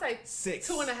 2. I'll say 6,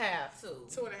 2.5,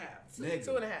 2.5, Nigga.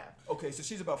 2.5. Okay, so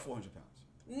she's about 400 pounds.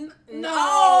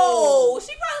 No,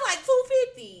 she probably like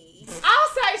 250. I'll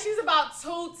say she's about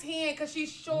 210 because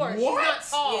she's short. What?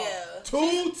 She's not tall. Yeah.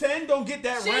 210 don't get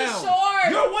that She's round. short.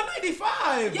 You're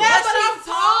 195. Yeah, but I'm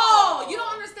tall. You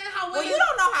don't understand how women. Well, you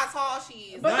don't know how tall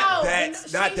she is. But not no,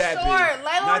 she's not that short. big.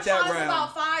 Layla Not that Rashawn is round.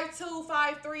 about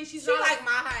 5'2", 5'3". She's she not like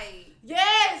my height.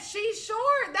 Yes, she's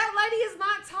short. That lady is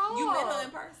not tall. You met her in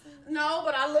person? No,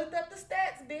 but I looked up the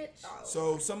stats, bitch. Oh.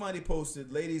 So somebody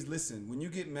posted, ladies, listen. When you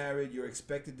get married, you're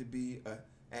expected to be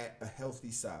at a healthy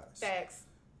size. Facts.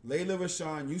 Layla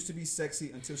Rashawn used to be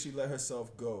sexy until she let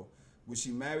herself go. When she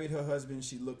married her husband,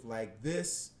 she looked like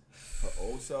this. Her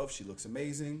old self, she looks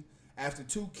amazing. After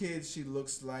 2 kids, she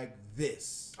looks like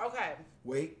this. Okay.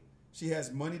 Wait. She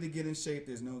has money to get in shape.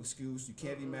 There's no excuse. You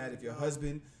can't be mad if your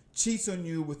husband cheats on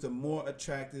you with a more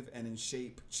attractive and in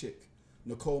shape chick.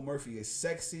 Nicole Murphy is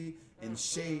sexy, in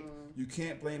shape. You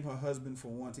can't blame her husband for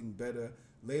wanting better.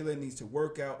 Layla needs to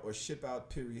work out or ship out,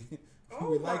 period. Oh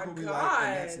we like what we like,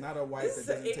 and that's not a wife that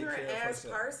doesn't take care of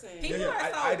herself. Person. People are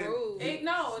so rude.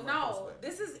 No.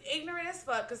 This is ignorant as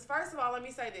fuck. Because first of all, let me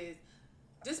say this.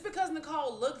 Just because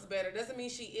Nicole looks better doesn't mean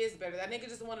she is better. That nigga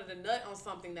just wanted to nut on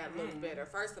something that looks better.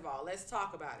 First of all, let's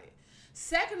talk about it.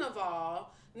 Second of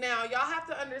all, now y'all have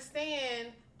to understand,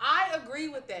 I agree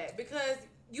with that because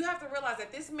you have to realize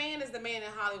that this man is the man in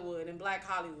Hollywood, in Black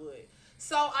Hollywood.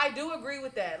 So I do agree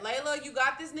with that. Layla, you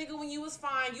got this nigga when you was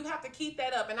fine. You have to keep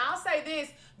that up. And I'll say this,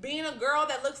 being a girl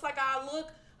that looks like I look,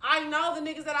 I know the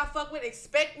niggas that I fuck with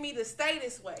expect me to stay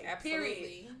this way. Absolutely.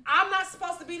 Period. I'm not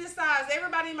supposed to be this size.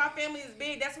 Everybody in my family is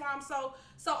big. That's why I'm so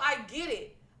I get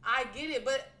it.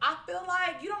 But I feel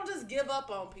like you don't just give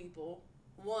up on people.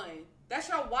 One, that's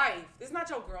your wife. This is not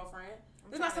your girlfriend.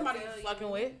 This is not somebody you're fucking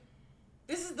with.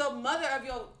 This is the mother of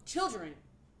your children.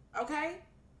 Okay?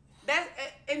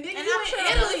 And then And you I'm sure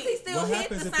in Italy. he still What hit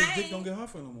happens the if his same. dick don't get hard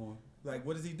for no more? Like,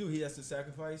 what does he do? He has to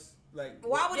sacrifice? Like,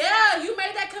 Why would You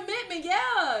made that commitment.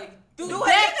 Yeah. do Till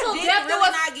death death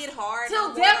really not get hard?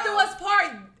 Till death do us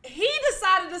part. He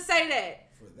decided to say that.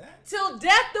 for that? Till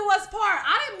death do us part.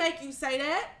 I didn't make you say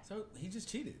that. So he just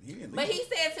cheated. He didn't leave. But he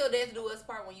said till death do us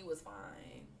part when you was fine.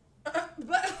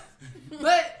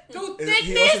 But through He also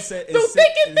thickness, said in through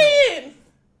thick and thin,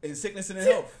 in sickness and in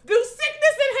health. through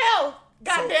sickness and health.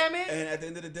 God So- damn it. And at the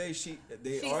end of the day, they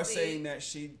She's are sick. saying that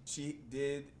she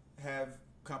did have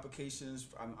complications.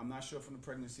 I'm not sure from the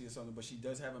pregnancy or something, but she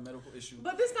does have a medical issue.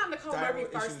 But this not Nicole Thyroid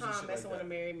Murphy first issues and time shit messing like with a that.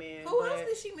 married man. Who but else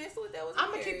did she mess with that was I'm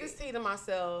gonna married? keep this tea to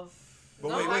myself. But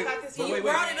No, wait, I wait, got this but tea. wait, You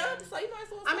wait. brought it up, so you might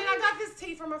as well. I mean, say I it. got this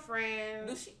tea from a friend,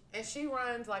 Do she- and she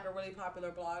runs like a really popular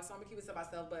blog, so I'm gonna keep it to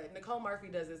myself. But Nicole Murphy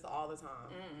does this all the time.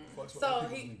 Fucks with So other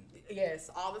people's he, niggas.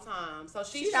 yes, all the time. So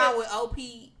she She's should- out with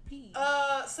OPP.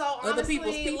 So Other honestly,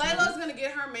 people's people. Layla's gonna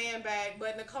get her man back,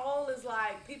 but Nicole is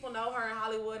like, people know her in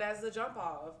Hollywood as the jump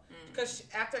off because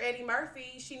after Eddie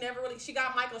Murphy, she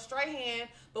got Michael Strahan,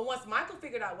 but once Michael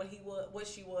figured out what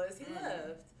she was, he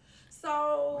left.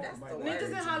 So That's the niggas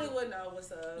in worst. Hollywood know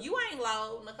what's up. You ain't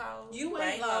low, Nicole. You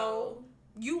ain't low.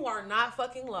 You are not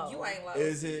fucking low. You ain't low.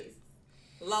 Is it?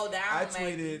 Low down. I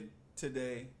maybe. tweeted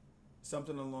today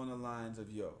something along the lines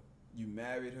of, "Yo, you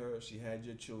married her. She had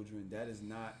your children. That is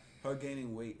not her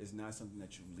gaining weight. Is not something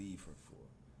that you leave her for,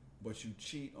 but you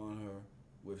cheat on her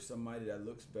with somebody that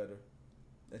looks better,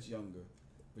 that's younger,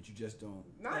 but you just don't."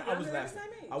 Not And I was younger, they're the laughing.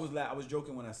 same age. I was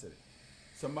joking when I said it.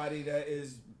 Somebody that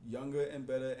is younger and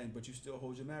better, but you still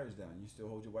hold your marriage down. You still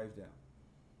hold your wife down.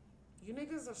 You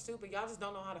niggas are stupid. Y'all just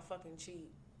don't know how to fucking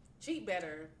cheat. Cheat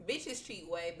better. Bitches cheat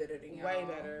way better than y'all. Way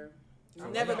better.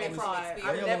 I'm Never talking been from caught. experience. Why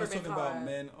I've y'all never always been talking caught. about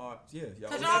men are Cause Never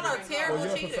y'all been are caught. terrible Well,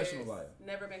 you're a cheaters. professional liar.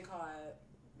 Never been caught.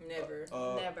 Never.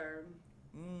 Never.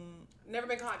 Never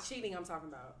been caught cheating. I'm talking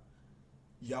about.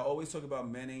 Y'all always talk about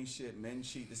men ain't shit, men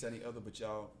cheat, this, that, and the other, but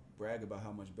y'all brag about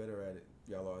how much better at it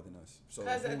y'all are than us. So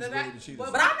 'Cause who's the- really the cheaters?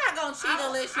 but But I'm not gonna cheat I-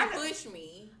 unless you I- push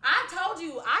me. I told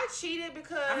you I cheated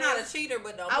because I'm not a cheater,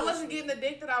 but don't. I push wasn't me. getting the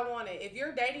dick that I wanted. If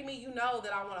you're dating me, you know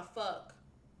that I want to fuck.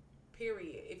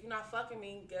 Period. If you're not fucking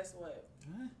me, guess what?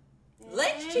 Huh?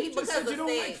 Let's You cheat just because said of you don't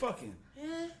like sex. fucking.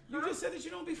 You just said that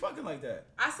you don't be fucking like that.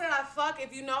 I said I fuck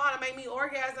if you know how to make me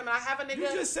orgasm, and I have a nigga. You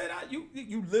just said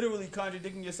you literally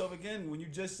contradicting yourself again when you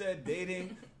just said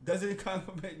dating doesn't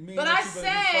compliment me. But I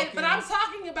said, but I'm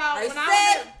talking about I when said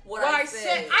I what I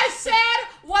said. I said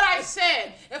what I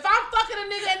said. If I'm fucking a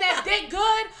nigga and that dick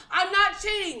good, I'm not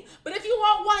cheating. But if you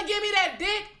won't want to give me that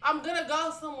dick, I'm gonna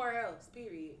go somewhere else.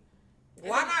 Period.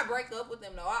 Why not break up with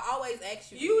them though? I always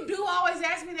ask you. You do always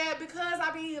ask me that because I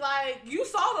be like, you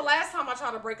saw the last time I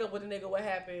tried to break up with a nigga. What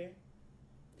happened?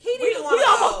 He didn't want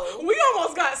to go. We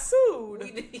almost got sued.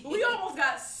 We did. We almost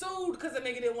got sued because a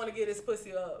nigga didn't want to get his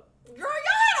pussy up. Girl,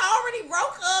 y'all had already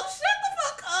broke up. Shut the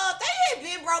fuck up. They had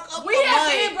been broke up We for had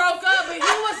months. been broke up, but he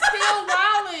was still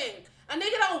wilding. A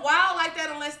nigga don't wild like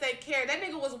that unless they care. That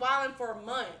nigga was wilding for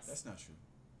months. That's not true.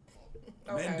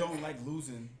 Okay. Men don't like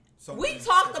losing. We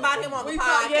talked about him on the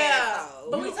podcast. though.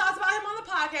 But we talked about him on the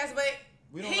podcast, but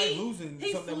We don't like losing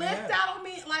He something that we flipped have. out on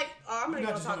me like, oh, I'm You're not not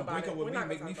gonna just talk gonna about break it. up with We're me, not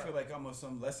make gonna me talk feel about it. like I'm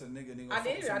some lesser nigga. I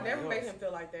did. I never made him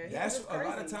feel like that. He That's was a lot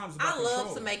of crazy. times about I control.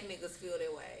 love to make niggas feel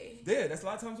that way. Yeah, that's a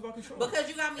lot of times about control. Because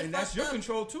you got me and fucked that's your up.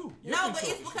 control too. Your No, but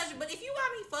control. it's because, but if you got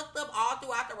me fucked up all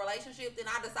throughout the relationship, then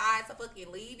I decide to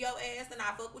fucking leave your ass and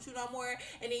I fuck with you no more,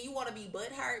 and then you want to be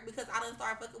butthurt because I done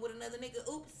start fucking with another nigga.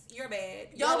 Oops, you're bad.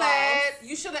 You're bad.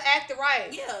 You should have acted right.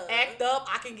 Yeah. Act up,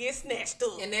 I can get snatched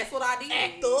up. And that's what I did.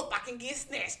 Act up, I can get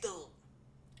snatched up.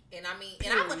 And I mean,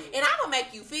 and I'm gonna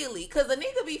make you feel it, cause a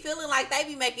nigga be feeling like they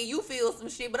be making you feel some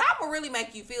shit, but I'm gonna really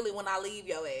make you feel it when I leave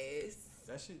your ass.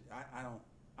 That shit,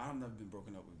 I've never been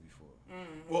broken up with before.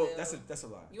 Well, that's a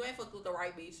lie. You ain't fucked with the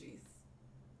right bitches.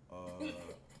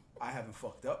 I haven't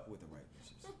fucked up with the right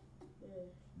bitches.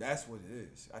 That's what it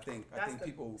is. I think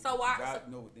people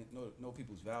know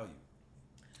people's value.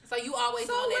 So you always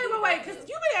wait, because you've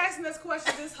been asking us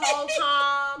questions this whole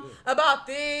time about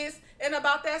this and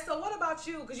about that. So what about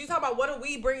you? Because you talk about what do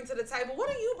we bring to the table. What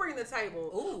do you bring to the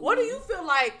table? Ooh. What do you feel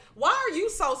like? Why are you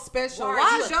so special? Why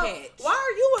are you a catch? Why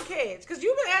are you a catch? Because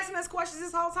you've been asking us questions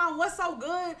this whole time. What's so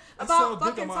good about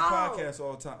fucking on my podcast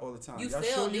all the time. You y'all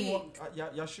sell sure dick.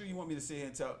 Y'all sure you want me to sit here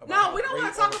and talk about No, we don't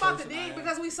want to talk about the dick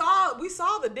because we saw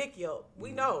the dick yolk.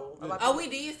 We know about Oh, we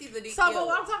did see the dick So, yolk.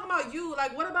 but I'm talking about you.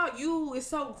 Like, what about you is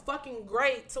so fucking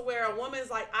great to where a woman's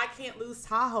like, I can't lose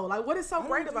Tahoe. Like, what is so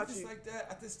great about you? Like that.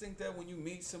 I just think that when you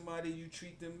meet somebody, you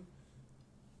treat them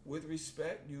with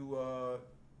respect. You,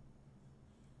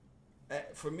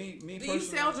 for me do personally, you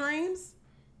sell dreams?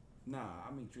 Nah,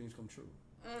 I mean dreams come true.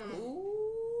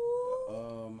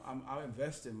 Ooh. I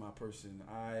invest in my person.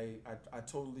 I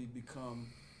totally become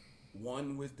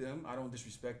one with them. I don't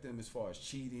disrespect them as far as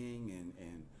cheating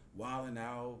and wilding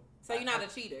out. So you're not a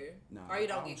cheater? Nah, or you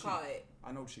don't get cheat. caught?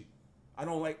 I don't cheat. I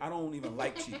don't even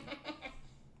like cheating.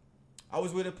 I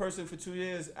was with a person for 2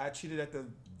 years. I cheated at the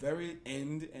very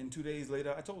end, and 2 days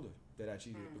later, I told her that I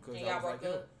cheated because and y'all I was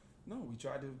broke up? no, we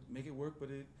tried to make it work, but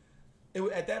it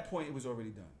at that point it was already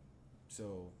done.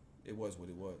 So it was what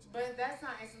it was. But that's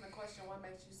not answering the question. What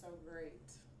makes you so great?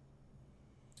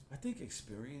 I think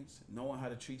experience, knowing how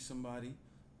to treat somebody,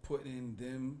 putting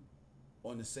them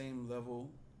on the same level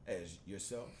as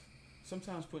yourself.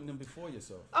 Sometimes putting them before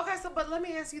yourself. Okay, so but let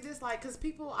me ask you this, like, because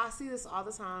people, I see this all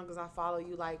the time because I follow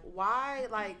you. Like, why,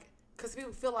 like, because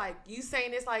people feel like you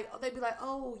saying this, like, they be like,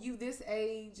 oh, you this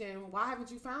age, and why haven't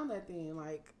you found that then?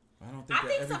 Like, I don't think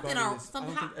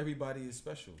everybody is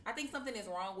special. I think something is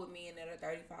wrong with men that are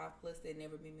 35 plus that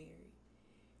never been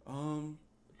married.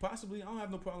 Possibly. I don't have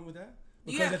no problem with that.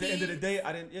 Do you Because have at the end of the kids? day,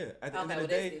 I didn't. Yeah, at the end of the that's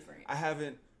day, different. I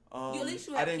haven't. At least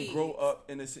you I have didn't grow kids. up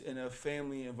in a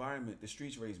family environment. The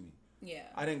streets raised me. Yeah.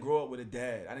 I didn't grow up with a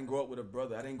dad. I didn't grow up with a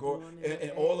brother. I didn't grow up in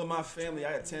all of my family.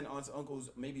 I had 10 aunts, uncles.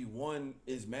 Maybe one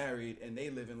is married and they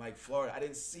live in like Florida. I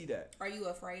didn't see that. Are you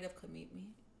afraid of commitment?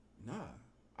 Nah,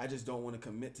 I just don't want to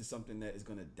commit to something that is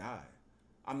gonna die.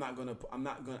 I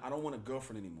don't want a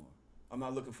girlfriend anymore. I'm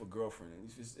not looking for a girlfriend.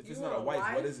 If it's not a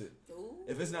wife, what is it? Ooh.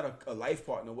 If it's not a life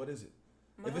partner, what is it?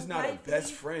 If it's not a wifey.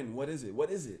 best friend, what is it?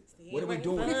 What is it? What are we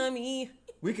doing? Mommy.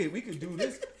 We could do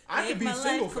this. I could be my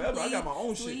single life forever. I got my complete,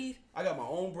 own shit. sweet. I got my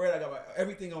own bread. I got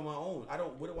everything on my own.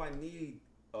 What do I need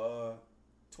a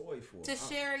toy for? To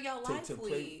share your life to with.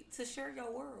 play. To share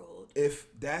your world. If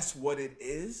that's what it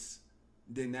is,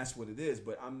 then that's what it is.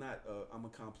 But I'm not. I'm a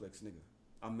complex nigga.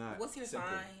 I'm not. What's your simple.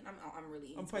 sign? I'm really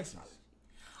into I'm Pisces. astrology.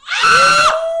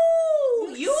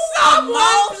 Oh, you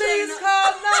Someone please emotional.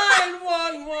 call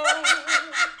 911.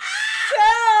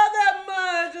 Tell them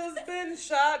I just been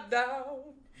shot down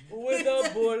with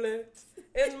a bullet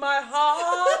in my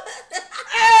heart,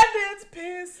 and it's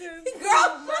piercing through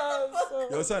my soul.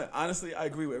 Yo, son. Honestly, I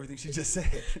agree with everything she just said.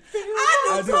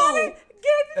 I do. do.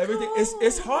 Everything.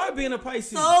 It's hard being a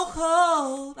Pisces. So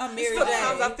cold. I'm Mary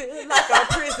Sometimes I Jane. feel like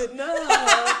a prisoner.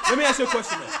 Let me ask you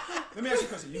a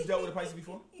question. You've dealt with a Pisces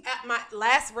before? My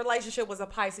last relationship was a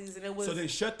Pisces, and it was. So then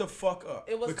shut the fuck up.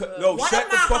 It was good. no, One shut of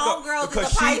the my fuck up homegirls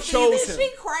because is a she Pisces, chose and him.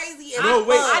 she crazy. And No,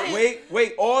 fun.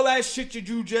 wait. All that shit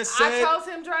you just said. I chose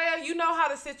him, Drea. You know how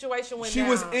the situation went She down.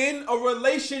 was in a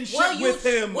relationship Well, with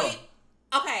him.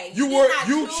 Okay, You did were- not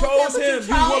you choose chose but him. You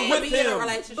chose were to with be in a him.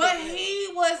 relationship But with him. he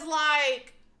was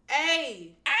like,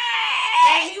 hey.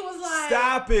 And he was like,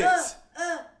 Stop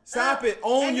it. Stop it.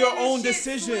 Own and your then the own shit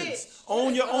decisions. switched.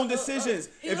 Own your own decisions.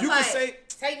 He If was you like, can say,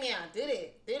 take me out, did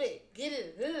it, get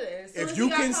it. As soon if as you he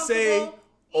got can say comfortable,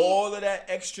 all of that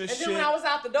extra and shit, then when I was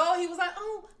out the door, he was like,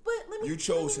 oh, but let me. You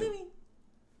chose let him. me.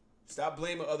 stop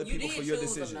blaming other You people did for your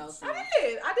choose him, decisions. though.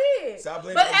 I did. Stop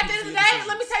blaming But other at the people end of for the your day, decisions.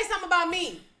 let me tell you something about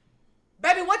me.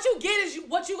 Baby, what you get is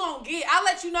what you gonna get. I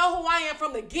let you know who I am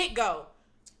from the get-go.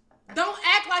 Don't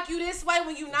act like you this way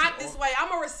when you not this way. I'm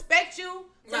gonna respect you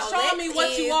for No, showing me Lex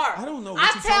what you is- are. I don't know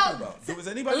what you're talking about. Does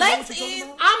anybody know Lex what you're talking is-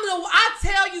 about? I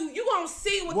tell you gonna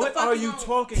see what What the fuck are you gonna-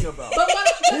 talking about? But what,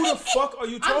 Who the fuck are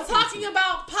you talking I'm talking to?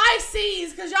 about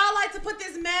Pisces, cause y'all like to put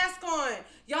this mask on.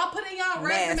 Y'all put in y'all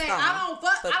Mask resume. on. I don't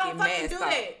Fucking fucking mask do on.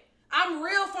 that. I'm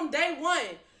real from day one.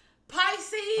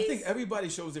 Pisces. I think everybody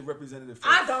shows their representative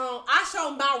face. I don't. I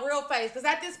show my real face because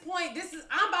at this point,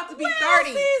 I'm about to be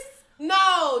 30. Sis?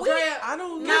 No, Dre. I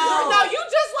don't No, know. no, you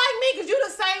just like me because you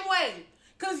the same way.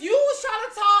 Because you was trying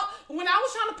to talk when I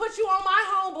was trying to put you on my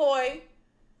homeboy.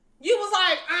 You was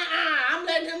like, I'm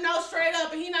letting him know straight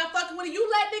up, and he not fucking with it. You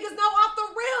let niggas know off the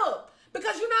rip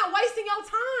because you're not wasting your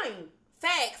time.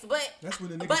 Facts, but That's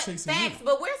when the niggas chasing you.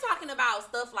 but we're talking about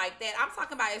stuff like that. I'm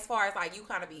talking about as far as like you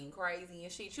kind of being crazy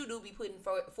and shit. You do be putting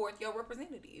forth your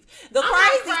representative. I'm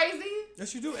not crazy.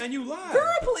 Yes, you do, and you lie. Girl,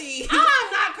 please. I'm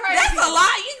not crazy. That's a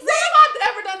lie. What have I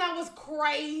ever done that was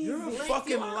crazy? You're a Lex,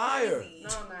 fucking you are liar. crazy. No,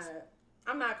 I'm not.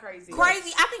 I'm not crazy.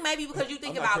 Crazy. I think maybe because you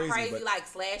think I'm not about crazy, crazy but- like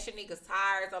slashing niggas'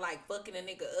 tires or like fucking a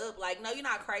nigga up. Like, no, you're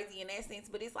not crazy in that sense,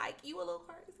 but it's like you a little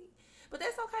crazy. But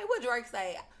that's okay. What Drake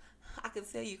say? I can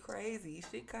tell you crazy.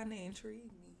 Shit kind of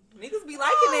intrigued me. Niggas be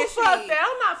liking that shit. Fuck that.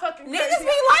 I'm not fucking crazy. Niggas be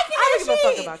liking I that don't give a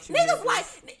fuck shit. about you Niggas niggas.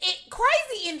 like it.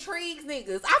 Crazy intrigues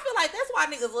niggas. I feel like that's why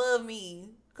niggas love me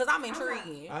because I'm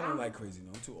intriguing. I don't like crazy.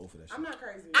 No, I'm too old for that shit. I'm not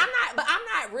crazy. I'm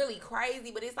not really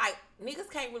crazy, but it's like niggas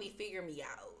can't really figure me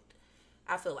out.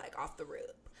 I feel like off the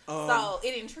rip, so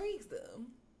it intrigues them,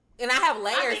 and I have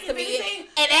layers think to if me. anything-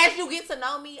 And as you get to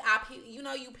know me,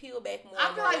 you peel back more. I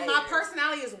and feel more like my layers.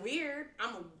 personality is weird.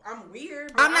 I'm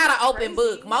weird. But I'm not an open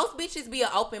crazy. book. Most bitches be an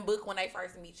open book when they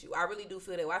first meet you. I really do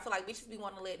feel that way. I feel like bitches be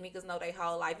wanting to let niggas know their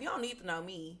whole life. You don't need to know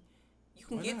me. You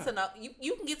can Why get not? to know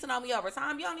you can get to know me over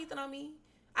time. You don't need to know me.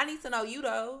 I need to know you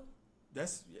though.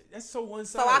 That's so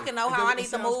one-sided. So I can know how I It need to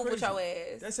sounds move with crazy. your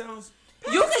ass. That sounds...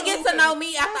 You can get to know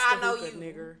me after I know you.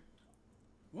 Nigger.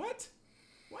 What?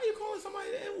 Why are you calling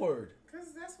somebody the N-word? Because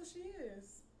that's what she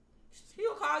is.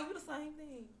 She'll call you the same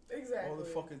thing. Exactly. All the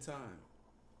fucking time.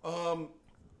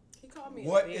 He called me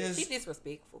What a bitch. is- She's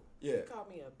disrespectful. Yeah. He called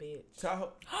me a bitch.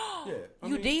 Tahoe. Yeah. I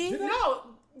You mean, did? I? No,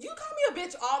 you call me a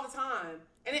bitch all the time.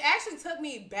 And it actually took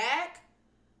me back.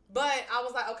 But I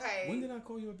was like, okay. When did I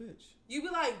call you a bitch? You be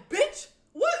like, bitch,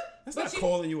 what? That's But not you-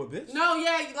 calling you a bitch. No,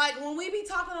 yeah, like when we be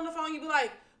talking on the phone, you be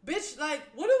like, bitch, like,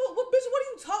 what bitch, what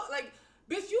are you talking? Like,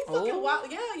 bitch, you fucking Oh.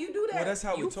 wild. Yeah, you do that. Well, that's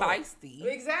how You we talk. feisty.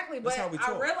 Exactly, That's but how we I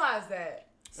talk. realized that.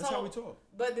 That's how we talk.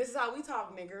 But this is how we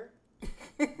talk, nigger.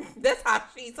 That's how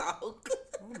she talk.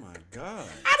 Oh my god.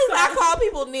 I do not call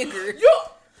people niggers. You.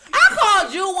 I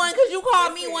called you one because you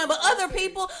called me one, but other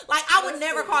people, like, I would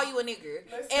never call you a nigger.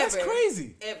 Listen. Ever. That's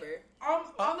crazy. Ever. On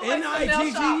the way to the nail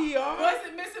N-I-G-G-E-R? shop.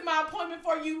 Wasn't missing my appointment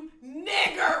for you,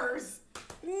 niggers.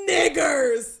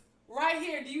 Niggers. Right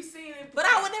here. Do you see it? But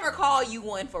I would never call you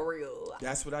one for real.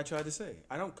 That's what I tried to say.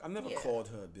 I've never Yeah. called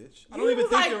her a bitch. I You don't even was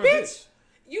think like, you're a bitch. bitch.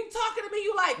 You talking to me?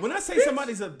 You like? When I say bitch.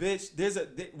 somebody's a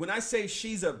bitch, when I say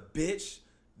she's a bitch,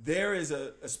 there is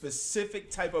a specific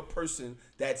type of person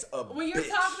that's a When you're bitch.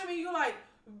 talking to me, you're like,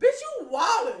 bitch, you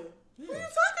wildin'. Who you Yeah.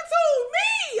 talking to?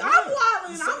 Me. Yeah. I'm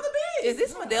wildin'. I'm the bitch. Is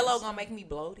this No. Modelo gonna make me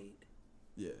bloated?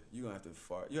 Yeah, you're gonna have to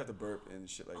fart. You have to burp and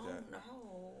shit like that.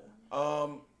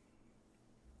 No.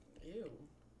 Ew.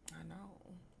 I know.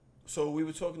 So we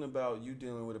were talking about you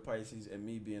dealing with a Pisces and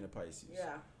me being a Pisces.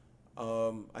 Yeah.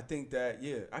 I think that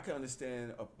I can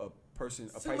understand a person,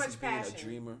 a Too Pisces much being passion. a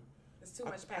dreamer. It's too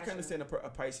much I passion. can understand a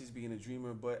Pisces being a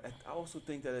dreamer, but I also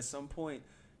think that at some point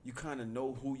you kind of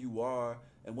know who you are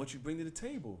and what you bring to the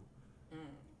table.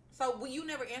 So will you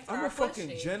never answer I'm our a fucking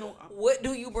question? general. What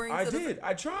do you bring I to the did.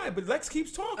 I tried, but Lex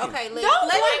keeps talking. Okay, Don't let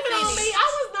blame him it on finish. me.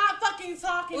 I was not fucking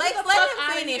talking. Let Get the fuck him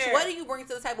outta finish. here. What do you bring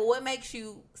to the table? What makes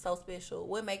you so special?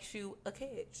 What makes you a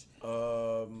catch?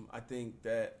 I think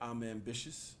that I'm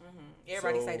ambitious.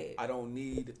 Everybody So say that. I don't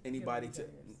need anybody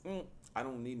to. I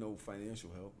don't need no financial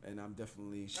help, and I'm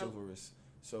definitely chivalrous.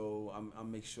 So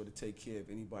I'm make sure to take care of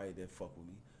anybody that fuck with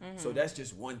me. So that's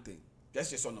just one thing. That's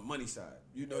just on the money side.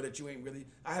 You know that you ain't really.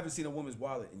 I haven't seen a woman's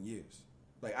wallet in years.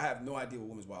 Like I have no idea what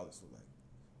women's wallets look like,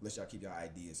 unless y'all keep your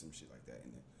ID or some shit like that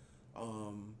in there.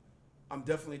 I'm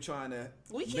definitely trying to.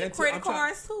 We keep credit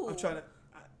cards too. I'm trying to.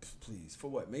 Please, for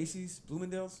what? Macy's,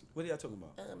 Bloomingdale's. What are y'all talking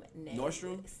about? No.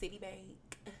 Nordstrom? Citibank.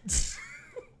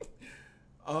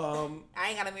 I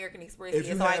ain't got American Express If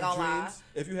yet, you so I ain't have gonna lie. dreams,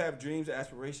 if you have dreams and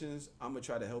aspirations, I'm gonna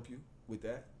try to help you with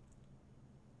that.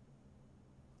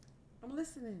 I'm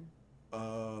listening.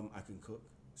 I can cook,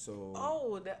 so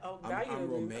I'm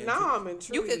romantic. Now I'm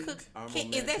intrigued. You can cook. I'm Is that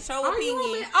romantic. your Are you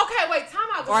opinion? okay, wait, time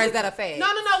out. Or is that a fact? No,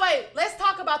 wait. Let's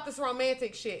talk about this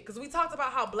romantic shit. Because we talked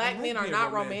about how black I like men are being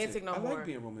not romantic no I more. like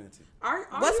being romantic. Are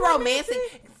What's you romantic?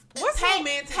 What's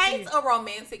romantic to Paint you? a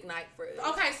romantic night for us.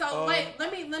 Okay, so wait,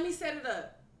 let me set it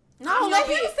up. No, I'm let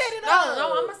your him bitch. set it up.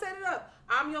 No, I'm gonna set it up.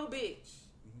 I'm your bitch.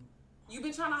 You've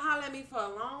been trying to holler at me for a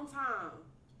long time.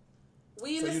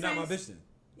 We in So the you're not same. my bitch then?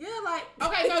 Yeah, like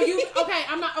okay, no, you okay.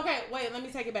 I'm not okay. Wait, let me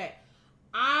take it back.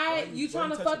 You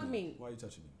trying to fuck me? Why are you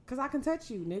touching me? Cause I can touch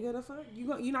you, nigga. The fuck?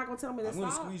 You not gonna tell me to I'm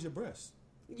gonna stop? squeeze your breast.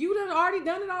 You already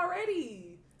done it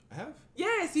already. I have?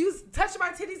 Yes, you touched my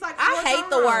titties like 4 I hate times.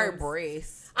 the word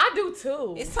breast. I do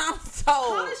too. It sounds so.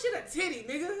 Call this shit a titty,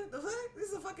 nigga. The fuck? This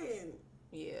is a fucking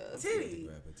titty.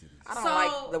 I don't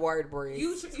like the word breast.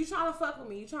 You trying to fuck with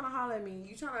me? You trying to holler at me?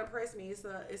 You trying to impress me? It's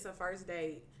a first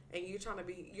date, and you trying to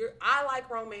be. I like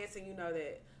romance, and you know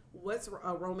that. What's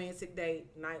a romantic date?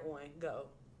 Night 1, go.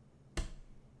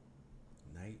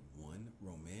 Night 1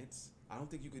 romance? I don't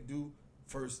think you could do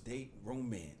first date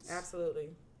romance. Absolutely.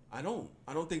 I don't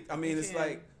think. I mean, it's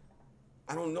like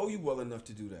I don't know you well enough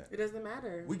to do that. It doesn't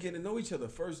matter. We getting to know each other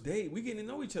first date. We getting to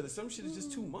know each other. Some shit is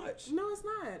just too much. No, it's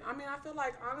not. I mean, I feel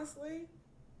like honestly.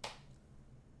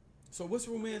 So what's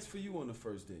romance for you on the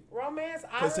first date? Romance,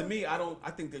 because to me,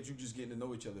 I think that you just getting to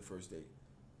know each other first date.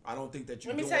 I don't think that you.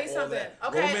 Let me doing tell you all something. that.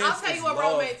 Okay, romance I'll tell you what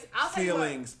love, romance.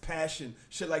 Feelings, passion,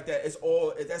 shit like that. It's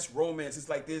all. That's romance. It's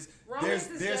like this.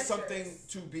 There's something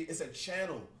to be. It's a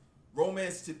channel.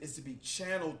 Romance is to be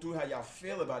channeled through how y'all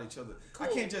feel about each other. Cool. I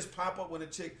can't just pop up when a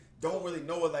chick don't really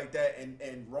know her like that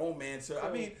and romance her. Cool.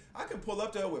 I mean, I can pull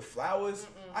up to her with flowers.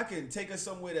 I can take her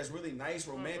somewhere that's really nice,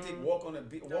 romantic. Walk on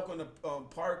the walk on the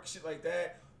park, shit like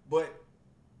that. But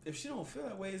if she don't feel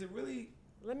that way, is it really?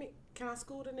 Can I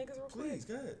school the niggas real quick? Please,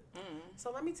 go ahead.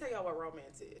 So let me tell y'all what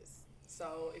romance is.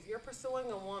 So if you're pursuing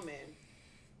a woman,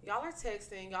 y'all are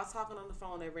texting, y'all talking on the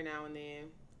phone every now and then,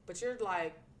 but you're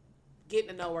like getting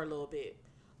to know her a little bit.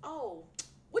 Oh,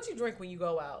 what you drink when you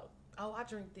go out? Oh, I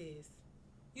drink this.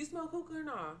 You smoke hookah or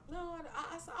not? No,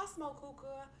 I smoke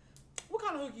hookah. What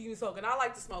kind of hookah you smoking? I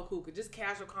like to smoke hookah. Just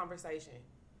casual conversation.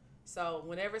 So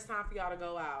whenever it's time for y'all to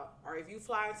go out, or if you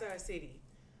fly into a city,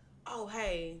 oh,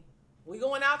 hey, we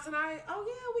going out tonight? Oh,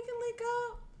 yeah, we can link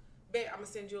up. Bet I'm going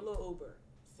to send you a little Uber.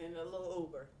 Send a little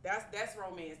Uber. That's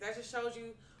romance. That just shows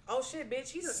you, oh, shit, bitch.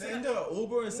 He's send her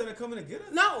Uber instead of coming to get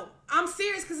her? No, I'm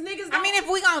serious because niggas don't. I mean, if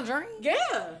we gonna drink.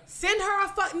 Yeah. Send her a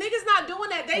fuck. Niggas not doing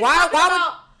that. They why about,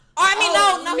 oh, I mean,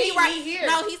 no, he right here.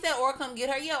 No, he said, or come get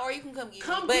her. Yeah, or you can come get me.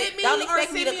 Come but get me don't or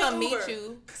expect me to come meet Uber.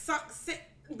 you.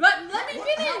 But let me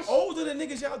finish. How old are the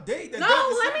niggas y'all date?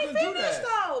 No, let me finish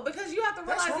though, because you have to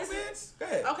realize that's romance. Go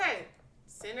ahead. Okay,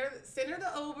 send her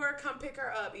the Uber. Come pick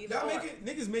her up. Either y'all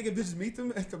niggas making bitches meet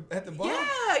them at the bar.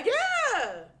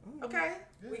 Yeah. Okay,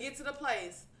 we get to the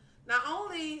place. Not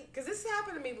only because this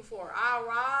happened to me before. I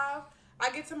arrive.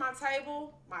 I get to my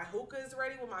table. My hookah is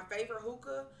ready with my favorite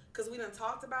hookah because we done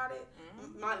talked about it.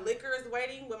 My liquor is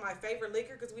waiting with my favorite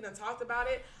liquor because we done talked about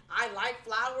it. I like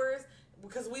flowers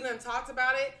because we done talked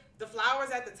about it. The flowers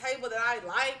at the table that I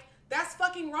like. That's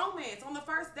fucking romance on the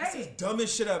first date. That's the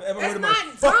dumbest shit I've ever heard in my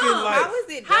fucking life. How is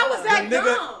it dumb? How is that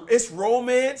dumb? It's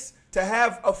romance to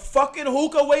have a fucking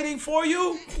hookah waiting for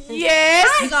you? Yes.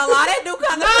 You gonna lie, that do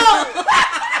kind of No.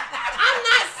 I'm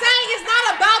not saying it's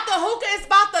not about the hookah. It's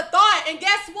about the thought. And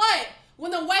guess what?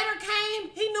 When the waiter came,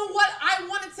 he knew what I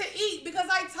wanted to eat because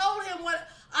I told him what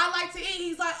I like to eat.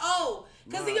 He's like, oh,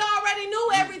 because he already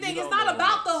knew everything. It's not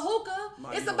about the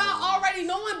hookah. It's about already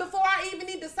knowing before I even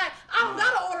need to say. I don't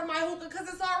got to order my hookah because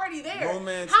it's already there.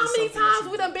 Romance How many times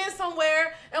we done been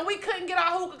somewhere and we couldn't get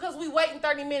our hookah because we waiting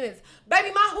 30 minutes?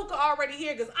 Baby, my hookah already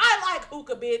here because I like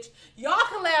hookah, bitch. Y'all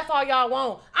can laugh all y'all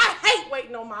want. I hate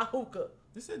waiting on my hookah.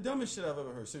 This is the dumbest shit I've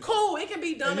ever heard. Seriously. Cool, it can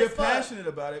be dumb and as you're fuck. passionate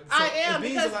about it. So I am it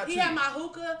means because he had my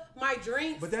hookah, my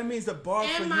drinks. But that means the bar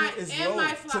for you is low.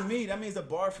 To me, that means the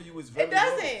bar for you is very low.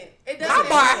 It doesn't. My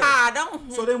bar high.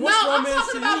 Don't. So then what's romance I'm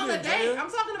talking about on to the you, date. then,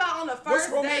 I'm talking about on the first what's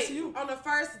romance date. To you? On the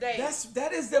first date.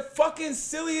 That is the fucking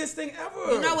silliest thing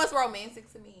ever. You know what's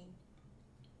romantic to me?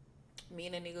 Me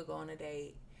and a nigga go on a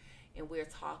date, and we're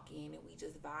talking, and we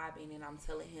just vibing, and I'm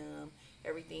telling him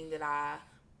everything that I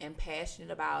am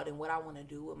passionate about and what I want to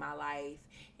do with my life.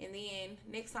 And then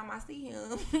next time I see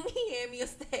him, he hand me a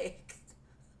steak.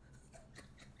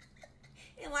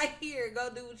 And like, here, go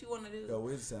do what you want to do. Yo,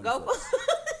 where's the sound go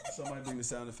effects? Somebody bring the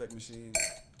sound effect machine.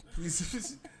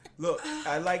 Please. Look,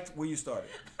 I liked where you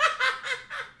started.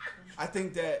 I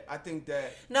think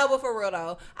that. No, but for real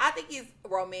though, I think it's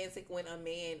romantic when a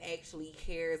man actually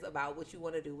cares about what you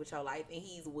want to do with your life and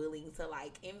he's willing to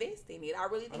like invest in it. I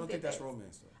really think. I don't think that's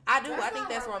romance though. I do. I think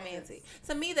that's romantic.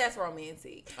 To me, that's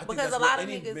romantic I think because that's a lot what of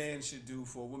any niggas. man should do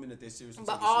for a woman that they're seriously.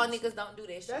 But all niggas don't do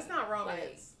that shit. That's not romance.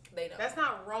 Like, they don't. That's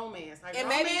not romance. Like, and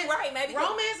romance, maybe you're right. Maybe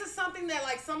romance is something that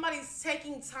like somebody's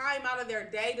taking time out of their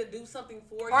day to do something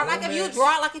for you. Or like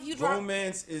if you draw.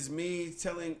 Romance is me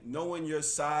knowing your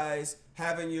size,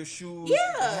 having your shoes,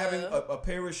 having a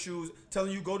pair of shoes,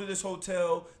 telling you go to this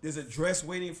hotel. There's a dress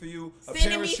waiting for you. A Sending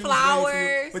pair of me shoes flowers.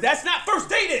 waiting for you. But that's not first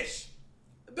date-ish.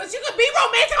 But you can be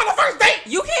romantic on the first date.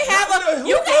 You can have flowers. I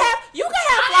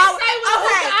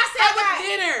said with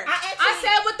dinner. I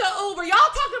said with the Uber. Y'all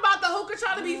talking about the hookah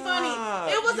trying to be funny.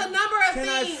 It was a number of things. Can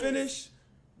I finish?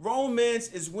 Romance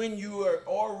is when you are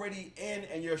already in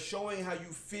and you're showing how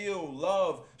you feel,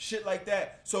 love, shit like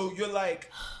that. So you're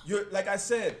like I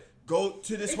said, go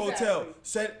to this hotel.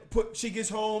 She gets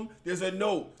home, there's a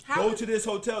note. Go to this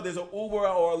hotel. There's an Uber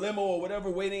or a limo or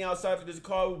whatever waiting outside for this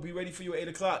car. Will be ready for you at 8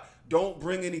 o'clock. Don't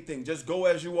bring anything. Just go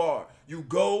as you are. You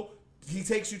go. He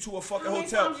takes you to a fucking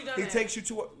hotel. He takes you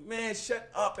to a... Man, shut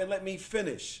up and let me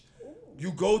finish.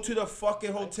 You go to the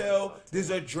fucking hotel. There's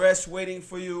a dress waiting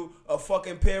for you. A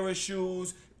fucking pair of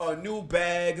shoes. A new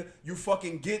bag. You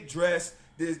fucking get dressed.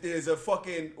 There's a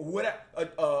fucking... whatever.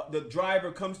 The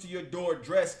driver comes to your door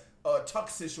dressed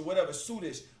tuxish or whatever,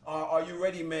 suitish. Are you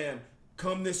ready, ma'am?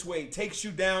 Come this way. Takes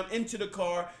you down into the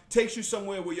car. Takes you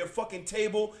somewhere where your fucking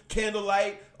table,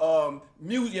 candlelight,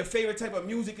 music, your favorite type of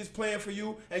music is playing for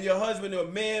you, and your husband or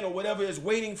man or whatever is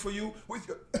waiting for you with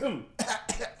your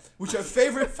with your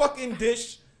favorite fucking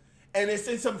dish. And it's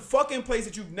in some fucking place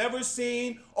that you've never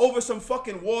seen, over some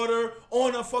fucking water,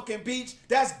 on a fucking beach.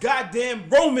 That's goddamn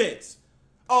romance.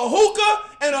 A hookah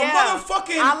and a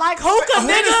motherfucking I like hookah,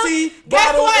 Hennessy nigga.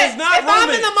 Guess bottle what? is not if romance.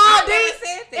 I'm in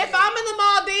the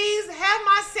Maldives, have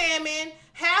my salmon,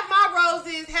 have my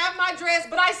roses, have my dress,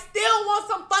 but I still want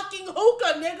some fucking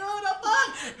hookah, nigga. The fuck?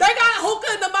 They got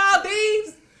hookah in the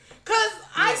Maldives? Cause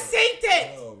I synced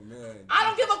it. Oh man. I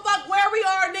don't give a fuck where we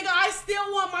are, nigga. I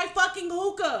still want my fucking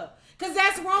hookah. Cause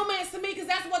that's romance to me, cause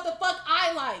that's what the fuck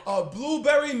I like. A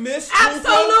blueberry mist.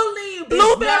 Absolutely.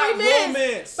 Blueberry mist.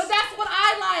 Romance. But that's what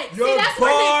I like. Your See, that's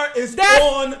bar is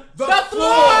on the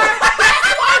floor.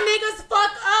 That's why niggas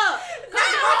fuck up. Not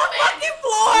on the fucking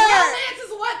floor. Romance is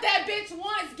what that bitch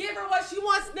wants. Give her what she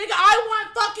wants. Nigga, I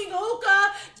want fucking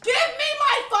hookah. Give me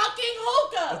my fucking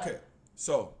hookah. Okay,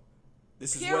 so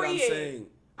this is Period. what I'm saying.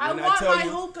 I want my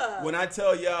hookah. When I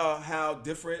tell y'all how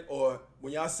different, or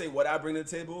when y'all say what I bring to the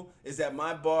table, is that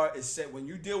my bar is set. When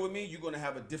you deal with me, you're gonna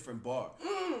have a different bar.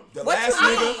 The last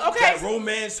nigga that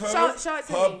romance her, show it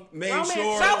to me. made Romance.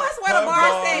 sure Show us where the her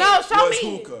bar said. No, show was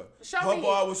me. hookah. Show her me.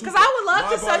 bar was hookah. Because I would love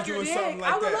My to bar suck your doing dick. something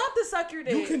like I would that. love to suck your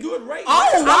dick. You can do it right Oh,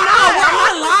 now. wow. Where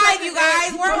my line, you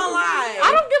guys? Where my line?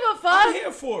 I don't give a fuck. I'm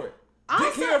here for it.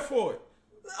 Dick here for it.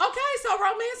 Okay, so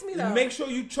romance me though. And make sure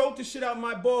you choke the shit out of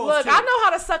my balls. Look, too. I know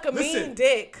how to suck a mean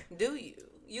dick. Do you?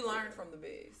 You learned from the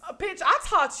best. Bitch, I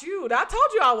taught you. I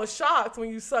told you I was shocked when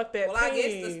you sucked that Well, I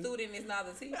guess the student is not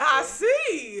the teacher. I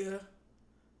see.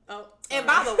 Oh, and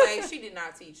by the way, she did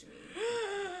not teach me.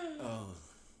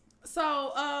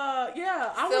 So,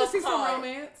 yeah, I want to see some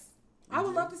romance. I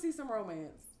would love to see some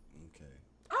romance. Okay.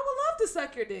 I would love to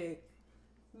suck your dick.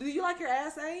 Do you like your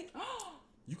ass ate?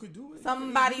 You could do it.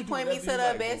 Somebody You could point do me to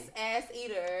whatever the you best like, ass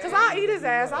eater. Because I'll eat his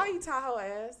ass. I'll eat Tahoe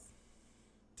ass.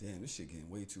 Damn, this shit getting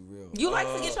way too real. You like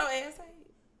to get your ass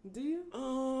ate? Do you?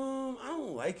 I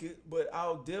don't like it, but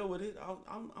I'll deal with it.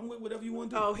 I'm with whatever you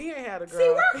want to do. Oh, he ain't had a girl. See,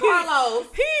 where Carlos?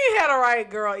 He ain't had a right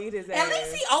girl eat his ass. At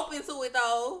least he open to it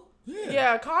though.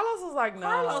 Yeah, Carlos was like, no.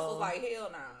 Carlos was like,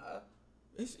 hell nah.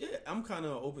 I'm kind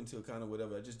of open to kind of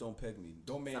whatever. Just don't peg me.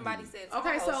 Don't man Somebody me. said.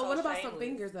 Okay, so what about shameless. some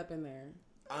fingers up in there?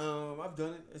 I've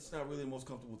done it. It's not really the most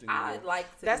comfortable thing. I'd like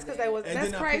to. That's because they was. And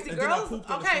That's then I crazy, poop- and then I girls. pooped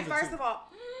on the Okay, finger, first too. of all.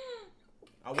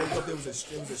 I woke up. There was a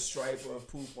stripe of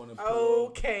poop on the pillow.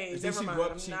 Okay, And then never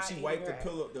mind. she wiped the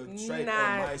pillow, the stripe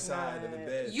on my side of the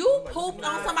bed. You I'm like, pooped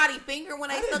nah. on somebody's finger when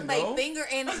they I stuck didn't their know. finger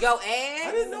in your ass. I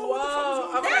didn't know what the fuck was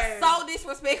going on. Okay. That's so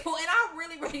disrespectful, and I'm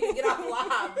really ready to get off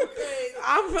live because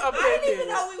I'm I offended. didn't even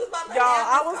know we was about to Y'all, have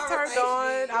I this was turned on.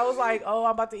 conversation. I was like, oh,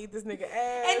 I'm about to eat this nigga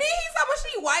ass. And then he said, "But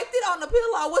she wiped it on the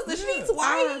pillow. Was the sheets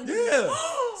white?" Yeah.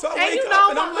 So I And wake you up know,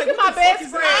 and I'm like, look at what my the fuck is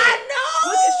bedspread. that? I know.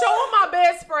 Look at show him my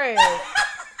bedspread.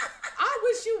 I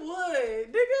wish you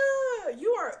would, nigga.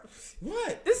 You are.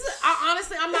 What? This is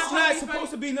honestly, I'm not. It's not supposed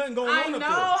to be nothing going I on know up there.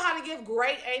 how to give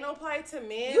great anal play to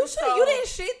men. You so- you didn't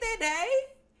shit that day.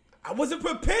 I wasn't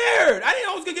prepared. I didn't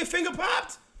know I was gonna get finger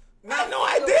popped. I had no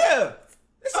idea.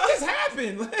 This just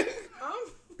happened. Like,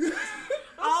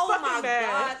 Oh fucking my mad.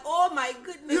 god. Oh my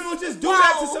goodness. you don't just do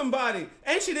that to somebody.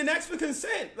 And she didn't ask for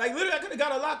consent. Like literally, I could have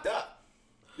got her locked up.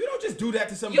 You don't just do that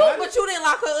to somebody. But you didn't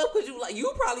lock her up because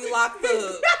you probably locked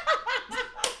up.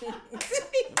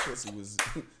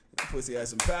 That pussy had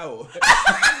some power.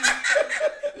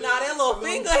 Nah, that little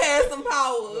finger had some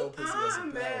power. Little pussy had some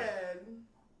I'm power. mad.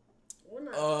 We're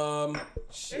not.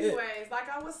 Shit. Anyways, like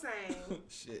I was saying,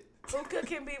 Shit. hookah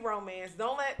can be romance.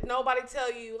 Don't let nobody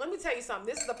tell you. Let me tell you something.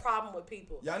 This is the problem with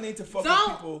people. Y'all need to fuck Don't-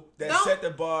 with people that don't- set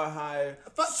the bar higher.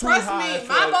 Too Trust high me,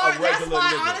 for my a bar. That's regular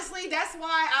why, nigga. honestly, that's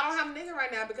why I don't have a nigga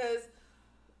right now because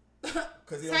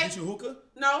Because he don't get you hookah?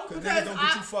 No, because niggas don't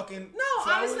get you fucking No,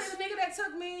 flowers? honestly, the nigga that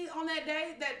took me on that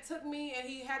day, and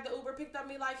he had the Uber picked up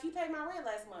me, like, he paid my rent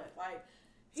last month. Like,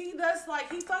 he does,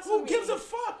 like, he fucks Who with me. gives a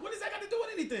fuck? What does that got to do with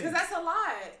anything? Because that's a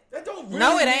lot. That don't really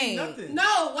No, it mean ain't. nothing.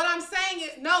 No, what I'm saying is,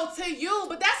 no, to you,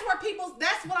 but that's where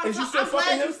that's what I'm Is you talking. still I'm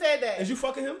fucking glad him? you said that. Is you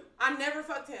fucking him? I never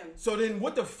fucked him. So then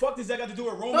what the fuck does that got to do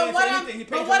with But romance or what anything? He paid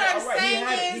but you what that. I'm All right, he saying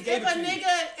had it. He is, gave if it to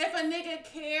you. if a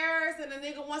nigga cares and a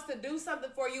nigga wants to do something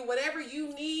for you, whatever you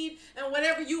need and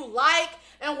whatever you like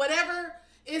and whatever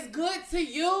is good to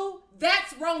you,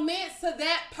 that's romance to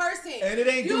that person. And it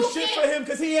ain't do You shit can't- for him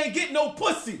because he ain't getting no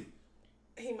pussy.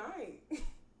 He might.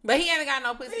 But he ain't got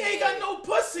no pussy. He ain't yet. got no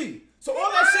pussy. So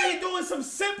all that shit he doing some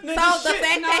simp nigga So the shit.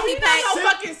 fact No, that he he not no paid.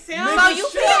 fucking simp. nigga So you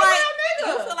shit. feel like Real nigga.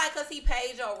 you feel like because he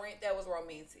paid your rent that was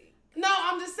romantic. No,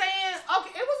 I'm just saying. Okay,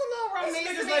 it was a little That's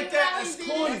romantic. niggas like that. how That's he did.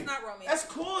 corny. That's not romantic. That's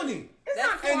corny. It's That's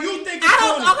not And corny. you think I it's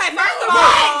don't. corny. Okay, first of No,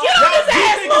 all, get on his You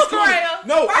ass, think it's corny. Raya.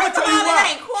 No, I'm First gonna of tell you all, it why.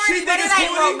 ain't corny, She but think it it's ain't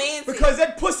corny romantic. because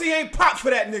that pussy ain't pop for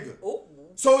that nigga. Ooh.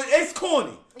 So it's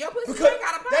corny. Your pussy Because ain't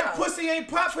got a pop. that pussy ain't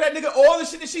pop for that nigga. All the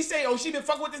shit that she say, oh, she been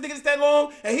fucking with this nigga this that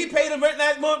long, and he paid him rent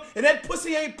last month, and that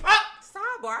pussy ain't pop.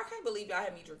 Sidebar, I can't believe y'all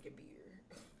had me drinking beer.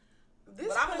 This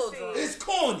But I'm a little pussy- drunk. It's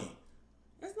corny.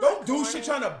 It's not Don't do corny. shit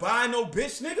trying to buy no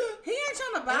bitch, nigga. He ain't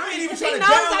trying to buy I ain't it, even 'cause trying he to knows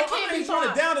down. I I'm can't not be even trying to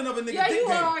bought. down another nigga Yeah, dick you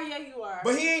game. are. Yeah, you are.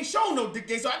 But he ain't shown no dick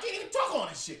game, so I can't even talk on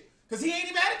this shit. Because he ain't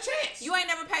even had a chance. You ain't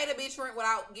never paid a bitch rent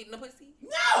without getting a pussy?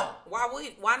 No.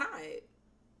 Why not?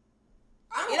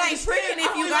 I don't It ain't understand- tricking if I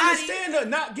don't you even got it. understand the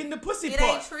not getting the pussy It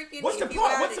part. ain't tricking What's the if you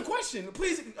part? got What's it. the question?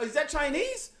 Please, is that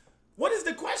Chinese? What is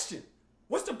the question?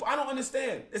 I don't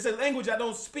understand. It's a language I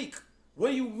don't speak. What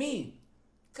do you mean?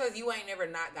 Because you ain't never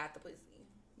not got the pussy.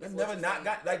 I've That's never what you're not saying.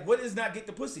 got, like, what is not get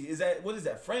the pussy? Is that, what is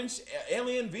that? French,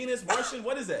 alien, Venus, Martian?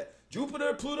 What is that?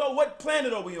 Jupiter, Pluto? What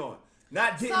planet are we on?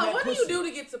 Not getting So that what pussy. do you do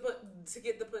to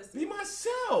get the pussy? Be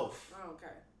myself. Oh, okay.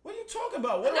 What are you talking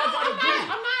about? What do No, I gotta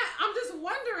do? I'm just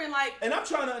wondering, like. And I'm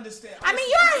trying to understand. I mean, I'm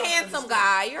you're a trying to handsome understand.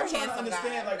 guy. You're I'm a trying to handsome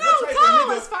understand, guy. like, No, what type Tahoe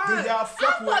of is nigga fine. do y'all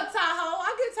fuck I with? fuck Tahoe. I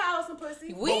get Tahoe some pussy.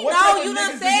 We But what know type of you done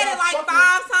niggas do said y'all it like fuck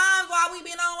 5 times while we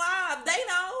been on live. They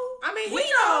know. I mean, we he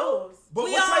know. knows. But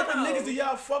We what all type of know. niggas do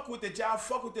y'all fuck with that y'all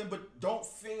fuck with them but don't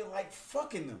feel like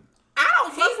fucking them? I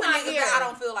don't fuck He's with not niggas here. that I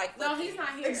don't feel like No, fucking. he's not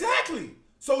here. Exactly.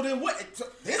 So then what?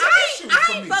 There's an issue I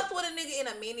for ain't me. fucked with a nigga in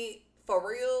a minute for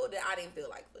real that I didn't feel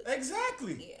like fucking.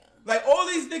 Exactly. Yeah. Like all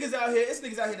these niggas out here, it's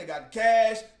niggas out here that got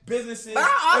cash, businesses. But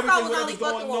I also everything, was only whatever's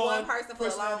fucking with going one on, person for a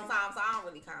long personality. time, so I don't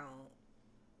really count.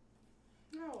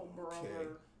 No, brother. Okay.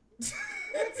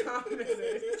 What time is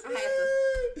it? I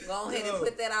had to go ahead and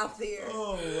put that out there.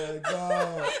 Oh my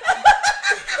god.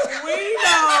 We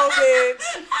know,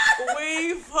 bitch.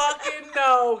 We fucking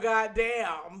know,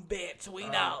 goddamn, bitch. We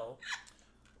know.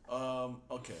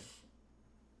 Okay.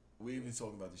 We've been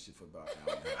talking about this shit for about an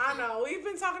hour and a half. I know. We've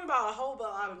been talking about a whole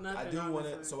lot of nothing. I do want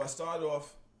to. honestly. So I started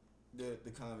off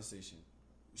the conversation.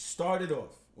 We started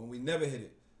off when we never hit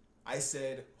it. I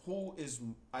said, who is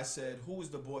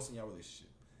the boss in your relationship?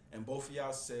 And both of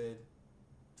y'all said,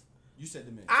 you said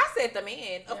the man. I said the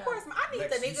man. Of Yeah. course, I need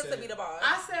Lex, the you niggas said to be it. the boss.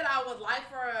 I said I would like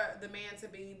for the man to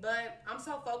be, but I'm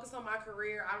so focused on my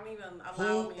career, I don't even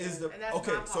allow Who men. is the- and that's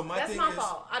okay, my fault. so my that's thing my is-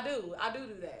 fault. I do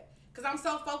that. Because I'm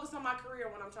so focused on my career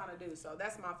and what I'm trying to do. So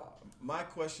that's my fault. My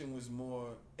question was more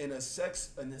in a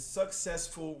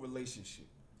successful relationship.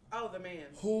 Oh, the man.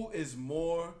 Who is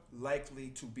more likely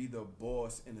to be the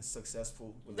boss in a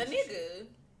successful the relationship?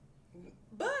 nigga.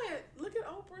 But look at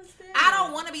Oprah instead. I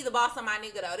don't want to be the boss of my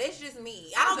nigga though. That's just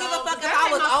me. I don't give a No, fuck if that I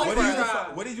ain't was my What did, you Oprah. Oprah.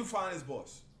 define, what did you find as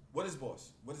boss? What is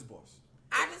boss? What is boss?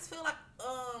 I just feel like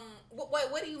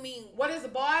wait, what do you mean? What is a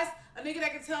boss? A nigga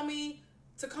that can tell me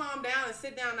to calm down and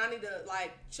sit down. I need to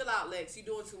like chill out, Lex. You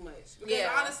doing too much. Because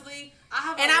Yeah. honestly, I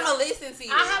have. And I'ma listen to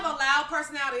you. I have a loud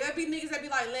personality. There be niggas that be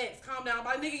like, Lex, calm down.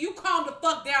 But nigga, you calm the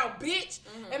fuck down, bitch.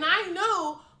 Mm-hmm. And I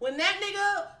knew when that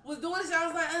nigga was doing this, I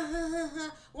was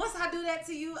like, once I do that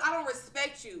to you, I don't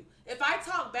respect you. If I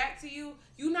talk back to you,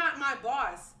 you not my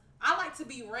boss. I like to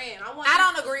be ran. I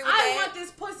don't agree with I that. want this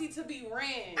pussy to be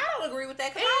ran. I don't agree with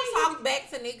that because And I you- talk back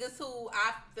to niggas who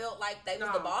I felt like they was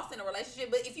No. the boss in a relationship.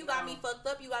 But if you got No. me fucked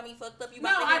up, you got me fucked up. You No,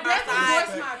 got to I hear my definitely side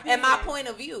voiced my and my opinion. point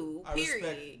of view. I Period.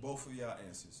 respect both of y'all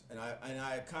answers, and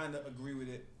I kind of agree with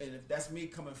it. And if that's me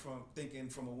coming from thinking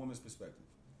from a woman's perspective,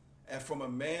 and from a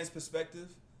man's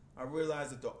perspective, I realize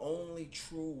that the only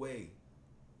true way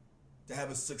to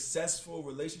have a successful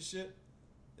relationship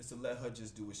is to let her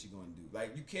just do what she's gonna do.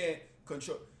 Like you can't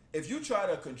control. If you try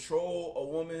to control a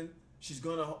woman, she's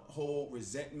gonna hold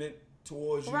resentment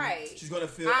towards you. Right. She's gonna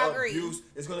feel abuse.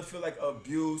 It's gonna feel like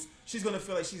abuse. She's gonna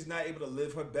feel like she's not able to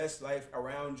live her best life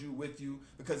around you, with you,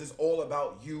 because it's all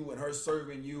about you and her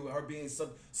serving you and her being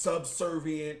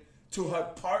subservient to her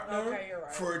partner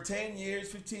for 10 years,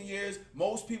 15 years.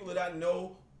 Most people that I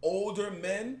know, older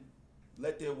men,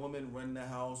 let their woman run the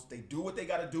house. They do what they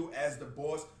gotta do as the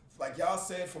boss. Like y'all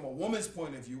said, from a woman's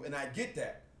point of view, and I get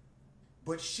that.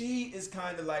 But she is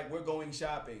kind of like, we're going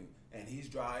shopping. And he's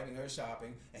driving her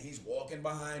shopping, and he's walking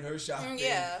behind her shopping.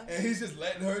 Yeah. And he's just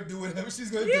letting her do whatever she's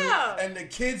going to do. And the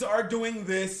kids are doing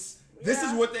this. This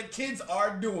is what the kids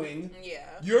are doing. Yeah.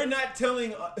 You're not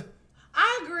telling...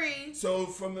 I agree. So,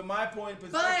 from my point of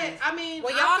perspective... But, I mean,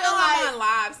 well, y'all know I'm on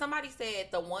live. Somebody said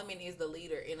the woman is the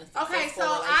leader in a successful okay, so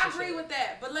relationship. I agree with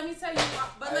that. But let me tell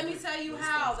you,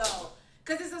 how, though.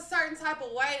 Because it's a certain type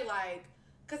of way, like...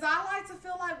 Because I like to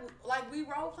feel like we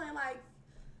role-playing, like...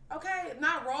 Okay,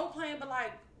 not role playing, but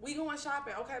like we going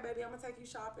shopping. Okay, baby, I'm gonna take you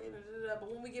shopping. But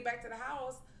when we get back to the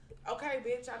house, okay,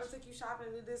 bitch, I done took you shopping.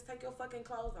 Do this, take your fucking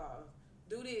clothes off.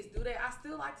 Do this, do that. I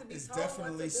still like to be told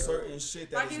definitely what to do. certain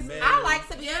shit that is married. I like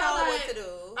to be told what to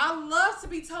do. I love to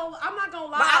be told. I'm not gonna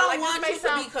lie. But I don't want you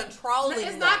to be controlling.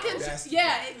 It's not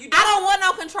I don't want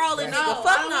no controlling nigga.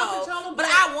 Fuck no. But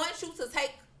I want you to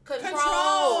take control.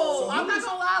 So I'm not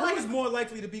gonna lie. Who is more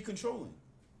likely to be controlling?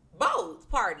 Both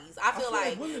parties, I feel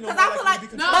like, because I feel like,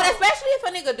 but especially if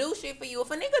a nigga do shit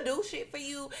for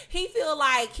you, he feel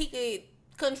like he could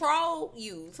control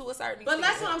you to a certain extent. But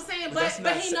that's what I'm saying.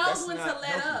 But he knows when to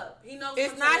let up. He knows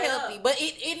it's not healthy, but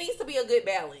it needs to be a good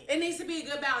balance. It needs to be a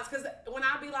good balance, because when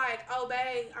I be like, oh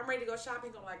babe, I'm ready to go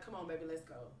shopping, I'm like, come on baby, let's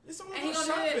go. It's all about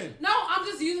shopping. No, I'm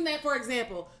just using that for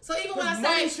example. So even when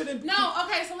I say no,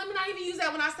 okay, so let me not even use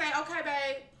that when I say, okay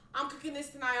babe, I'm cooking this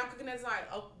tonight.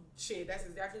 Oh. Shit, that's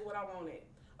exactly what I wanted.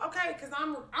 Okay, because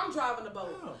I'm driving the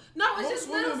boat. Oh. No, it's just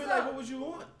little stuff. Like, what would you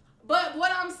want? But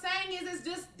what I'm saying is, it's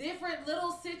just different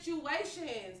little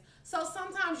situations. So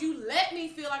sometimes you let me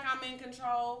feel like I'm in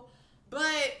control,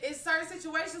 but it's certain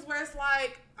situations where it's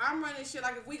like I'm running shit.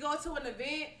 Like if we go to an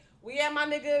event, we at my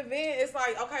nigga event, it's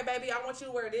like, okay, baby, I want you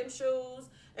to wear them shoes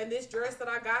and this dress that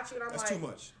I got you. And that's like, too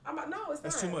much. I'm like, no, it's not.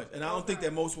 That's too much. And I don't think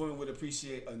that most women would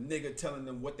appreciate a nigga telling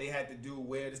them what they had to do,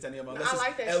 wear this, that, and the other. I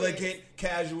like that elegant, shit.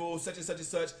 Casual, such and such and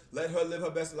such. Let her live her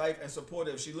best life and support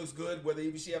her. If she looks good, whether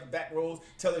even she have back rolls,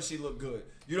 tell her she look good.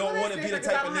 You don't want to be the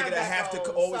type of nigga that have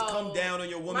to always come down on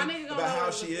your woman about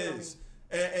how she is.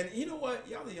 And you know what?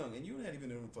 Y'all are young, and you're not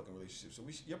even in a fucking relationship, so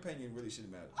your opinion really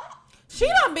shouldn't matter. She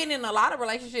done been in a lot of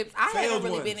relationships. I haven't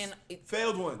really been in...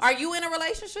 Failed ones. Are you in a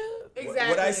relationship? Exactly.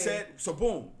 What I said... So,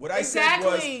 boom. What I said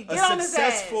was a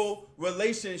successful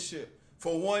relationship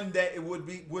for one that it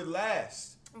would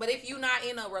last. But if you're not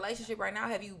in a relationship right now,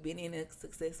 have you been in a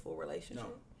successful relationship?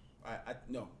 No.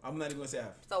 No. I'm not even going to say I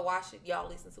have. So why should y'all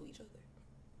listen to each other?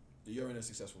 You're in a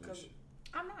successful relationship.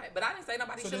 I'm not, but I didn't say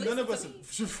nobody should listen none of to us me.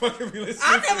 should fucking be listening.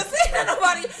 I never said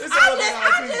nobody.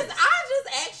 I just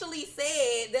actually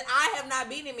said that I have not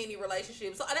been in many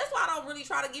relationships, so that's why I don't really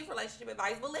try to give relationship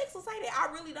advice. But Lex will say that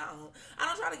I really don't. I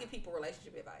don't try to give people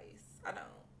relationship advice. I don't.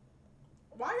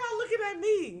 Why y'all looking at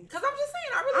me? Because I'm just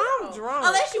saying I really don't. I'm drunk.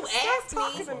 Unless you ask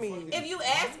me.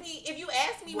 If you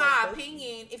ask me my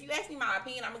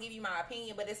opinion, I'm gonna give you my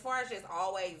opinion. But as far as just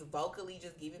always vocally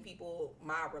just giving people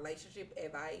my relationship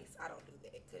advice, I don't do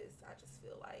that because I just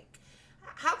feel like,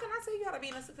 how can I tell you how to be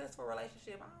in a successful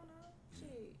relationship? I don't know.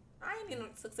 Shit, I ain't in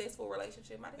a successful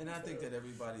relationship. And I think that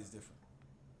everybody's different.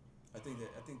 I think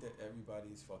that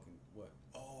everybody's fucking what?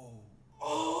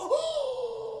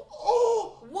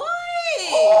 What? What?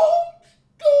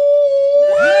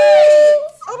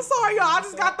 I'm sorry, y'all. I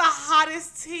just got the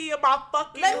hottest tea of my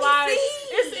fucking life.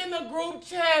 It's in the group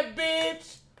chat,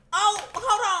 bitch. Oh,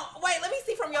 hold on. Wait, let me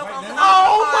see from your phone.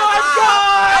 Oh my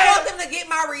God. I want them to get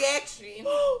my reaction.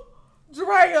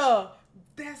 Drea.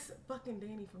 That's fucking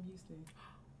Danny from Houston.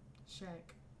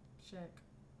 Shaq,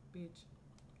 bitch.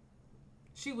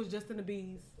 She was just in the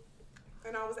bees.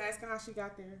 And I was asking how she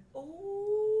got there.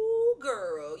 Ooh,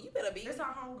 girl. You better be. It's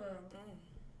our homegirl.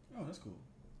 Oh, that's cool.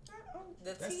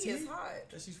 The tea is hot.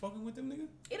 That she's fucking with them, nigga?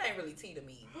 It ain't really tea to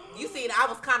me. You see, I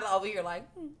was kind of over here like,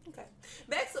 okay.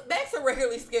 Back to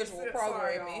regularly scheduled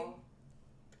programming.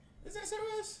 Is that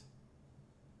serious?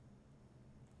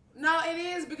 No, it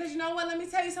is, because you know what? Let me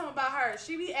tell you something about her.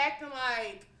 She be acting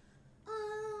like,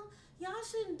 y'all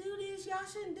shouldn't do this. Y'all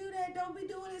shouldn't do that. Don't be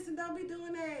doing this and don't be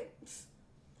doing that.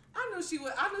 I knew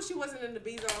she wasn't in the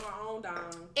bees on her own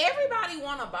dime. Everybody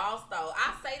want a boss though.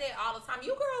 I say that all the time. You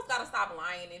girls gotta stop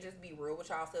lying and just be real with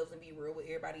yourselves and be real with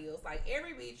everybody else. Like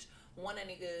every bitch want a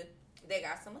nigga that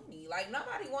got some money. Like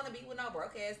nobody want to be with no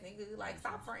broke ass nigga. Like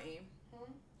stop fronting.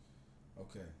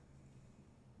 Okay.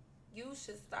 You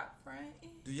should stop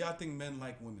fronting. Do y'all think men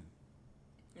like women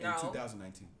in No.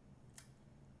 2019?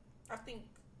 I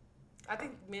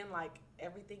think men like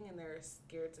everything and they're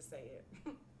scared to say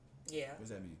it. yeah. What does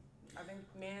that mean? I think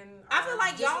men I feel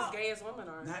like just y'all- as gay as women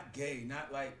are. Not gay,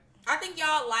 not like. I think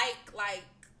y'all like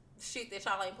shit that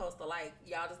y'all ain't supposed to like.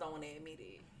 Y'all just don't want to admit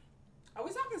it. Are we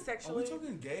talking Are we sexually?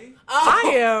 talking gay?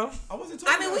 I am. I wasn't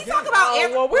talking. I mean, about we gay. talk about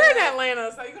every. Well, we're in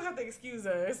Atlanta, so you're gonna have to excuse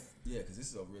us. Yeah, because this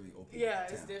is a really open. Yeah,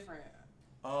 it's town.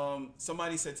 different.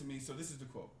 Somebody said to me, so this is the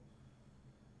quote.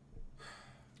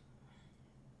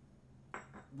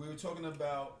 We were talking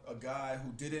about a guy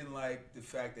who didn't like the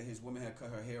fact that his woman had cut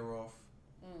her hair off.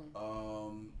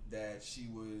 That she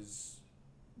was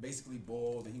basically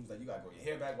bald, and he was like, "You gotta grow your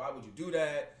hair back. Why would you do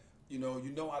that? You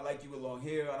know I like you with long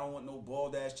hair. I don't want no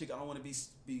bald ass chick. I don't want to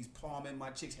be palming my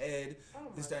chick's head.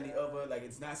 This, that, and the other. Like,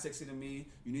 it's not sexy to me.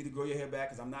 You need to grow your hair back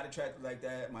because I'm not attracted like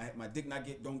that. My dick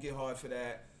don't get hard for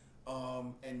that."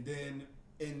 And then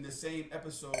in the same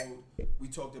episode, we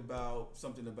talked about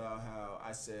something about how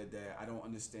I said that I don't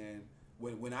understand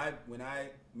when I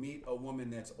meet a woman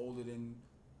that's older than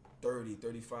 30,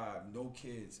 35, no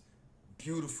kids,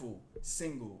 beautiful,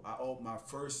 single. My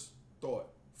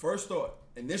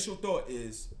initial thought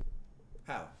is,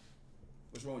 how?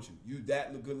 What's wrong with you? You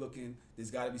that look good looking, there's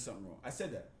got to be something wrong. I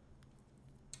said that.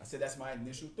 I said that's my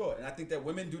initial thought. And I think that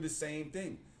women do the same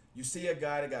thing. You see a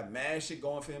guy that got mad shit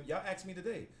going for him. Y'all asked me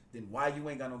today, then why you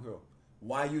ain't got no girl?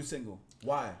 Why you single?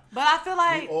 Why? But I feel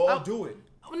like We all do it.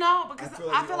 No, because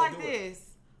I feel like we all do this.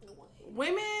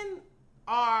 Women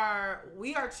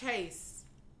we are chased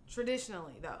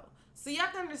traditionally though. So you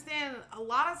have to understand a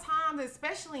lot of times,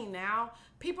 especially now,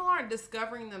 people aren't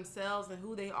discovering themselves and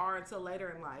who they are until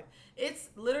later in life. It's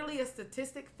literally a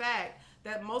statistic fact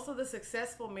that most of the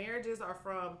successful marriages are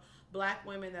from black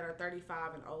women that are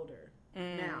 35 and older.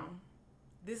 Now,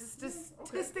 this is just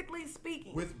statistically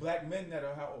speaking. With black men that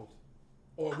are how old?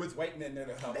 Or with white men that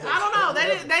are how old? I don't know.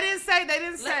 They didn't say. Let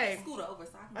me scoot over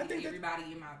so I I can think get that-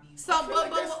 everybody in my view. So,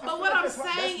 but what I'm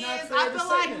saying is, I feel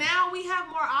like now we have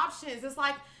more options. It's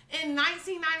like in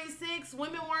 1996,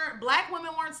 black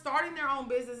women weren't starting their own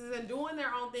businesses and doing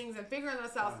their own things and figuring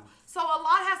themselves. So a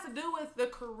lot has to do with the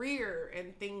career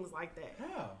and things like that.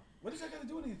 How? What does that got to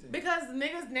do with anything? Because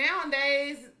niggas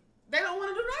nowadays, they don't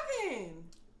want to do nothing.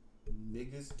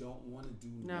 Niggas don't want to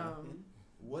do No. nothing.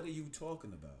 What are you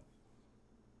talking about?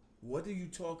 What are you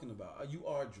talking about? You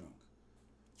are drunk.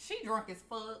 She drunk as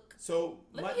fuck. So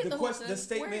Let me get the hookah. Where is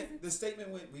it? the statement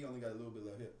went. We only got a little bit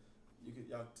left here.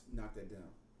 Y'all knock that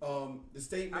down. The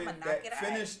statement I'ma knock that it out.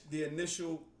 finished the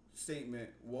initial statement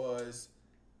was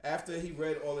after he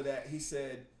read all of that. He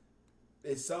said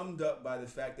it's summed up by the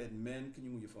fact that men. Can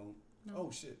you move your phone? No.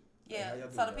 Oh shit. Yeah, How y'all so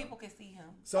doing, the y'all? people can see him.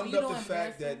 Summed You up the doing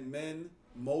fact Madison? that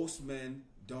most men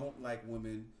don't like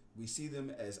women. We see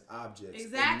them as objects.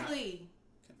 Exactly.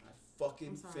 Can I fucking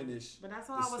I'm sorry. finish? But that's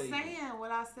the what I was statement? saying.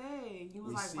 What I said. You was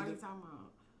We like, see "What are you the- talking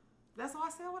about?" That's why I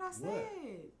said what I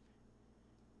said.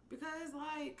 Because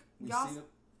like We y'all. see them.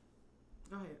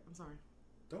 Go ahead. I'm sorry.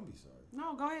 Don't be sorry.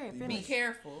 No, go ahead. Be Finish. Be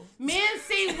careful. Men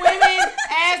see women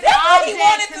as That's what he objects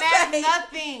wanted and to as say.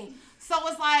 nothing. So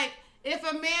it's like if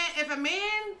a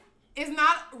man is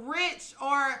not rich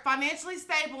or financially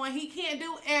stable and he can't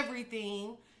do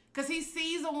everything because he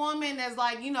sees a woman as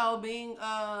like being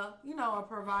a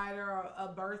provider or a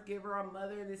birth giver or a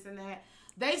mother, this and that.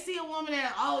 They see a woman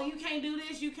that you can't do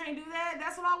this, you can't do that.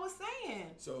 That's what I was saying.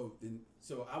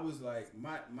 So I was like,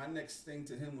 my next thing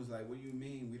to him was like, what do you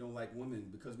mean we don't like women?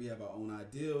 Because we have our own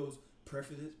ideals,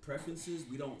 preferences.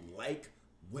 We don't like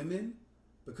women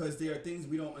because there are things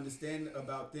we don't understand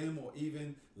about them or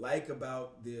even like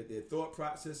about their thought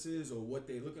processes or what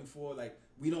they're looking for. Like,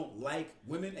 we don't like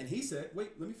women. And he said,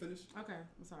 wait, let me finish. Okay,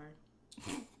 I'm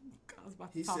sorry. I was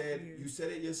about to He talk said, weird. you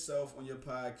said it yourself on your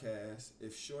podcast.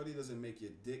 If Shorty doesn't make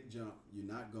your dick jump,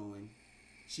 you're not going.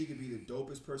 She could be the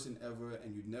dopest person ever,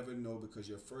 and you'd never know because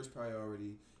your first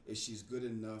priority is she's good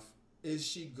enough. Is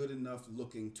she good enough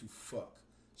looking to fuck?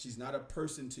 She's not a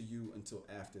person to you until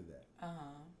after that.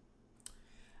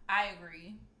 I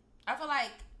agree. I feel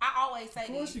like I always say Of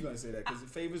course this. you're going to say that because it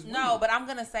favors women. No, but I'm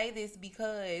gonna say this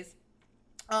because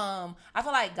I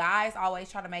feel like guys always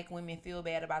try to make women feel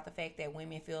bad about the fact that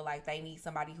women feel like they need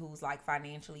somebody who's like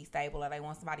financially stable or they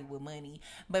want somebody with money.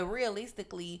 But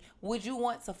realistically, would you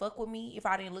want to fuck with me if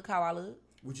I didn't look how I look?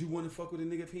 Would you want to fuck with a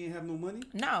nigga if he ain't have no money?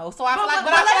 No. So I feel But like, let-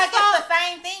 but I but feel let's like it's go- the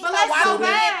same thing. but So let's why go are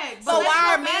back. men? But So let's why go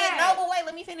are men? back. No, but wait,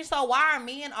 let me finish. So why are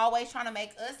men always trying to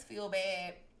make us feel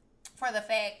bad for the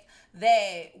fact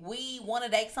that we want to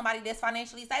date somebody that's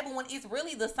financially stable when it's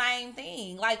really the same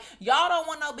thing. Like, y'all don't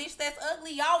want no bitch that's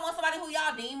ugly. Y'all want somebody who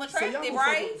y'all deem attractive,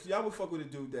 right? Y'all would fuck with a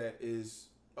dude that is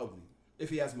ugly if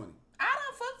he has money. I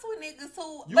don't fuck with niggas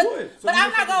who... You would. So but you I'm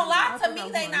would not gonna lie, I to me,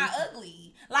 thought they was not money.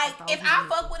 ugly. Like, if I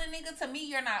fuck with a nigga, to me,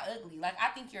 you're not ugly. Like, I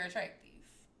think you're attractive.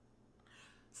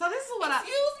 So this is what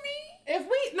Excuse me? If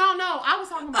we... No, I was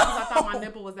talking about because I thought my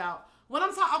nipple was out. When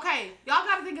I'm talking... Okay, y'all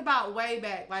got to think about way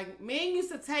back. Like, men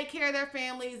used to take care of their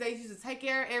families. They used to take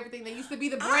care of everything. They used to be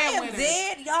the breadwinners. I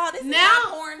am dead, y'all. This Now-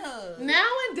 is not Pornhub.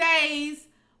 Nowadays,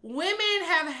 women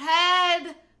have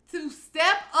had to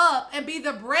step up and be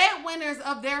the breadwinners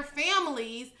of their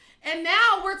families, and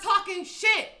now we're talking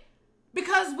shit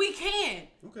because we can.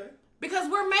 Okay. Because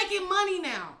we're making money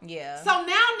now. Yeah. So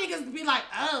now niggas be like,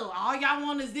 oh, all y'all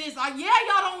want is this. Yeah,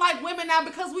 y'all don't like women now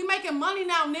because we making money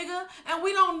now, nigga, and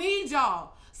we don't need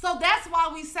y'all. So that's why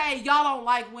we say y'all don't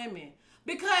like women.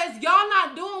 Because y'all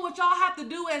not doing what y'all have to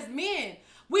do as men.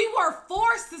 We were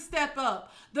forced to step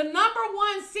up. The number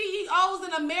one CEOs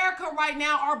in America right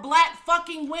now are black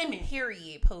fucking women.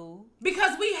 Period, Pooh.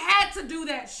 Because we had to do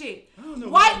that shit. I don't know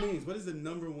what that means. What is the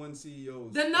number one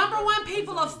CEOs? The number one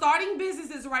people of starting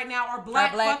businesses right now are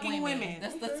black fucking women.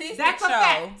 The statistics That's a show.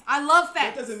 fact. I love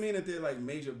facts. That doesn't mean that they're like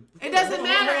major. It doesn't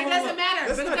matter. It doesn't matter.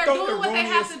 Let's Because not they're throw doing what they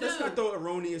have to Let's do. not throw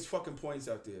erroneous fucking points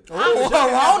out there.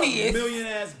 Erroneous. Million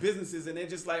ass businesses, and they're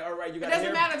just like, all right, you got. It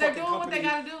doesn't matter. They're doing what they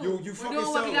gotta do. You We're fucking doing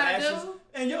what sell we gotta lashes. do.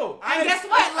 And yo, And guess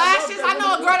what? Lashes. I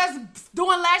know a girl that's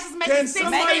doing lashes making Can 6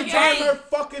 somebody figures. turn her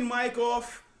fucking mic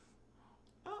off?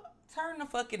 Turn the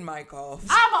fucking mic off.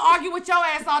 I'ma argue with your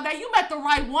ass all day. You met the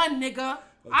right one, nigga.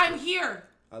 I'm here.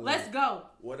 Let's go.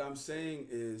 What I'm saying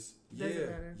is, Doesn't yeah,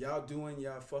 matter. y'all doing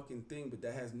y'all fucking thing, but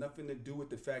that has nothing to do with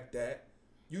the fact that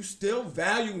you still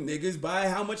value niggas by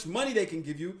how much money they can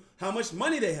give you, how much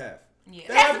money they have. Yeah.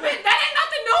 That ain't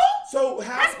nothing new. So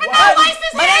how? That's been why that does- way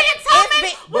since but Harriet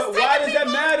Tubman it's was But why taking does that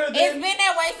people. matter It's then? been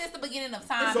that way since the beginning of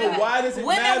time. So why does it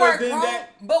Women matter were then groomed, that?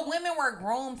 But women were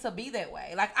groomed to be that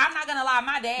way. Like, I'm not gonna lie,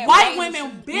 my dad. White raised-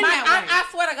 women been that way. I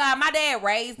swear to God, my dad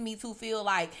raised me to feel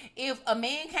like if a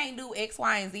man can't do X,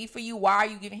 Y, and Z for you, why are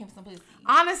you giving him some pussy?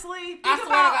 Honestly, I swear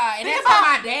to God, and that's for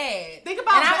my dad. Think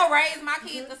about and I'm that. gonna raise my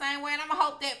kids the same way, and I'm gonna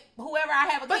hope that whoever I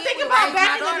have a But kid think with about raise back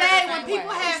my in the daughter day the when same people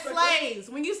way. had slaves.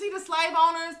 When you see the slave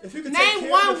owners, If you could take care name of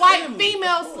one the white family, female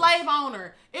of course. slave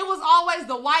owner. It was always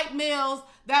the white males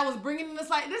that was bringing in the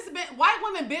slave. This has been white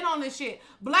women been on this shit.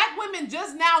 Black women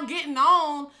just now getting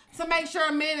on to make sure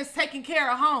a man is taking care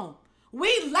of home. We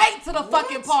late to the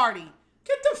fucking party.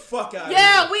 Get the fuck out of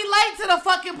Yeah, here. we late to the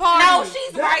fucking party. No,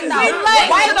 she's That right is though. not We late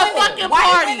right. to the fucking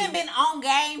White party. women been on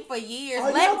game for years.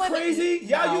 Are Black y'all women, crazy?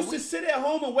 Y'all No, used we- to sit at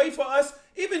home and wait for us,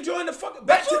 even during the fucking. But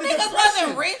Back you to the niggas Depression.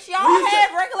 wasn't rich. We Y'all used to-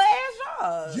 had regular ass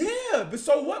jobs. Yeah, but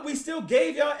so what? We still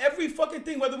gave y'all every fucking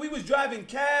thing, whether we was driving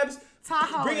cabs,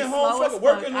 Tahoe bringing is home slow as fucking,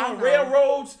 fuck, working I on know.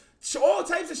 railroads, all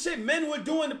types of shit men were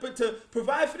doing to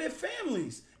provide for their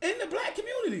families in the black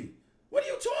community. What are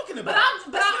you talking about?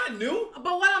 That's not new.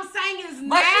 But what I'm saying is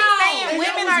But now. she's saying And women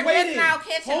y'all are was just waiting now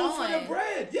catching home on. for the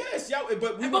bread. Yes, y'all.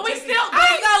 But we But were we taking- still. I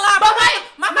ain't gonna lie, But my wait,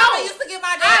 mama no. used to give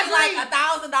my I daddy agree. like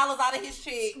 $1,000 out of his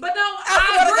check. But no, I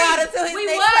swear to God, until his we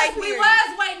next was pay we period. was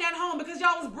waiting at home because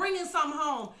y'all was bringing something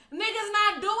home. Niggas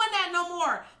not doing that no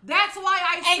more. That's why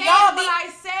I said what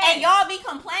I said. And y'all be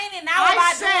complaining now I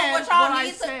about said doing what y'all what I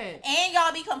need to, said. and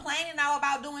y'all be complaining now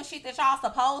about doing shit that y'all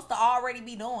supposed to already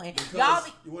be doing. Because Y'all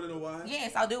be, you want to know why?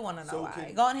 yes, I do want to know So why.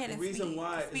 can- Go ahead and the reason speak.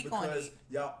 why speak is on because it.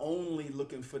 y'all only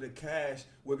looking for the cash,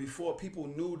 where before people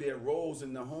knew their roles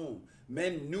in the home.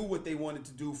 Men knew what they wanted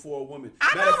to do for a woman.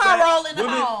 I Matter know of my fact, role in the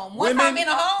home. Once I'm in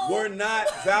the home. were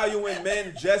not valuing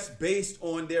men just based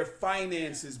on their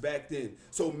finances back then.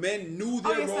 So men knew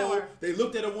their yes, they role. were. They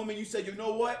looked at a woman. You said, you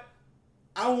know what?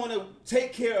 I want to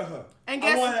take care of her. And I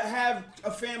guess- want to have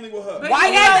a family with her. But Why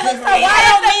he y'all- had the- so he why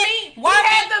had don't the men- means- why he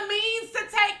had the means to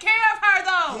take care of her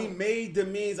though. He made the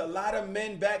means. A lot of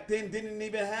men back then didn't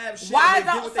even have shit. Why They did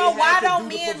don't what so they why had to don't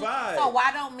do to men provide. so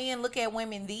why don't men look at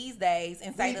women these days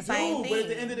and say We the same do, thing? but at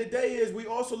the end of the day is we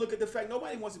also look at the fact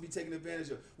nobody wants to be taken advantage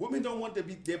of. Women don't want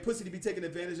their pussy to be taken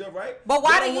advantage of, right? But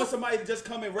why They do don't you- want somebody to just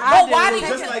come and But why do So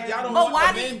you- just like y'all don't but want why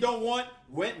a do men you- don't want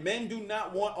men do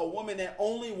not want a woman that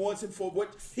only wants him for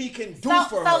what he can do So,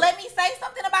 for so her. let me say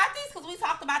something about this because we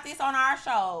talked about this on our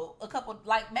show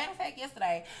matter of fact,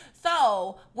 yesterday.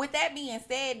 So, with that being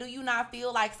said, do you not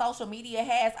feel like social media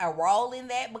has a role in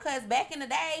that? Because back in the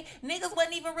day, niggas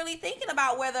wasn't even really thinking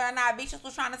about whether or not bitches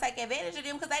was trying to take advantage of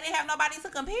them because they didn't have nobody to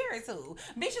compare it to.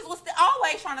 Bitches was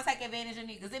always trying to take advantage of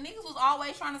niggas, and niggas was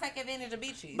always trying to take advantage of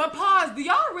bitches. But pause. Do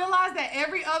y'all realize that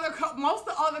most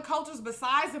of the other cultures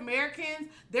besides Americans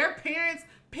Asians, their parents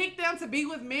pick them to be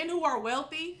with men who are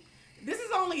wealthy. This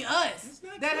is only us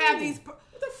that have these. What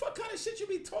the fuck kind of shit you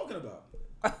be talking about?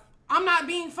 I'm not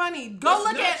being funny.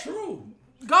 That's not true.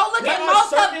 Go look there at are most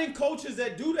certain cultures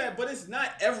that do that, but it's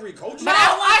not every culture. But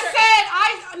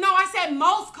I said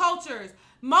most cultures.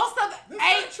 Most of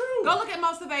go look at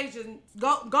most of Asian.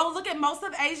 Go look at most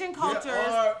of Asian cultures. There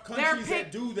are countries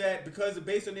that do that because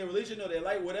based on their religion or their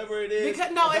life, whatever it is. It's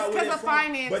because of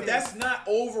finances. But that's not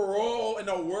overall in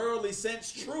a worldly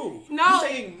sense true. No, you're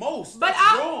saying most. But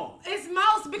that's wrong. It's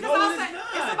most because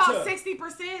it's about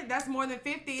 60%. That's more than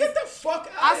 50. Get the fuck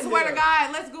out of here. I swear to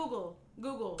God. Let's Google.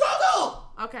 Google.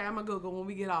 Okay, I'm gonna Google when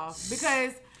we get off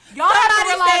because y'all have to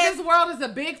realize this world is a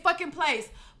big fucking place.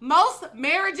 Most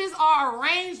marriages are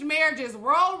arranged marriages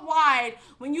worldwide.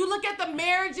 When you look at the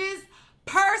marriages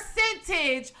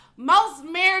percentage, most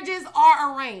marriages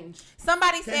are arranged.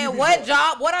 Somebody said, what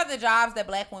are the jobs that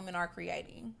black women are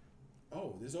creating?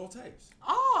 Oh, there's all types.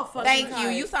 Oh, fucking thank types. you.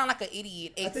 You sound like an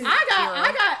idiot. I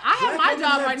have my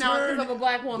job right now because of a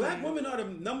black woman. Black women are the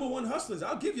number one hustlers.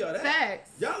 I'll give y'all that.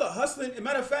 Facts. Y'all are hustling. As a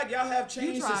matter of fact, y'all have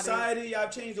changed society. Y'all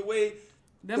have changed the way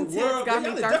the world. Y'all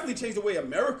have definitely changed the way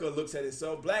America looks at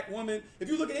itself. Black women. If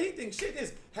you look at anything, shit,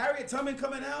 there's Harriet Tubman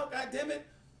coming out. God damn it.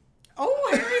 Oh,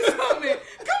 Harriet Tubman.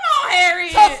 Come on,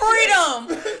 Harriet. To freedom.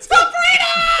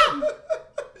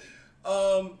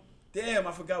 Damn,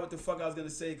 I forgot what the fuck I was gonna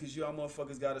say because y'all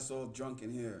motherfuckers got us all drunk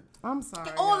in here. I'm sorry.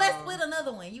 Oh, let's split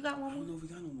another one. You got one? I don't know if we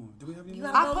got no more. Do we have any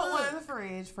more? I put one in the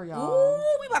fridge for y'all. Ooh,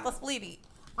 we about to split it.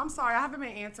 I'm sorry, I haven't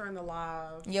been answering the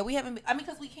live. Yeah, we haven't been. I mean,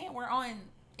 because we can't. We're on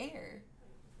air.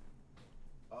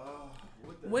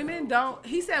 Women don't.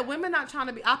 He said women not trying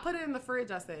to be. I put it in the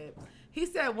fridge. I said. He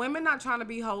said women not trying to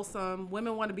be wholesome.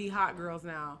 Women want to be hot girls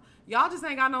now. Y'all just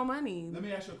ain't got no money. Let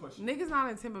me ask you a question. Niggas not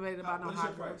intimidated about no hot girls.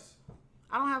 What is your price?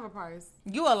 I don't have a price.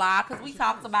 You a lie, because we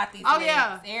talked about these. Oh,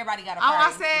 yeah. Everybody got a Oh,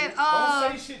 price. I said,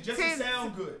 don't say shit just to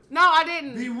sound good. No, I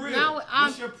didn't. Be real. Now,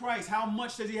 what's your price? How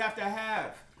much does he have to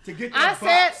have to get that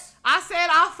box? I said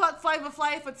I'll fuck Flavor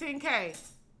Flav for $10K.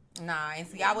 Nah, and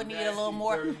see, I would need a little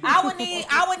more. I would need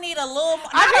a little more.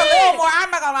 Not a little more. I'm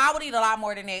not gonna lie. I would need a lot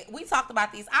more than that. We talked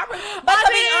about these. But to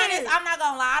be honest, I'm not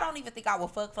gonna lie. I don't even think I would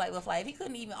fuck Flavor Flav. He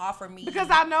couldn't even offer me because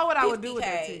I know what I would do with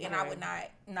that $10K. And I would not.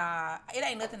 Nah, it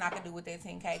ain't nothing I can do with that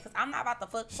 $10K because I'm not about to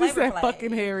fuck She Flavor said Flav.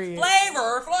 Fucking Harriet.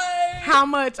 Flavor Flav. How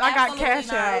much? I got cash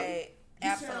out.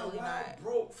 Absolutely not.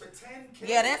 Broke for $10K.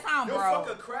 Yeah, that sound broke. You'll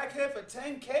fuck a crackhead for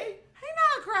 $10K? He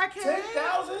not a crackhead.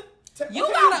 $10,000? You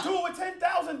gotta do it with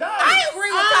 $10,000. I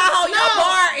agree with Tahoe. Your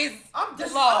bar is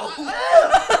low. No,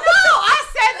 I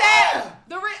said that.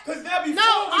 Because now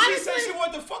before when she said she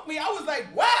wanted to fuck me, I was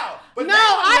like, wow. But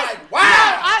now I'm like,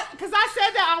 wow. Because I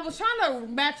said that I was trying to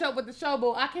match up with the show,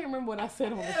 but I can't remember what I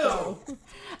said on the show.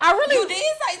 I really. You did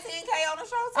say $10K on the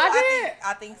show too? I did.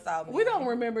 I think so. We don't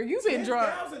remember. You've been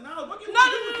drunk. $10,000. What you No.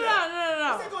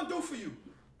 What's that gonna do for you?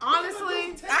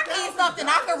 Honestly, I need something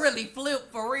I can really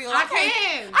flip for real. I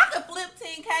can flip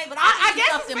 $10K, but I need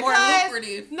something more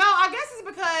lucrative. No, I guess it's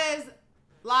because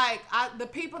like the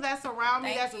people that surround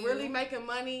me that's really making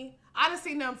money, I done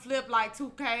seen them flip like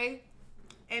 $2K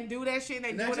and do that shit. And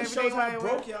they do it every day. That just shows how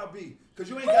broke y'all be. Cause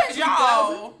you ain't Who got is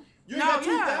 2,000. You ain't got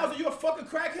yeah. 2,000. You a fucking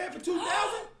crackhead for 2,000?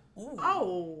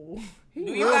 Oh. Do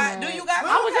you got?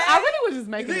 I really was just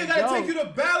making. You gotta take you to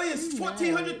Bali. It's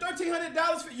 $1,400,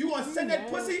 $1,300 for you. Want to send that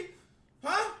pussy?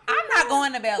 Huh? I'm not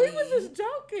going to Bali. We was just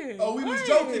joking. Oh, we was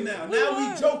joking now. Now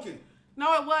we joking.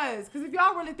 No, it was. Because if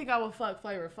y'all really think I would fuck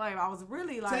Flavor Flav, I was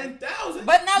really like... 10,000?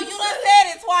 But no, you done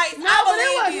said it twice. No, I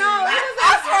believe you.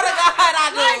 I swear to God, I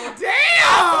do. Like, damn.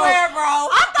 I swear, bro.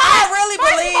 I really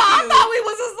believe you. I thought we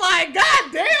was just like, God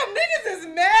damn, niggas is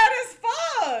mad as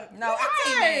fuck. No, I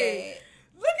ain't mad.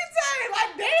 Look at that.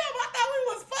 Like, damn, I thought we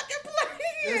was fucking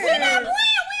playing. We not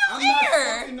playing. We on I'm air.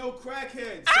 not fucking no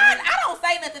crackheads. I don't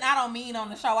say nothing I don't mean on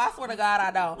the show. I swear to God, I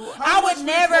don't. I would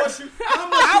never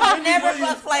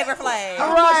fuck Flavor Flav.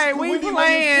 Right, we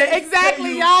playing.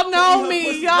 Exactly. Y'all know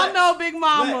me. Y'all know Big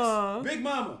Mama. Big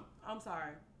Mama. I'm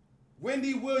sorry.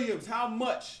 Wendy Williams, how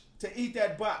much to eat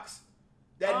that box?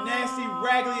 That nasty,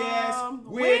 raggedy ass,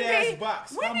 weird ass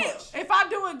box. How much? If I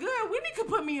do it good, Wendy could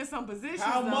put me in some positions.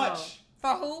 How much?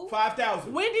 For who?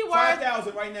 5,000. Wendy worth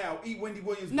 5,000 right now. Eat Wendy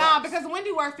Williams. Nah, box. because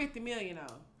Wendy worth $50 million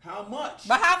though. How much?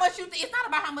 But how much you think? It's not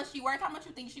about how much she worth. How much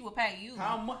you think she would pay you?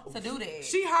 How much to do that?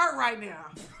 She hurt right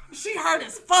now. She hurt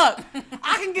as fuck.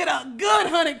 I can get a good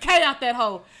 $100K out that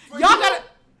hoe. Y'all gotta.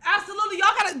 Absolutely,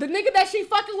 y'all gotta. The nigga that she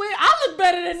fucking with, I look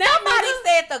better than that. Somebody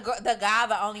said the guy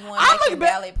the only one making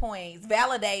valid points.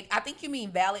 Validate. I think you mean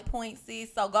valid points,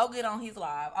 sis. So go get on his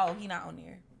live. Oh, he not on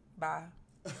there. Bye.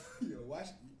 Yo, why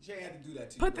she ain't had to do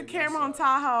that to you. Put the baby. camera on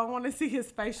Tahoe. I want to see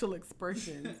his facial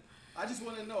expressions. I just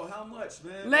want to know how much,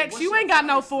 man. Lex, you ain't got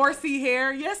no 4C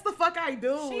hair. Yes, the fuck I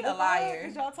do. She The a liar. fuck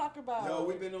did y'all talk about? Yo,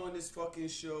 we've been on this fucking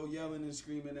show yelling and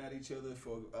screaming at each other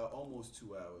for almost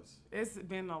 2 hours. It's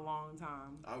been a long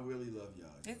time. I really love y'all.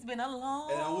 It's been a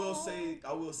long. And I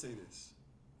will say this.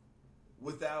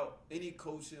 Without any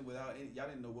coaching, without any, y'all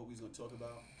didn't know what we was gonna talk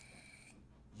about.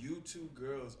 You two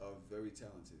girls are very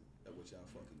talented at what y'all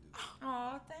fucking do.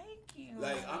 Oh, thank you.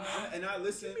 Like and I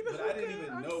listened, but I didn't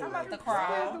even know. I'm about to like,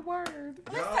 cry. The word.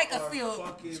 Y'all Let's take a are sip.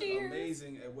 fucking Cheers.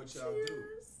 amazing at what y'all do.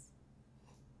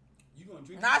 You gonna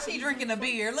drink? Nah, this? she You drinking gonna a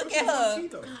beer. fuck- Look what at you her. gonna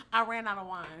keep, though? I ran out of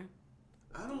wine.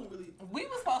 I don't really. We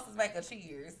was supposed to make a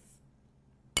cheers.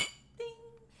 Ding.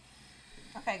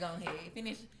 Okay, go ahead.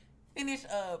 Finish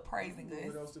praising I don't know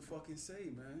us. what else to fucking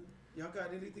say, man? Y'all got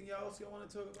anything else y'all want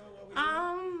to talk about?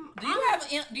 While we Do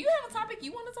you have a topic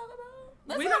you want to talk about?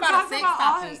 Let's we talk done talked a sex about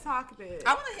all topic. his topic.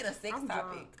 I want to hit a sex I'm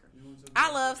topic. drunk. You wanna talk I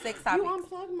about- love sex You topics.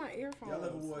 unplugged my earphones. Y'all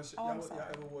ever wore I'm y'all sorry.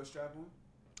 ever wore a strap on?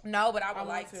 No, but I I would want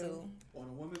like to. to. On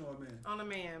a woman or a man? On a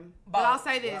man. Both. But I'll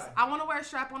say this. Why? I want to wear a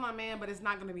strap on a man, but it's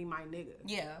not going to be my nigga.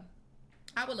 Yeah.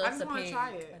 I would love I just to want to peg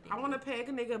try it. a I want to peg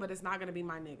a nigga, but it's not going to be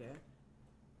my nigga.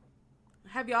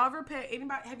 Have y'all ever pegged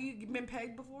anybody? Have you been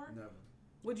pegged before? Never.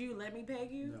 Would you let me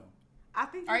peg you? No. I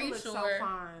think Are you you look so sure?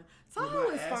 fine. With Tahoe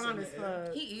my is ass fine in as the air?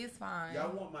 fuck. He is fine.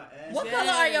 Y'all want my ass? What Yes.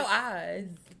 color are your eyes?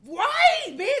 Right,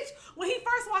 bitch. When he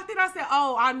first walked in, I said,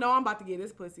 "Oh, I know I'm about to get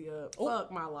this pussy up. Ooh.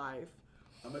 Fuck my life."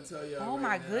 I'm gonna tell you. Oh right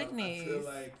my now, goodness. I feel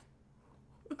like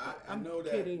I I'm know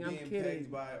that kidding, I'm being kidding.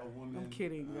 pegged by a woman. I'm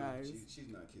kidding, guys. She's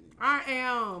not kidding. I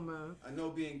am. I know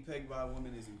being pegged by a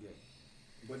woman isn't gay,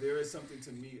 but there is something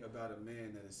to me about a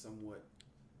man that is somewhat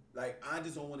like I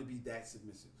just don't want to be that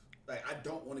submissive. Like I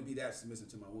don't want to be that submissive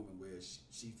to my woman where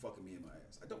she fucking me in my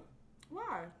ass. I don't.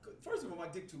 Why? First of all, my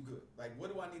dick too good. Like,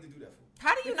 what do I need to do that for?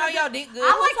 How do you know your dick good?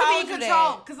 I Who like told to be you in that?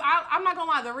 control because I'm not gonna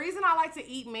lie. The reason I like to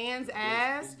eat man's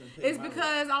ass it's been is paid my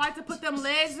because I like to put them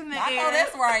legs in the I air. know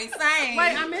that's right. Same.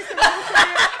 Wait, I missed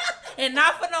it. And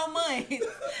not for no money.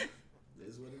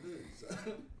 That's what it is.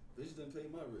 Bitch done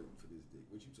paid my rib for this dick.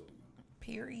 What you talking about?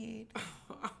 Period.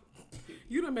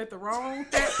 You done met the wrong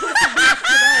fat pussy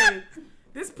bitch today.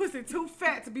 This pussy too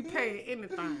fat to be paid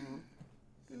anything.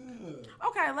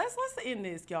 Okay, let's end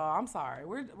this, y'all. I'm sorry.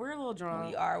 We're a little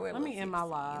drunk. We are. Let me end my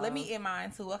live. Let me end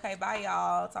mine too. Okay, bye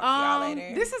y'all. Talk to y'all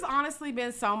later. This has honestly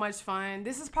been so much fun.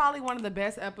 This is probably one of the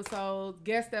best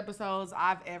guest episodes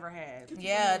I've ever had.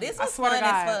 Yeah, this I was swear to fun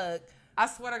as God. fuck. I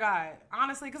swear to God.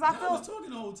 Honestly, because I I was feel,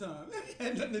 talking the whole time. It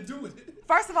had nothing to do with it.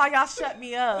 first of all, y'all shut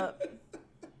me up.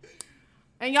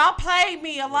 And y'all played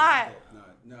me a lot.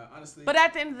 Nah, honestly. But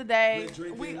at the end of the day, We're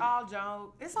drinking. we all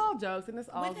joke. It's all jokes and it's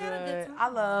all We've had a good good. time. I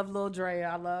love Lil Dre.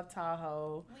 I love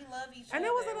Tahoe. We love each other. And it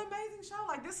was an amazing show.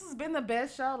 Like, this has been the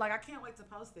best show. Like, I can't wait to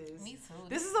post this. Me too.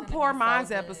 This is gonna a be Poor so Minds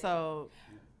good. episode.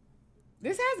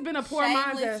 This has been a Poor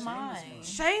Minds Shameless episode. Minds.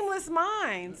 Shameless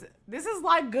Minds. This is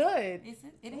like good. It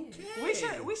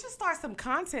is. We should start some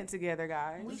content together,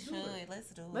 guys. We should. Let's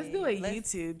do it. Let's do a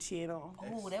YouTube channel.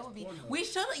 Oh, that would be. We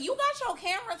should. You got your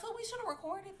camera too. We should have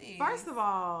recorded this. First of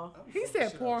all, he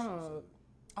said Pornhub.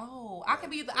 Oh, I could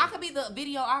be the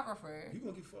videographer. You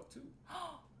gonna get fucked too.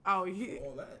 Oh, All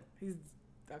that. he's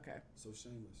okay. So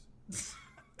shameless.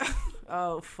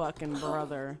 Oh, fucking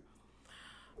brother.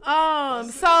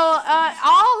 So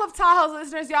all of Tahoe's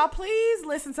listeners, y'all please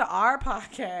listen to our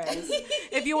podcast.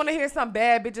 If you want to hear some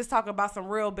bad bitches talk about some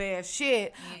real bad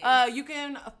shit, you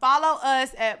can follow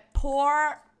us at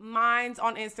Poor Minds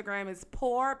on Instagram. It's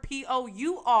Pour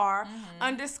POUR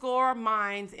 _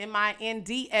 Minds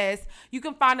MINDS. You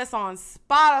can find us on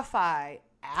Spotify,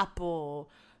 Apple,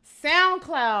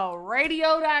 SoundCloud,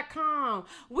 radio.com.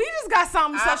 We just got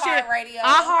something so shit.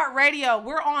 iHeartRadio.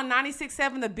 We're on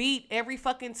 96.7 The Beat every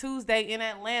fucking Tuesday in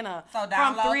Atlanta. So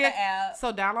download the app.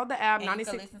 So download the app. And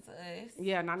 96. you can listen to us.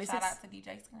 Yeah, 96. Shout out to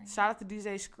DJ Scream. Shout out to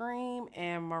DJ Scream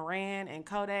and Moran and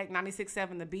Kodak.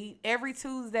 96.7 The Beat every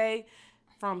Tuesday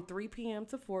from 3 p.m.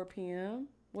 to 4 p.m.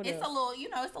 What It's else? a little,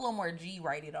 it's a little more G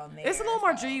rated on there. It's a little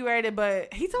more so. G rated,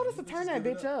 but he told us to turn that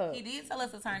bitch up. He did tell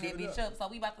us to turn that bitch up, so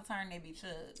we about to turn that bitch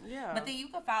up. Yeah. But then you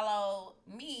can follow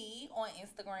me on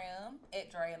Instagram at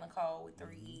Dre and Nicole with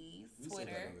 3 E's.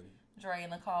 Twitter, Dre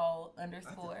and Nicole _ They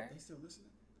still listening?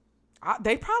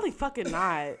 They probably fucking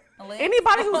not.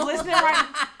 Anybody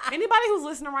who's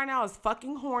listening right now is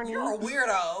fucking horny. You're a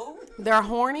weirdo. They're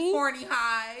horny. Horny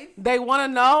hive. They want to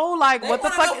know like what the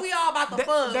They fuck. wanna know if we all about to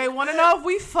fuck. They want to know if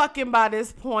we fucking by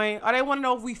this point, or they want to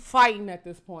know if we fighting at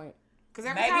this point. Cause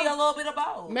Maybe a little bit of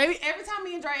both. Maybe every time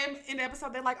me and Dre in the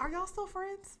episode, they're like, "Are y'all still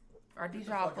friends?" Or did Get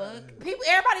the y'all fuck outta fuck? here.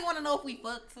 Everybody want to know if we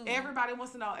fucked too. Everybody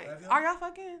wants to know. Have y'all? Are y'all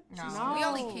fucking? No. We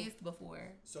only kissed before.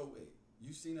 So wait,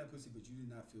 you seen that pussy, but you did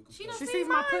not feel She compelled. done She seen sees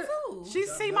my mine pussy. too. She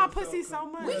Y'all see never my pussy felt so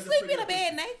com- much. We Who has a sleep in prettier a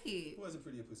bed pussy? naked. Who has a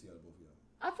prettier pussy out of both of y'all?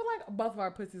 I feel like both of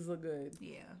our pussies look good.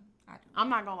 Yeah, I do. I'm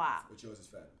not gonna lie. But yours is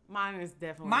fatter. Mine is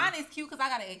definitely. Mine is cute because I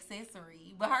got an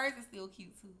accessory, but hers is still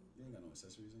cute too. You ain't got no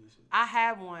accessories on your shit. I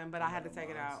had one, but I You had got to no take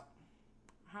it mods? out.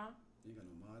 Huh? You ain't got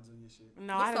no mods on your shit.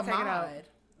 No, I had to What's a take it out. mod?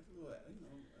 Like a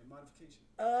little, a modification.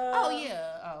 Oh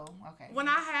yeah. Oh okay. When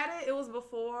I had it, it was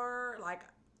before like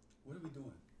What are we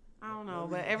doing? I don't What know, are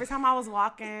we but doing? every time I was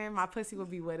walking, my pussy would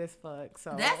be wet as fuck.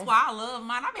 So That's why I love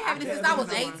mine. I've been having it You since ever I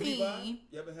was had to do 18.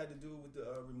 You ever had to do with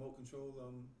the remote control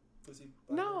pussy?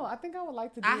 No, I think I would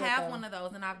like to do I that, have though. one of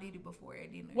those and I've did it before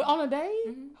at dinner. Well, on a date?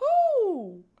 Mhm.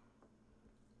 Who?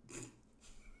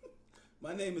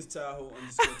 My name is Tahoe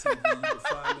 _TV. You can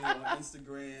find me on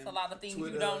Instagram. It's a lot of things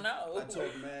Twitter. you don't know. I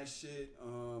talk mad shit.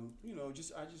 You know, I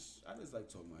just like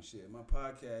talking my shit. My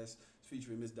podcast is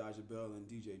featuring Miss Dodger Bell and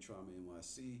DJ Trauma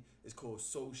NYC. It's called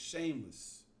So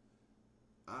Shameless.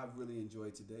 I've really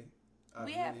enjoyed today. I've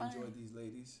We really had fun. enjoyed these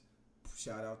ladies.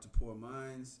 Shout out to Poor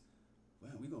Minds.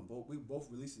 Man, we both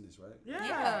releasing this, right?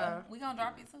 Yeah. We gonna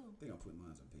drop it too. I think I'm putting mine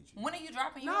on Patreon. When are you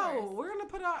dropping yours? No, we're gonna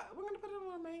put it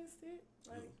on our main stick.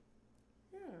 Like,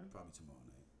 yeah. Probably tomorrow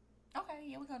night. Okay,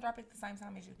 yeah, we're gonna drop it at the same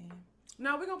time as you can.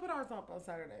 No, we're gonna put ours up on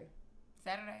Saturday.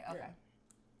 Saturday? Okay.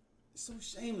 It's So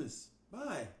Shameless.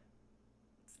 Bye.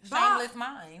 Shameless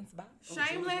Minds. Bye.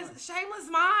 Shameless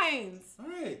minds. All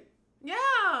right.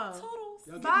 Yeah. Toodles.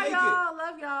 Y'all get Bye, naked. y'all.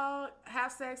 Love y'all.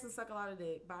 Have sex and suck a lot of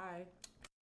dick. Bye.